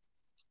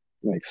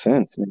 Makes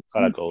sense.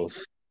 How that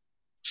goes.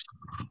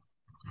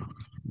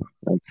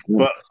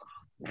 But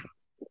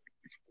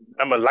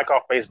remember, like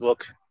our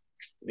Facebook,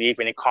 leave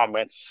any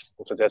comments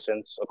or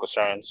suggestions or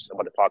concerns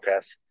about the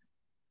podcast.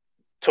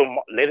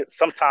 Later,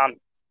 sometime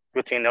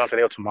between now and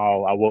today or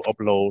tomorrow, I will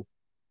upload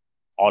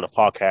all the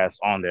podcasts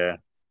on there.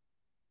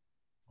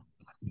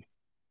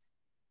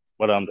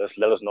 But just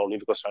let us know,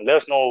 leave a concern. Let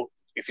us know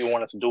if you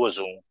want us to do a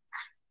Zoom.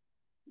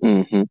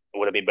 Mm-hmm.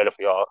 Would it be better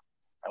for y'all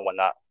and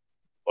whatnot?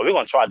 But we're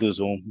gonna try to do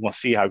Zoom. We're gonna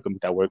see how we can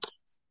make that work.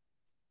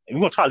 And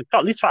we're gonna try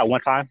at least try it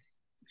one time,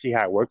 see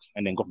how it works,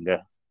 and then go from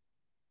there.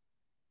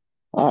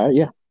 All right,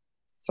 yeah,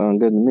 sounds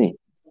good to me.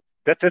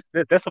 That's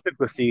so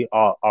people can see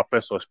our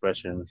facial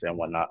expressions and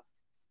whatnot.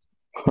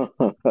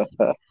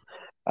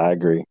 I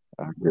agree.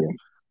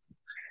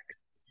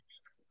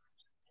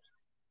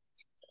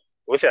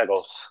 We'll see how it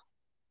goes.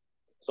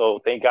 So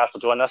thank you guys for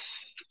joining us.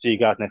 See you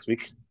guys next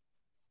week.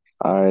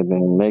 All right,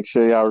 then make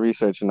sure y'all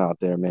researching out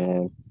there,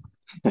 man.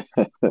 Don't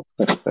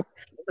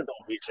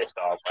research,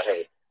 dog. But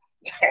hey.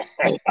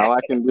 all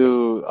I can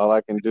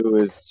do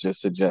is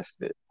just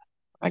suggest it.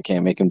 I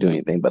can't make him do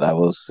anything, but I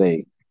will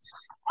say.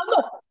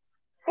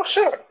 For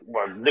sure.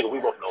 Well, nigga, we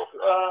both know.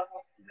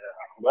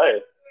 Yeah.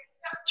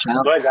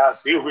 Go ahead,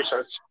 guys. Do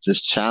research.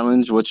 Just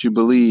challenge what you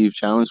believe.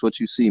 Challenge what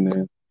you see,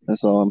 man.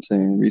 That's all I'm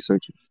saying.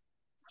 Research it.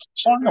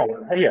 Oh no.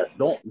 Hey, yeah.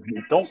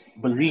 Don't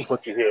believe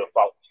what you hear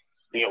about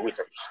doing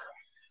research.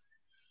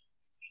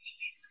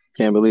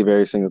 Can't believe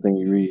every single thing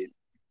you read.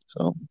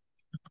 So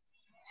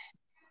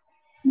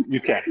you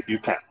can't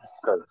because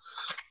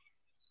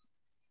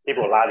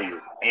people lie to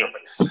you in your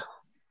face.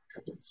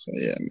 So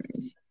yeah,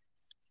 man.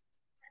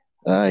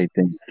 All right,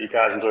 then. You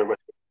guys enjoy.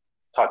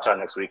 Talk to y'all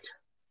next week.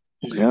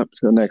 Yep.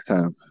 Till next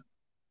time.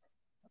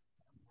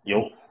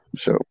 Yo.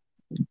 Sure.